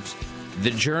really about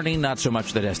the journey, not so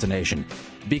much the destination.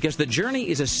 Because the journey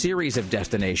is a series of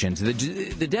destinations.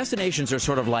 The destinations are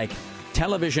sort of like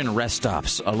television rest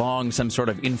stops along some sort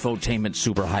of infotainment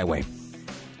superhighway.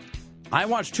 I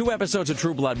watched 2 episodes of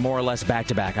True Blood more or less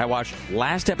back-to-back. I watched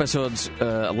last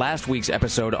week's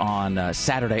episode on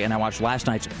Saturday, and I watched last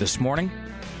night's this morning.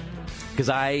 Because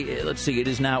let's see, it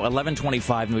is now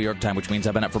 11:25 New York time, which means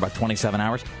I've been up for about 27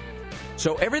 hours.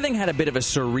 So everything had a bit of a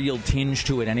surreal tinge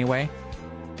to it anyway.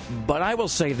 But I will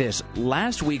say this,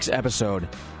 last week's episode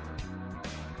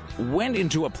went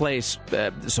into a place,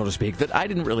 so to speak, that I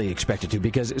didn't really expect it to,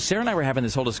 because Sarah and I were having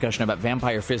this whole discussion about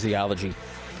vampire physiology,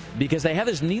 because they have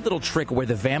this neat little trick where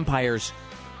the vampires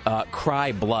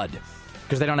cry blood,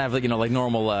 because they don't have, like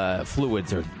normal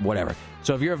fluids or whatever.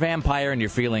 So if you're a vampire and you're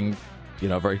feeling,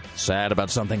 very sad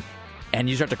about something, and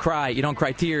you start to cry, you don't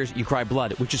cry tears, you cry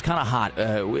blood, which is kind of hot,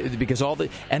 because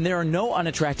and there are no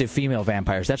unattractive female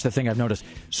vampires. That's the thing I've noticed.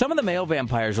 Some of the male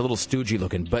vampires are a little stoogey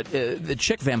looking, but the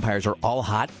chick vampires are all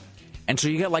hot. And so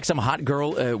you get like some hot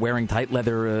girl wearing tight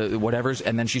leather whatevers,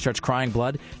 and then she starts crying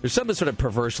blood. There's something sort of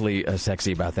perversely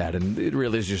sexy about that, and it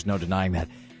really is just no denying that.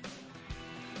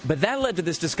 But that led to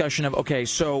this discussion of, okay,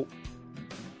 so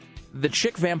the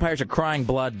chick vampires are crying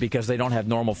blood because they don't have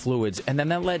normal fluids, and then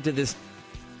that led to this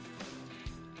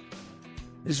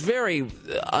very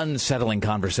unsettling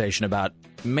conversation about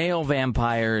male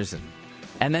vampires.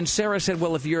 And then Sarah said,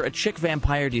 well, if you're a chick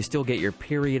vampire, do you still get your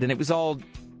period? And it was all...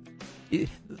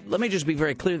 Let me just be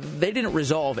very clear. They didn't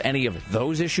resolve any of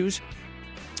those issues.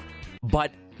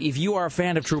 But if you are a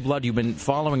fan of True Blood, you've been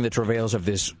following the travails of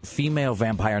this female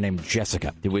vampire named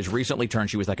Jessica, who was recently turned.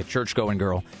 She was like a church-going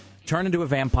girl, turned into a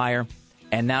vampire,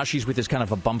 and now she's with this kind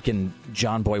of a bumpkin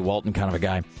John Boy Walton kind of a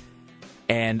guy.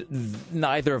 And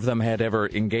neither of them had ever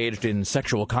engaged in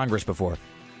sexual congress before.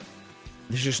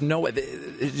 There's just no way.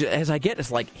 As I get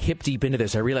hip deep into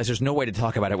this, I realize there's no way to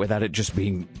talk about it without it just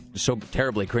being so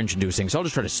terribly cringe-inducing. So I'll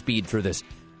just try to speed through this.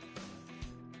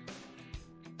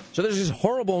 So there's this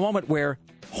horrible moment where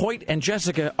Hoyt and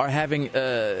Jessica are having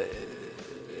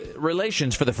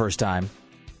relations for the first time.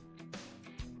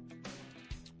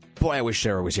 Boy, I wish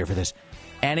Sarah was here for this.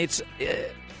 And it's...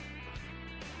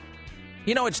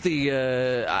 it's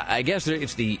the, I guess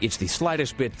it's the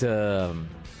slightest bit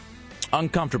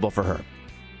uncomfortable for her,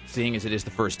 seeing as it is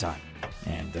the first time,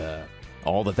 and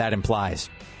all that implies.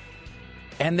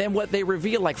 And then what they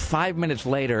reveal 5 minutes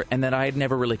later, and that I had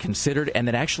never really considered, and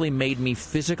that actually made me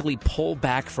physically pull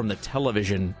back from the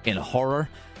television in horror,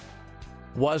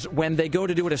 was when they go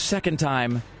to do it a second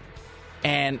time,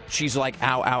 and she's like,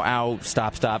 ow, ow, ow,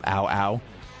 stop, stop, ow, ow.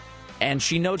 And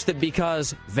she notes that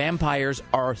because vampires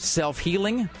are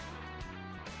self-healing,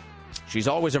 she's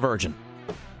always a virgin.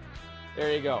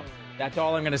 There you go. That's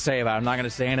all I'm going to say about it. I'm not going to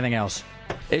say anything else.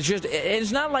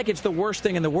 It's not like it's the worst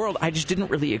thing in the world. I just didn't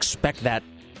really expect that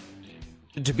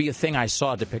to be a thing I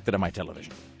saw depicted on my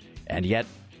television. And yet,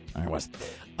 there was.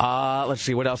 Let's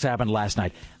see, what else happened last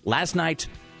night? Last night,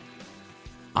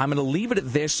 I'm going to leave it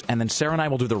at this, and then Sarah and I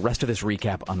will do the rest of this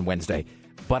recap on Wednesday.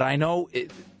 But I know...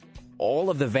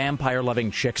 all of the vampire-loving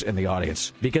chicks in the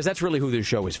audience, because that's really who this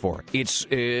show is for.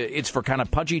 It's for kind of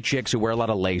pudgy chicks who wear a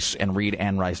lot of lace and read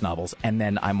Anne Rice novels, and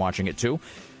then I'm watching it too.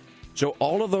 So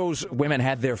all of those women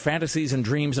had their fantasies and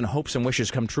dreams and hopes and wishes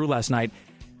come true last night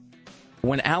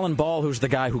when Alan Ball, who's the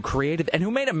guy who created, and who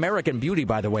made American Beauty,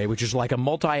 by the way, which is like a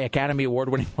multi-Academy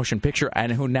Award-winning motion picture,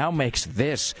 and who now makes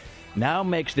this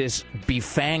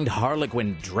befanged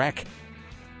Harlequin Drek,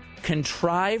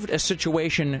 contrived a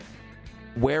situation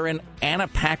wherein Anna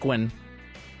Paquin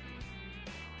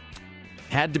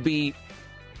had to be...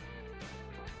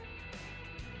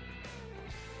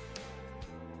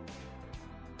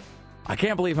 I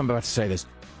can't believe I'm about to say this.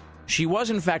 She was,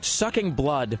 in fact, sucking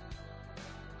blood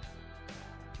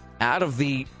out of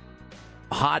the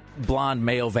hot, blonde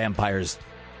male vampires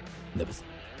Nipples.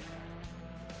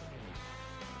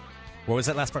 What was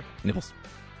that last part? Nipples.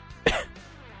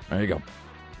 There you go.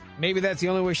 Maybe that's the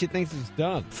only way she thinks it's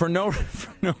done. For no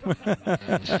they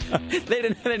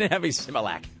didn't have any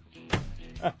Similac.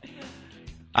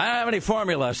 I don't have any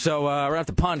formula, so we're going to have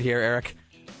to punt here, Eric.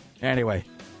 Anyway.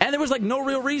 And there was, like, no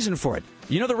real reason for it.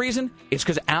 You know the reason? It's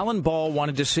because Alan Ball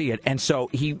wanted to see it, and so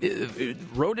he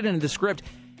wrote it into the script,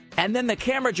 and then the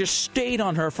camera just stayed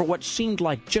on her for what seemed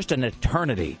like just an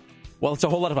eternity. Well, it's a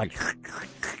whole lot of, like...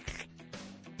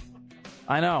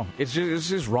 I know. It's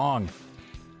just wrong.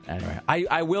 Anyway,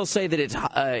 I will say that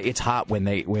it's hot when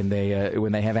they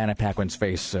have Anna Paquin's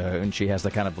face, and she has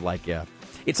the kind of, like...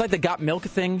 it's like the got milk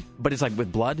thing, but it's, like,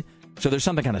 with blood, so there's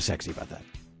something kind of sexy about that.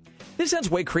 This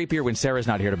sounds way creepier when Sarah's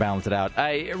not here to balance it out.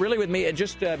 Really, with me, it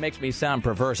just makes me sound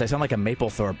perverse. I sound like a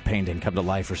Mapplethorpe painting come to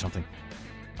life or something.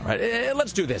 All right,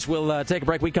 let's do this. We'll take a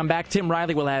break. We come back. Tim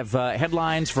Riley will have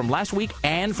headlines from last week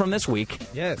and from this week.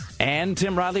 Yes. And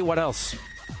Tim Riley, what else?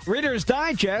 Reader's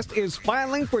Digest is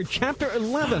filing for Chapter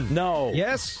 11. No.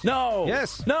 Yes. No.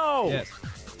 Yes. No. Yes.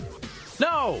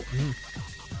 No.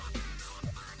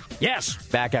 Yes.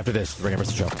 Back after this, The Rick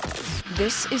Emerson Show.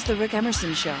 This is The Rick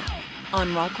Emerson Show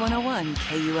on Rock 101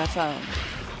 KUFO.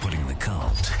 Putting the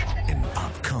cult in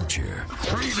pop culture.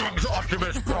 Greetings,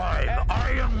 Optimus Prime.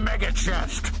 I am Mega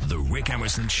Chest. The Rick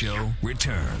Emerson Show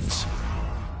returns.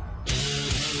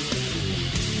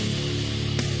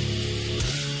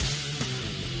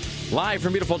 Live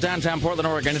from beautiful downtown Portland,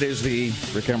 Oregon, it is the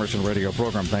Rick Emerson radio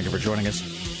program. Thank you for joining us.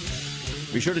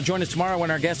 Be sure to join us tomorrow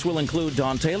when our guests will include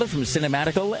Dawn Taylor from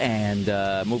Cinematical and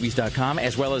Movies.com,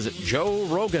 as well as Joe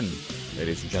Rogan.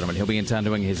 Ladies and gentlemen, he'll be in town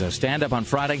doing his stand-up on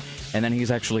Friday, and then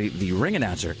he's actually the ring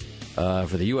announcer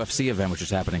for the UFC event, which is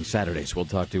happening Saturday. So we'll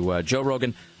talk to Joe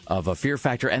Rogan of Fear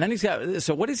Factor. And then he's got,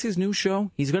 so what is his new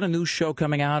show? He's got a new show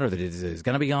coming out, or that is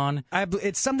going to be on?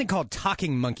 It's something called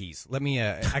Talking Monkeys. Let me,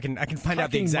 I can find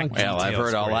out the exact details. Well, I've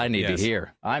heard all I need to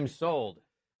hear. I'm sold.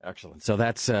 Excellent. So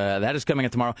that is coming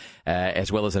up tomorrow,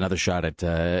 as well as another shot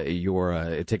at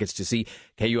your tickets to see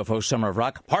KUFO Summer of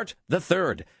Rock, Part the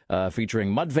Third,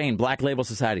 featuring Mudvayne, Black Label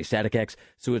Society, Static X,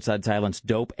 Suicide Silence,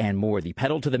 Dope, and more. The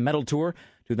Pedal to the Metal Tour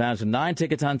 2009.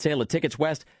 Tickets on sale at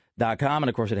TicketsWest.com. And,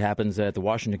 of course, it happens at the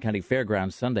Washington County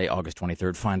Fairgrounds Sunday, August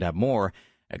 23rd. Find out more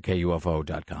at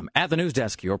KUFO.com. At the news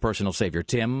desk, your personal savior,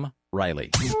 Tim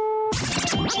Riley.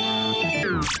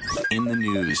 In the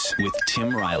news with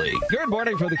Tim Riley. Good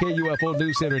morning from the KUFO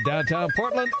News Center downtown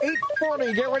Portland.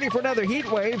 8:40. Get ready for another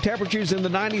heat wave. Temperatures in the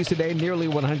 90s today, nearly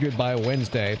 100 by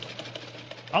Wednesday.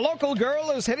 A local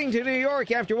girl is heading to New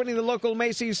York after winning the local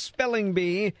Macy's Spelling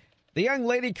Bee. The young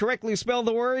lady correctly spelled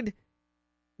the word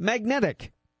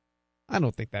magnetic. I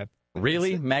don't think that.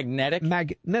 Really? Magnetic?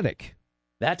 Magnetic.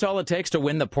 That's all it takes to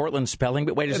win the Portland Spelling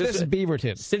Bee? Wait, is this is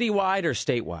Beaverton. Citywide or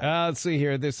statewide? Let's see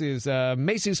here. This is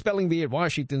Macy's Spelling Bee at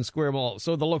Washington Square Mall.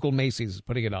 So the local Macy's is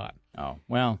putting it on. Oh,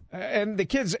 well. And the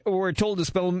kids were told to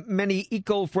spell many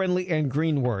eco-friendly and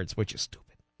green words, which is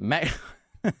stupid.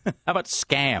 How about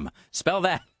scam? Spell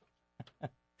that.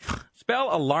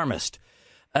 Spell alarmist.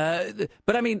 But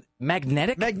I mean,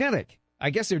 magnetic? Magnetic.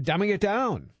 I guess they're dumbing it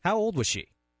down. How old was she?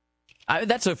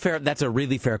 That's a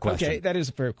really fair question. Okay, that is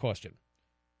a fair question.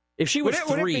 If she was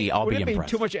 3, I'll be impressed. Would it be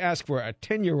too much to ask for a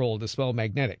 10-year-old to spell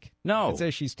magnetic? No. It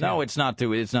says she's 10. No, it's not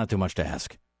too much to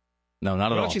ask. No,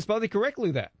 not at all. Well, she spelled it correctly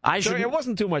then. It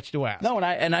wasn't too much to ask. No,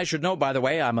 and I should know, by the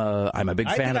way, I'm a big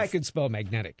fan of... I could spell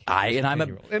magnetic.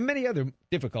 And many other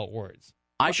difficult words.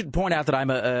 I should point out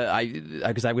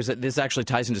that this actually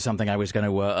ties into something I was going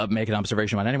to make an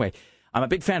observation on anyway. I'm a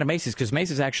big fan of Macy's because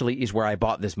Macy's actually is where I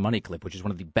bought this money clip, which is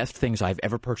one of the best things I've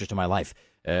ever purchased in my life.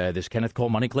 This Kenneth Cole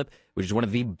money clip, which is one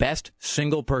of the best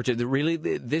single purchase. Really,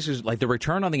 this is like the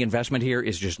return on the investment here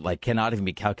is just like cannot even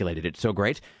be calculated. It's so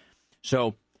great.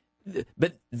 So,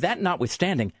 but that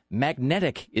notwithstanding,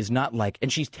 magnetic is not like, and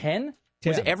she's 10?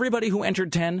 Was everybody who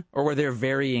entered 10, or were there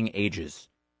varying ages?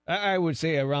 I would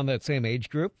say around that same age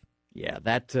group. Yeah,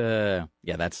 that's.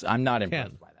 I'm not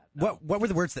impressed by that. No. What were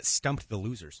the words that stumped the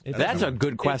losers? That's a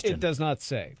good question. It does not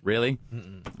say. Really?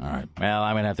 Mm-mm. All right. Well,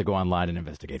 I'm going to have to go online and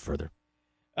investigate further.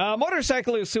 A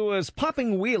motorcyclist who was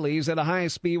popping wheelies at a high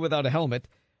speed without a helmet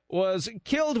was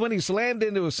killed when he slammed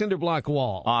into a cinder block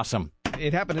wall. Awesome.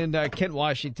 It happened in Kent,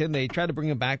 Washington. They tried to bring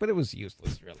him back, but it was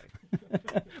useless, really.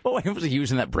 What was he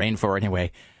using that brain for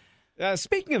anyway?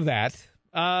 Speaking of that...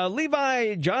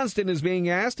 Levi Johnston is being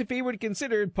asked if he would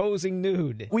consider posing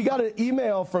nude. We got an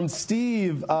email from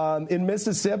Steve in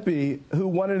Mississippi who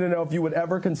wanted to know if you would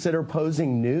ever consider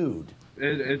posing nude.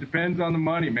 It depends on the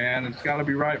money, man. It's got to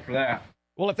be right for that.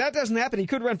 Well, if that doesn't happen, he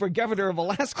could run for governor of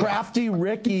Alaska. Crafty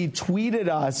Ricky tweeted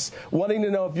us wanting to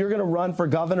know if you're going to run for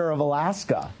governor of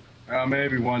Alaska.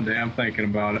 Maybe one day. I'm thinking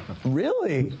about it.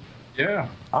 Really? Yeah.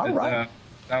 All right.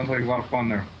 Sounds like a lot of fun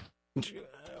there.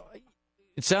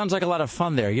 It sounds like a lot of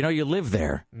fun there. You know, you live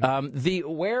there.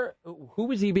 Who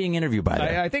was he being interviewed by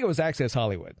there? I think it was Access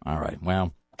Hollywood. All right.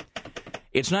 Well,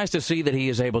 it's nice to see that he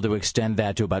is able to extend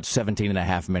that to about 17 and a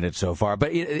half minutes so far.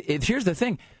 But here's the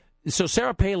thing. So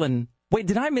Sarah Palin, wait,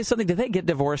 did I miss something? Did they get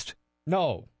divorced?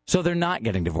 No. So they're not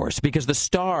getting divorced because the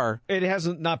Star... It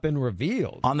hasn't not been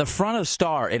revealed. On the front of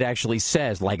Star, it actually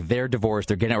says, like, they're divorced,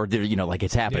 they're getting, or, you know, like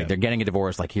it's happening. Yeah. They're getting a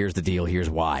divorce, like, here's the deal, here's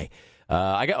why.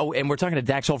 And we're talking to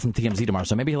Dax Holt from TMZ tomorrow,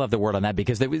 so maybe he'll have the word on that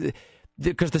because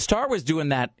the Star was doing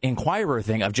that Inquirer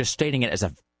thing of just stating it as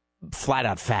a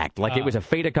flat-out fact. Like, it was a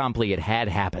fait accompli, it had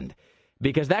happened.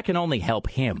 Because that can only help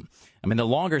him. I mean, the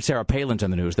longer Sarah Palin's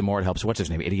on the news, the more it helps, what's his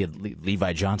name, idiot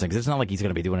Levi Johnson, because it's not like he's going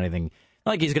to be doing anything,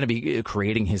 not like he's going to be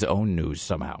creating his own news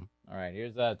somehow. All right,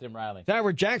 here's Tim Riley. Time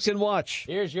for Jackson Watch.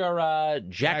 Here's your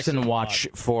Jackson Watch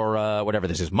for whatever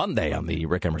this is, Monday on the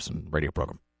Rick Emerson radio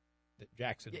program. The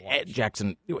Jackson Watch.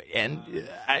 Jackson,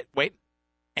 wait,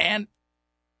 and...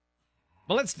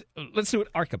 Well, let's do it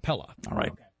a cappella. All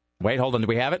right. Okay. Wait, hold on, do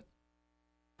we have it?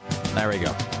 There we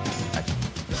go.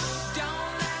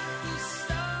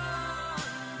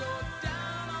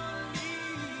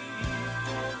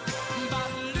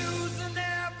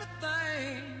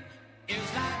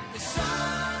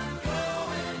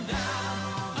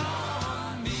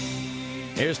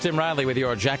 Here's Tim Riley with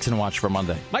your Jackson Watch for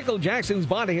Monday. Michael Jackson's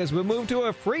body has been moved to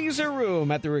a freezer room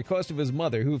at the request of his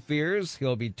mother, who fears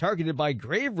he'll be targeted by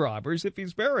grave robbers if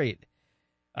he's buried.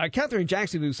 Catherine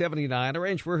Jackson, who's 79,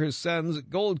 arranged for her son's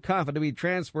gold coffin to be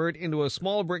transferred into a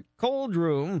small brick cold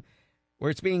room where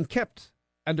it's being kept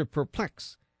under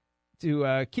perplex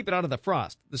to keep it out of the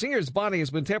frost. The singer's body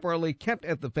has been temporarily kept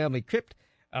at the family crypt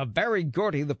of Barry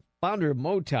Gordy, the founder of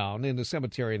Motown, in the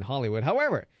cemetery in Hollywood.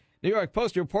 However, New York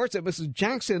Post reports that Mrs.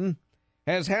 Jackson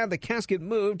has had the casket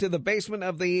moved to the basement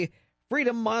of the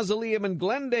Freedom Mausoleum in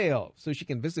Glendale so she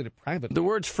can visit it privately. The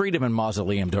words freedom and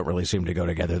mausoleum don't really seem to go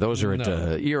together. Those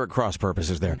are you're at cross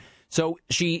purposes there. So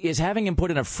she is having him put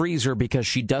in a freezer because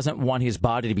she doesn't want his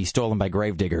body to be stolen by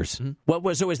gravediggers. Mm-hmm.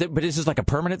 But is this like a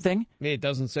permanent thing? It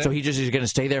doesn't say. So he just is going to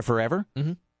stay there forever?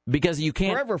 Mm-hmm. Because you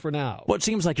can't... Forever for now. Well, it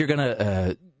seems like you're going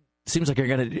to...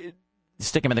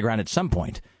 stick him in the ground at some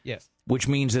point. Yes. Which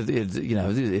means that,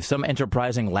 if some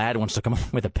enterprising lad wants to come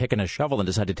up with a pick and a shovel and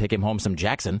decide to take him home some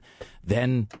Jackson,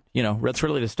 then, that's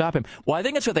really to stop him. Well, I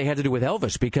think that's what they had to do with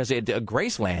Elvis, because at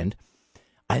Graceland,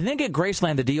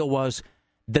 the deal was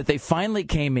that they finally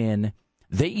came in,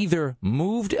 they either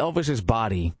moved Elvis's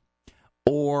body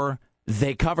or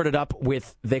they covered it up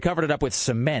with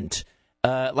cement.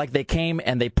 Like they came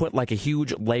and they put like a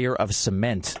huge layer of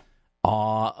cement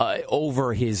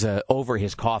over his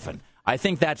coffin. I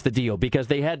think that's the deal, because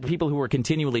they had people who were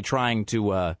continually trying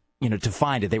to to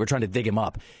find it. They were trying to dig him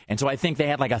up, and so I think they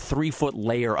had like a 3-foot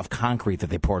layer of concrete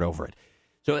that they poured over it.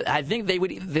 So I think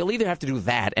they'll either have to do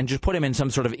that and just put him in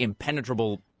some sort of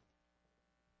impenetrable,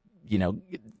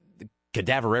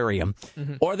 cadaverarium,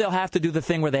 mm-hmm. or they'll have to do the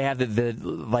thing where they have the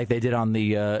like they did on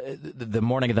the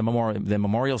morning of the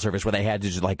memorial service, where they had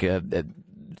just like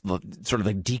sort of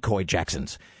like decoy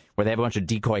Jacksons, where they have a bunch of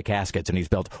decoy caskets and he's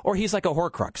built, or he's like a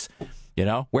Horcrux,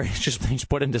 where he's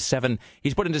put into 7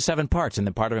 parts, and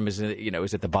then part of him is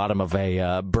is at the bottom of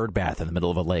a bird bath in the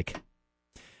middle of a lake.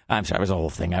 I'm sorry, it was a whole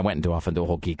thing. I went off into a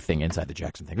whole geek thing inside the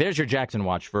Jackson thing. There's your Jackson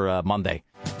Watch for Monday.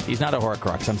 He's not a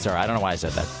Horcrux. I'm sorry, I don't know why I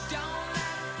said that.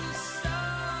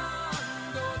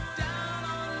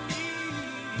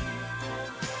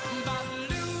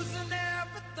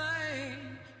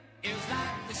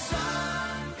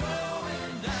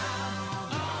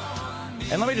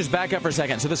 And let me just back up for a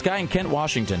second. So this guy in Kent,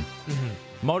 Washington,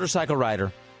 mm-hmm. motorcycle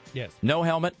rider, yes, no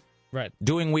helmet, right,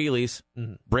 doing wheelies,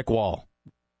 mm-hmm. brick wall.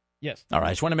 Yes. All right,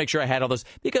 I just want to make sure I had all those,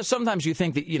 because sometimes you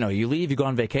think that, you leave, you go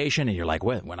on vacation, and you're like,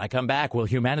 when I come back, will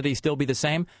humanity still be the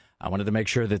same? I wanted to make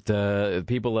sure that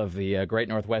people of the Great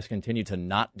Northwest continue to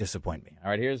not disappoint me. All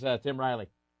right, here's Tim Riley.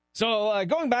 So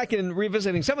going back and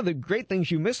revisiting some of the great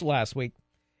things you missed last week,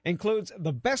 includes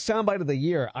the best soundbite of the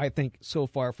year, I think, so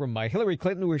far from Hillary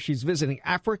Clinton, where she's visiting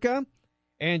Africa,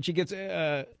 and she gets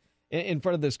in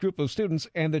front of this group of students,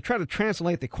 and they try to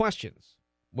translate the questions,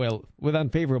 well, with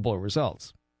unfavorable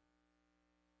results.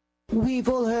 We've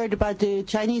all heard about the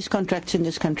Chinese contracts in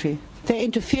this country. Their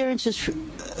interferences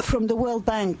from the World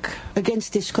Bank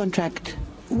against this contract.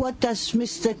 What does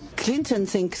Mr. Clinton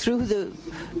think through the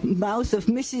mouth of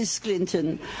Mrs.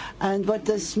 Clinton? And what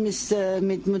does Mr.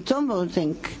 Mutombo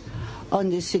think? on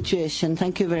this situation.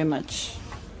 Thank you very much.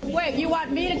 Wait, you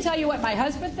want me to tell you what my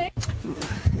husband thinks?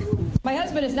 My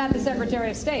husband is not the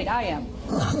Secretary of State. I am.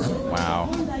 Wow.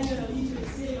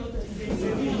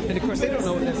 And of course, they don't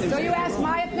know what that is. So you ask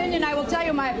my opinion, I will tell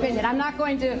you my opinion. I'm not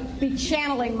going to be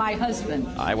channeling my husband.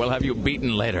 I will have you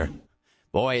beaten later.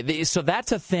 Boy, so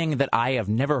that's a thing that I have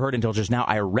never heard until just now.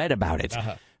 I read about it.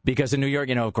 Because in New York,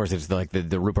 of course, it's like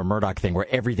the Rupert Murdoch thing where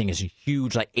everything is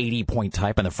huge, like 80-point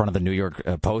type on the front of the New York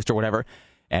Post or whatever.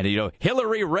 And,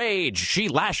 Hillary rage, she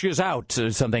lashes out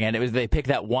or something. And they pick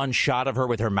that one shot of her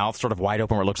with her mouth sort of wide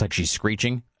open where it looks like she's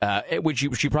screeching, which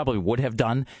she probably would have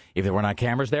done if there were not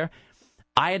cameras there.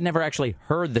 I had never actually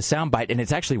heard the soundbite, and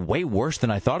it's actually way worse than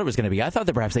I thought it was going to be. I thought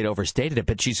that perhaps they'd overstated it,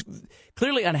 but she's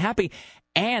clearly unhappy.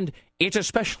 And it's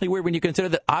especially weird when you consider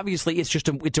that obviously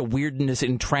it's a weirdness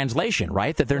in translation,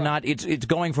 right? That they're not, it's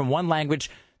going from one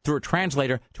language through a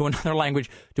translator to another language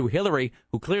to Hillary,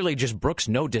 who clearly just brooks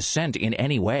no dissent in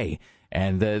any way.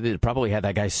 And they probably had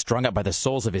that guy strung up by the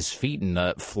soles of his feet and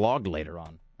flogged later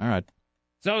on. All right.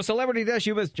 So Celebrity Death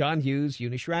with John Hughes,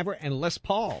 Eunice Shriver, and Les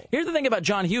Paul. Here's the thing about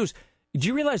John Hughes. Do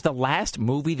you realize the last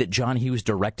movie that John Hughes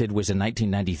directed was in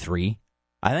 1993?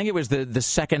 I think it was the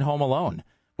second Home Alone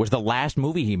was the last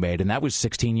movie he made, and that was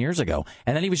 16 years ago.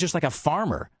 And then he was just like a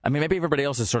farmer. I mean, maybe everybody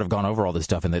else has sort of gone over all this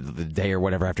stuff in the day or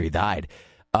whatever after he died.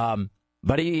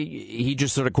 But he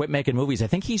just sort of quit making movies. I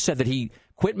think he said that he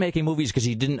quit making movies because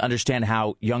he didn't understand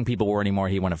how young people were anymore.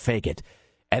 He wanted to fake it.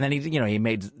 And then he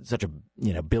made such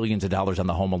billions of dollars on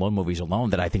the Home Alone movies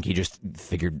alone that I think he just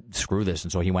figured, screw this.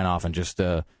 And so he went off and just,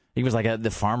 he was like the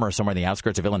farmer somewhere in the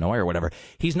outskirts of Illinois or whatever.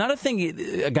 He's not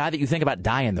a guy that you think about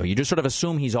dying, though. You just sort of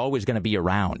assume he's always going to be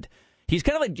around. He's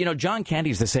kind of like, John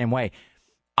Candy's the same way.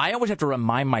 I always have to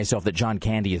remind myself that John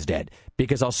Candy is dead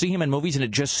because I'll see him in movies and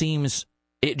it just seems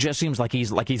like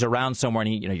he's around somewhere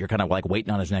and you're kind of like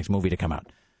waiting on his next movie to come out.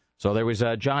 So there was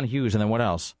John Hughes, and then what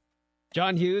else?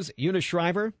 John Hughes, Eunice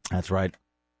Shriver. That's right.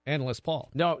 And Les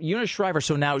Paul. No, Eunice Shriver.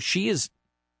 So now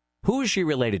who is she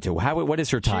related to? What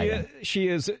is her tie-in? She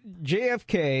is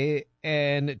JFK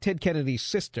and Ted Kennedy's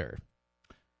sister.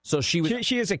 So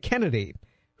she is a Kennedy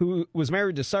who was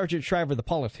married to Sergeant Shriver, the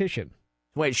politician.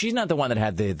 Wait, she's not the one that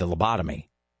had the lobotomy.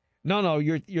 No,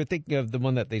 you're thinking of the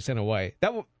one that they sent away.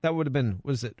 That would have been,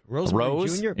 was it Rosemary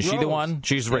Jr.? Is she the one?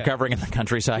 She's recovering in the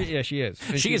countryside? Yeah, she is.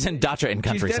 She is in Dacha in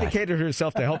countryside. She's dedicated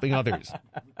herself to helping others.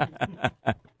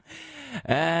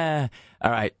 All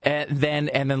right. And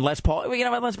then Les Paul,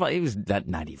 Les Paul, he was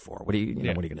 94. What are you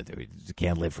going to do? He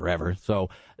can't live forever.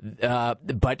 So,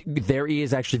 but there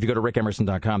is actually, if you go to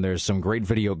rickemerson.com, there's some great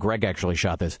video. Greg actually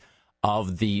shot this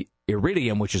of the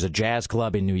Iridium, which is a jazz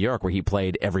club in New York where he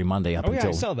played every Monday up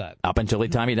until the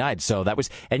time he died. So that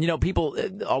was, and people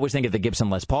always think of the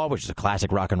Gibson Les Paul, which is a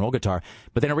classic rock and roll guitar,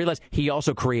 but then I realized he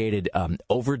also created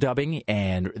overdubbing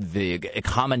and the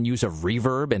common use of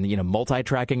reverb and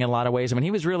multi-tracking in a lot of ways. I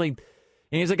mean,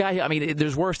 he's a guy. I mean,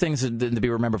 there's worse things than to be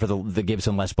remembered for the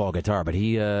Gibson Les Paul guitar, but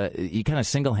he kind of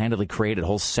single-handedly created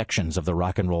whole sections of the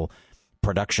rock and roll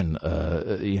production,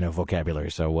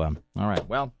 vocabulary. So, all right.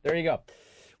 Well, there you go.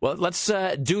 Well, let's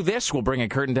do this. We'll bring a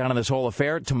curtain down on this whole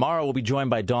affair. Tomorrow we'll be joined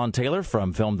by Dawn Taylor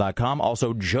from Film.com,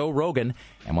 also Joe Rogan,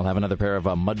 and we'll have another pair of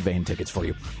Mudvayne tickets for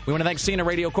you. We want to thank CNN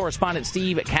radio correspondent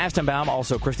Steve Kastenbaum,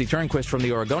 also Christy Turnquist from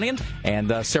The Oregonian,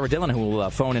 and Sarah Dillon, who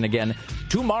will phone in again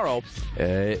tomorrow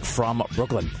from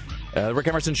Brooklyn. Rick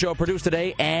Emerson Show produced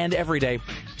today and every day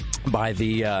by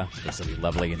the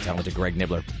lovely and talented Greg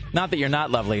Nibbler. Not that you're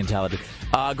not lovely and talented.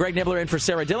 Greg Nibbler in for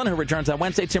Sarah Dillon, who returns on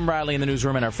Wednesday. Tim Riley in the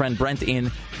newsroom, and our friend Brent in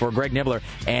for Greg Nibbler.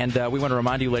 And we want to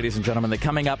remind you, ladies and gentlemen, that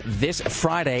coming up this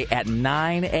Friday at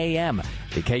 9 a.m.,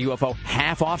 the KUFO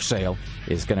half-off sale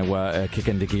is going to kick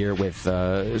into gear with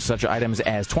such items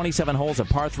as 27 holes of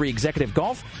par 3 executive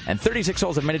golf and 36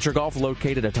 holes of miniature golf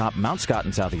located atop Mount Scott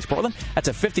in southeast Portland. That's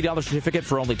a $50 certificate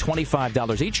for only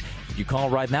 $25 each. You call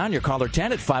right now, and you're caller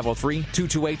 10 at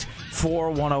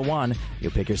 503-228-4101.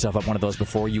 You'll pick yourself up one of those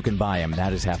before you can buy them.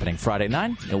 That is happening Friday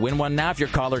night. You'll win one now if you're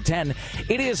caller 10.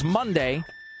 It is Monday,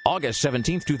 August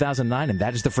 17th, 2009, and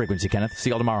that is the frequency, Kenneth.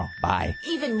 See you all tomorrow. Bye.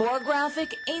 Even more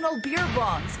graphic, anal beer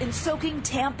bongs and soaking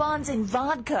tampons in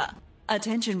vodka.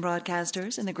 Attention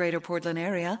broadcasters in the greater Portland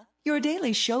area, your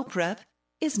daily show prep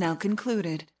is now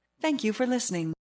concluded. Thank you for listening.